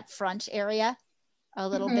lightening that front area a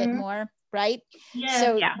little bit more, right? Yeah.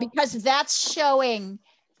 So Yeah. because that's showing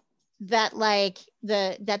that like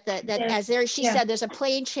as there she said, there's a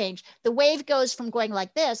plane change. The wave goes from going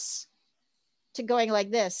like this to going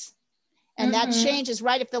like this. And that changes,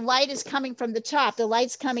 right? If the light is coming from the top, the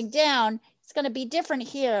light's coming down, it's going to be different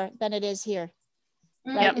here than it is here,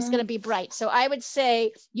 right? It's going to be bright. So I would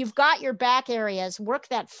say you've got your back areas, work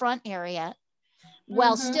that front area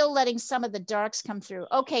while still letting some of the darks come through.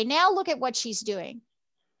 Okay, now look at what she's doing.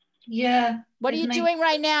 Yeah. What are you doing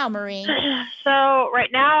right now, Marie? So right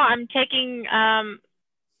now I'm taking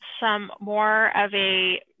some more of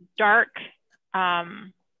a dark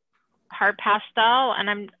hard pastel,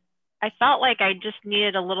 and I felt like I just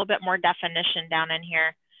needed a little bit more definition down in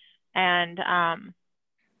here. And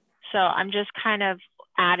so I'm just kind of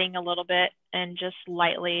adding a little bit and just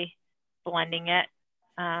lightly blending it,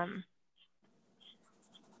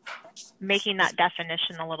 making that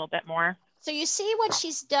definition a little bit more. So you see what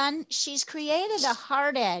she's done? She's created a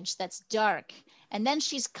hard edge that's dark, and then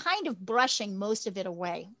she's kind of brushing most of it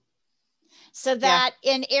away. So that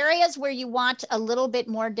in areas where you want a little bit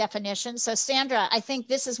more definition. So Sandra, I think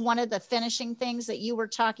this is one of the finishing things that you were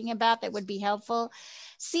talking about that would be helpful.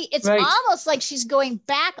 See, it's almost like she's going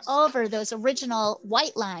back over those original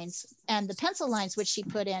white lines and the pencil lines which she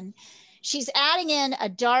put in. She's adding in a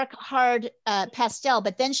dark, hard pastel,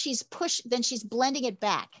 but then she's blending it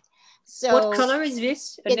back. So what color is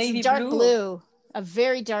this? A navy it's dark blue? Blue, a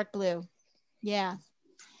very dark blue. Yeah.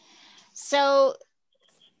 So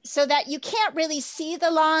that you can't really see the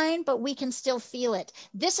line, but we can still feel it.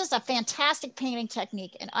 This is a fantastic painting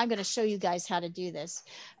technique, and I'm going to show you guys how to do this.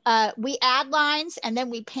 We add lines and then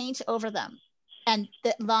we paint over them, and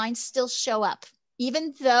the lines still show up.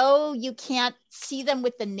 Even though you can't see them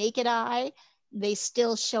with the naked eye, they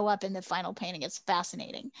still show up in the final painting. It's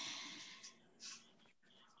fascinating.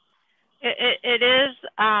 It is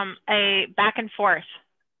a back and forth.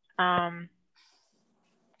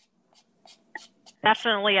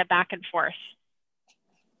 Definitely a back and forth.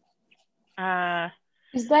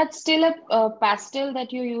 Is that still a pastel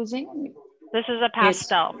that you're using? This is a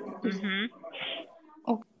pastel. Yes.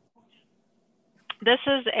 Okay. This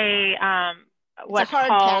is a what's hard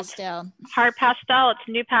called pastel. Hard pastel. It's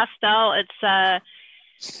new pastel. It's I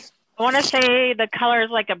want to say the color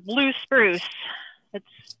is like a blue spruce. It's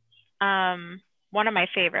one of my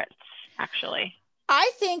favorites, actually. I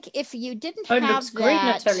think if you didn't Oh, it have looks great,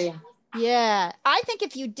 that, Natalia. yeah, I think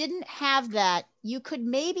if you didn't have that, you could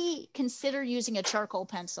maybe consider using a charcoal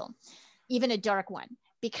pencil, even a dark one,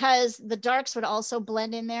 because the darks would also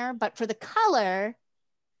blend in there. But for the color,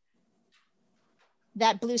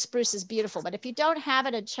 that blue spruce is beautiful. But if you don't have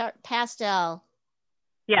it, a pastel,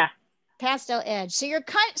 Yeah. Pastel edge. So you're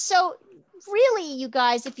so really, you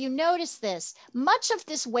guys, if you notice this, much of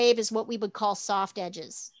this wave is what we would call soft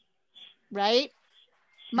edges, right?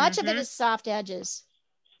 Much of it is soft edges.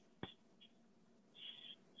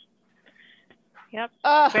 Yep.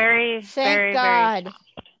 Oh, very, thank God. Very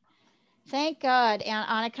thank God. And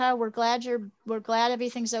Annika, we're glad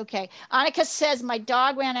everything's okay. Annika says, my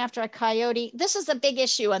dog ran after a coyote. This is a big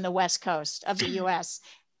issue on the West Coast of the US.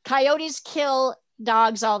 Coyotes kill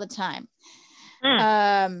dogs all the time.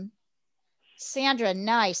 Sandra,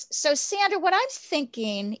 nice. So Sandra, what I'm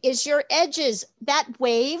thinking is your edges, that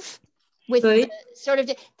wave with the, sort of,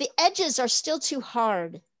 the edges are still too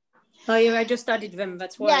hard. Oh, yeah, I just added them.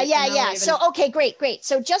 That's why. Yeah. So, okay, great.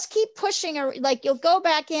 So just keep pushing, or like you'll go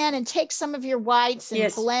back in and take some of your whites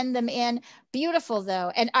and blend them in. Beautiful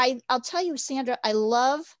though. And I'll tell you, Sandra, I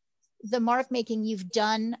love the mark making you've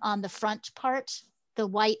done on the front part, the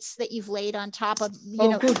whites that you've laid on top of, you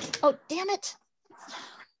know. Good. Oh, damn it.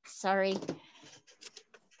 Sorry.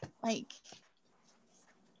 Like.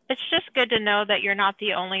 It's just good to know that you're not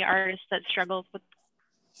the only artist that struggles with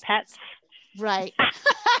pets. Right.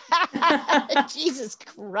 Jesus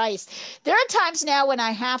Christ. There are times now when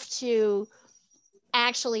I have to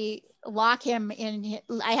actually lock him in.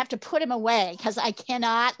 I have to put him away because I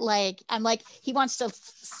cannot, I'm like, he wants to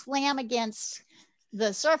slam against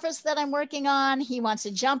the surface that I'm working on. He wants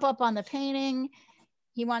to jump up on the painting.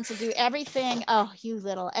 He wants to do everything. Oh, you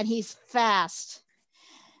little, and he's fast.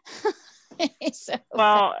 So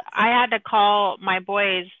well, fast. I had to call my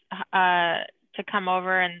boys to come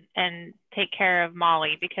over and take care of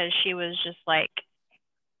Molly because she was just like,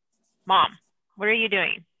 Mom, what are you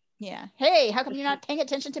doing? Yeah. Hey, how come you're not paying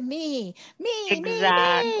attention to me?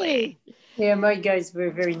 Exactly. Me. Yeah, my guys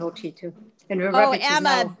were very naughty too. And the rabbit is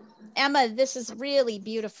now... Emma, this is really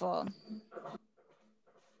beautiful.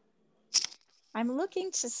 I'm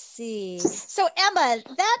looking to see. So Emma,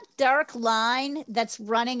 that dark line that's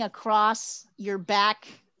running across your back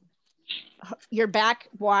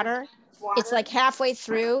water, it's like halfway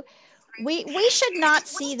through. We should not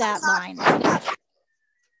see that line.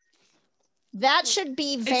 That should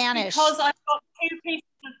be vanished. It's because I've got two pieces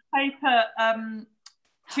of paper,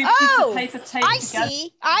 pieces of paper taped together.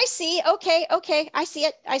 I see. Okay. I see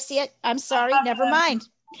it. I'm sorry. Never mind.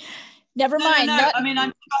 No. I mean,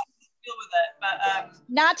 I'm trying to deal with it, but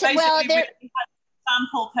not to, basically well, we had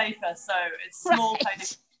sample paper, so it's small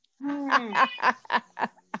paper.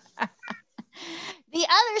 The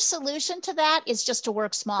other solution to that is just to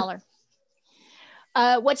work smaller.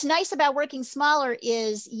 What's nice about working smaller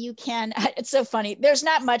is you can, it's so funny, there's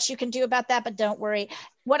not much you can do about that, but don't worry.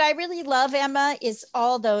 What I really love, Emma, is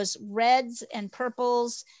all those reds and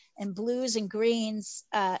purples and blues and greens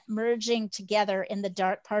merging together in the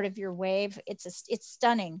dark part of your wave. It's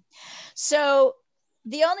stunning. So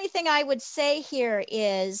the only thing I would say here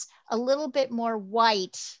is a little bit more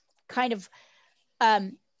white, kind of,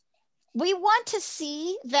 we want to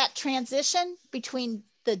see that transition between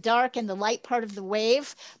the dark and the light part of the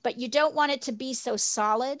wave, but you don't want it to be so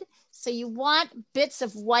solid. So you want bits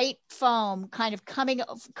of white foam kind of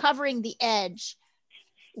covering the edge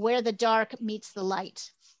where the dark meets the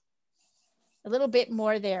light. A little bit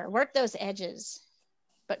more there. Work those edges.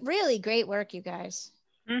 But really great work, you guys.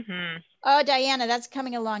 Mm-hmm. Oh, Diana, that's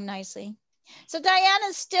coming along nicely. So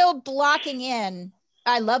Diana's still blocking in.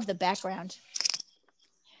 I love the background.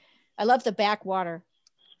 I love the backwater.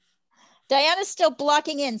 Diana's still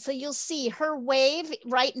blocking in, so you'll see her wave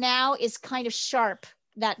right now is kind of sharp.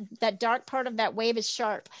 That dark part of that wave is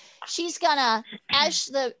sharp. She's gonna,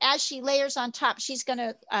 as she layers on top, she's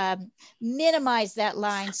gonna minimize that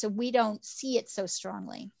line so we don't see it so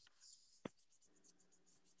strongly.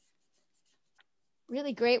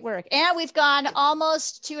 Really great work. And we've gone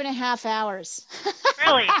almost 2.5 hours.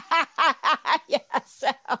 Really? Yeah, so.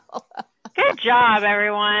 Good job,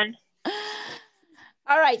 everyone.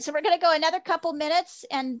 All right, so we're going to go another couple minutes,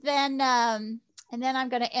 and then I'm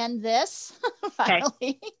going to end this. Finally.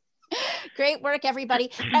 Okay. Great work,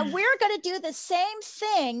 everybody. And we're going to do the same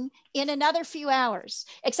thing in another few hours,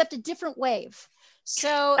 except a different wave.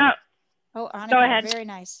 So, Annika, go ahead. Very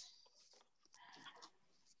nice.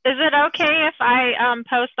 Is it okay if I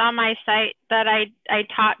post on my site that I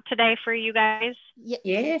taught today for you guys?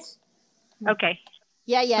 Yes. Okay.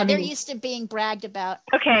 Yeah, they're used to being bragged about.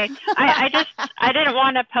 Okay, I didn't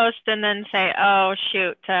want to post and then say, oh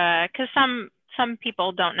shoot, because some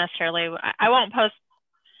people don't necessarily. I won't post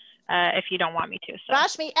if you don't want me to. So.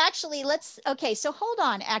 Rashmi, actually, so hold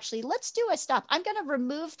on. Actually, let's do a stop. I'm going to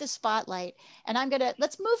remove the spotlight and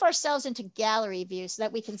let's move ourselves into gallery view so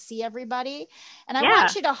that we can see everybody. And I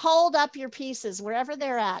want you to hold up your pieces wherever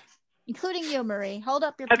they're at, including you, Marie. Hold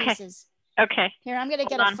up your pieces. Okay. Here, I'm going to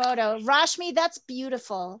get a photo. Rashmi, that's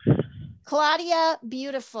beautiful. Claudia,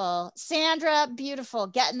 beautiful. Sandra, beautiful.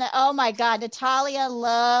 Oh my God. Natalia,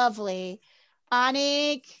 lovely.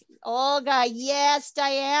 Anik, Olga, yes.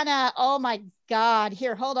 Diana, oh my God.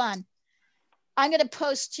 Here, hold on. I'm going to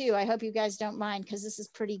post too. I hope you guys don't mind because this is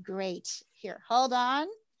pretty great. Here, hold on.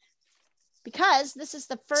 Because this is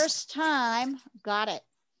the first time, got it.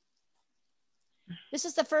 This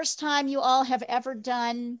is the first time you all have ever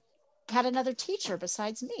had another teacher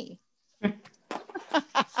besides me.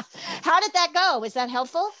 How did that go? Was that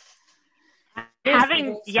helpful?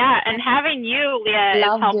 Having you, Leah, is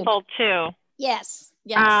helpful too. Yes.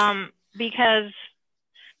 Because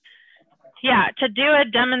to do a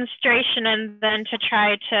demonstration and then to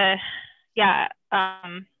try to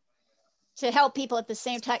help people at the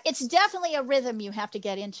same time. It's definitely a rhythm you have to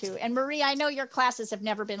get into. And Marie, I know your classes have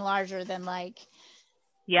never been larger than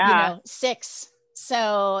 6.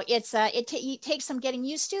 So it takes some getting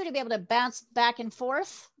used to be able to bounce back and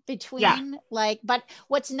forth between but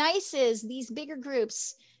what's nice is these bigger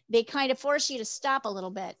groups, they kind of force you to stop a little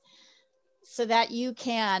bit so that you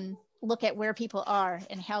can look at where people are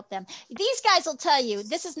and help them. These guys will tell you,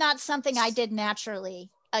 this is not something I did naturally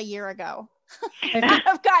a year ago.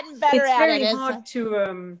 I've gotten better at it. It's very hard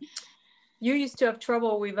to, you used to have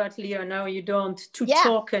trouble with that, Leah, now you don't, to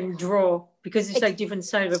talk and draw, because it's like different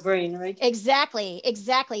side of the brain, right? Exactly.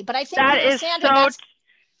 But I think that is Sandra,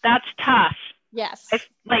 that's tough. Yes.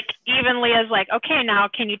 Even Leah's like, okay, now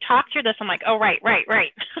can you talk through this? I'm like, oh, right.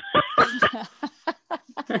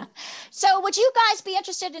 So would you guys be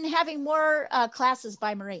interested in having more classes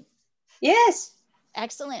by Marie? Yes.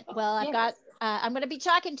 Excellent. Well, I'm going to be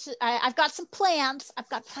talking to, I've got some plans. I've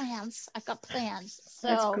got plans. So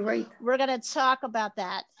that's great. We're going to talk about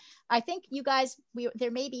that. I think you guys,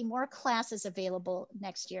 there may be more classes available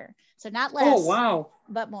next year. So not less,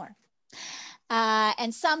 but more.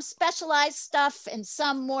 And some specialized stuff and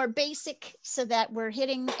some more basic so that we're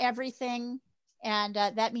hitting everything. And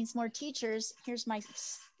that means more teachers. Here's my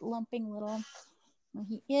lumping little,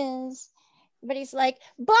 he is. Everybody's like,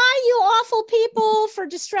 bye, you awful people, for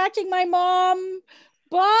distracting my mom.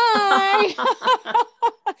 Bye.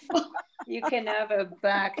 You can have her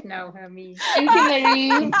back now, Hermie. Thank you,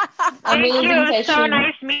 Marie. Amazing session. So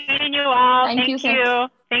nice meeting you all. Thank you.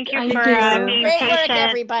 Thank you for being Great patient. work,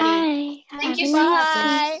 everybody. Bye. Thank you.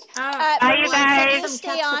 Bye. Bye, you guys. Can you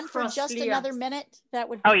stay on for just another minute? That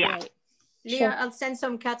would be great. Leah, I'll send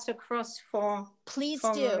some cats across for. Please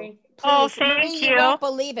for do. Marie. Please. Thank Marie, you. You won't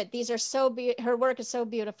believe it. These are so her work is so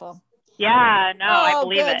beautiful. Yeah, no, I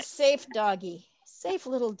believe good. it. Safe doggy. Safe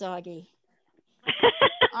little doggy.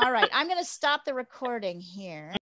 All right, I'm going to stop the recording here.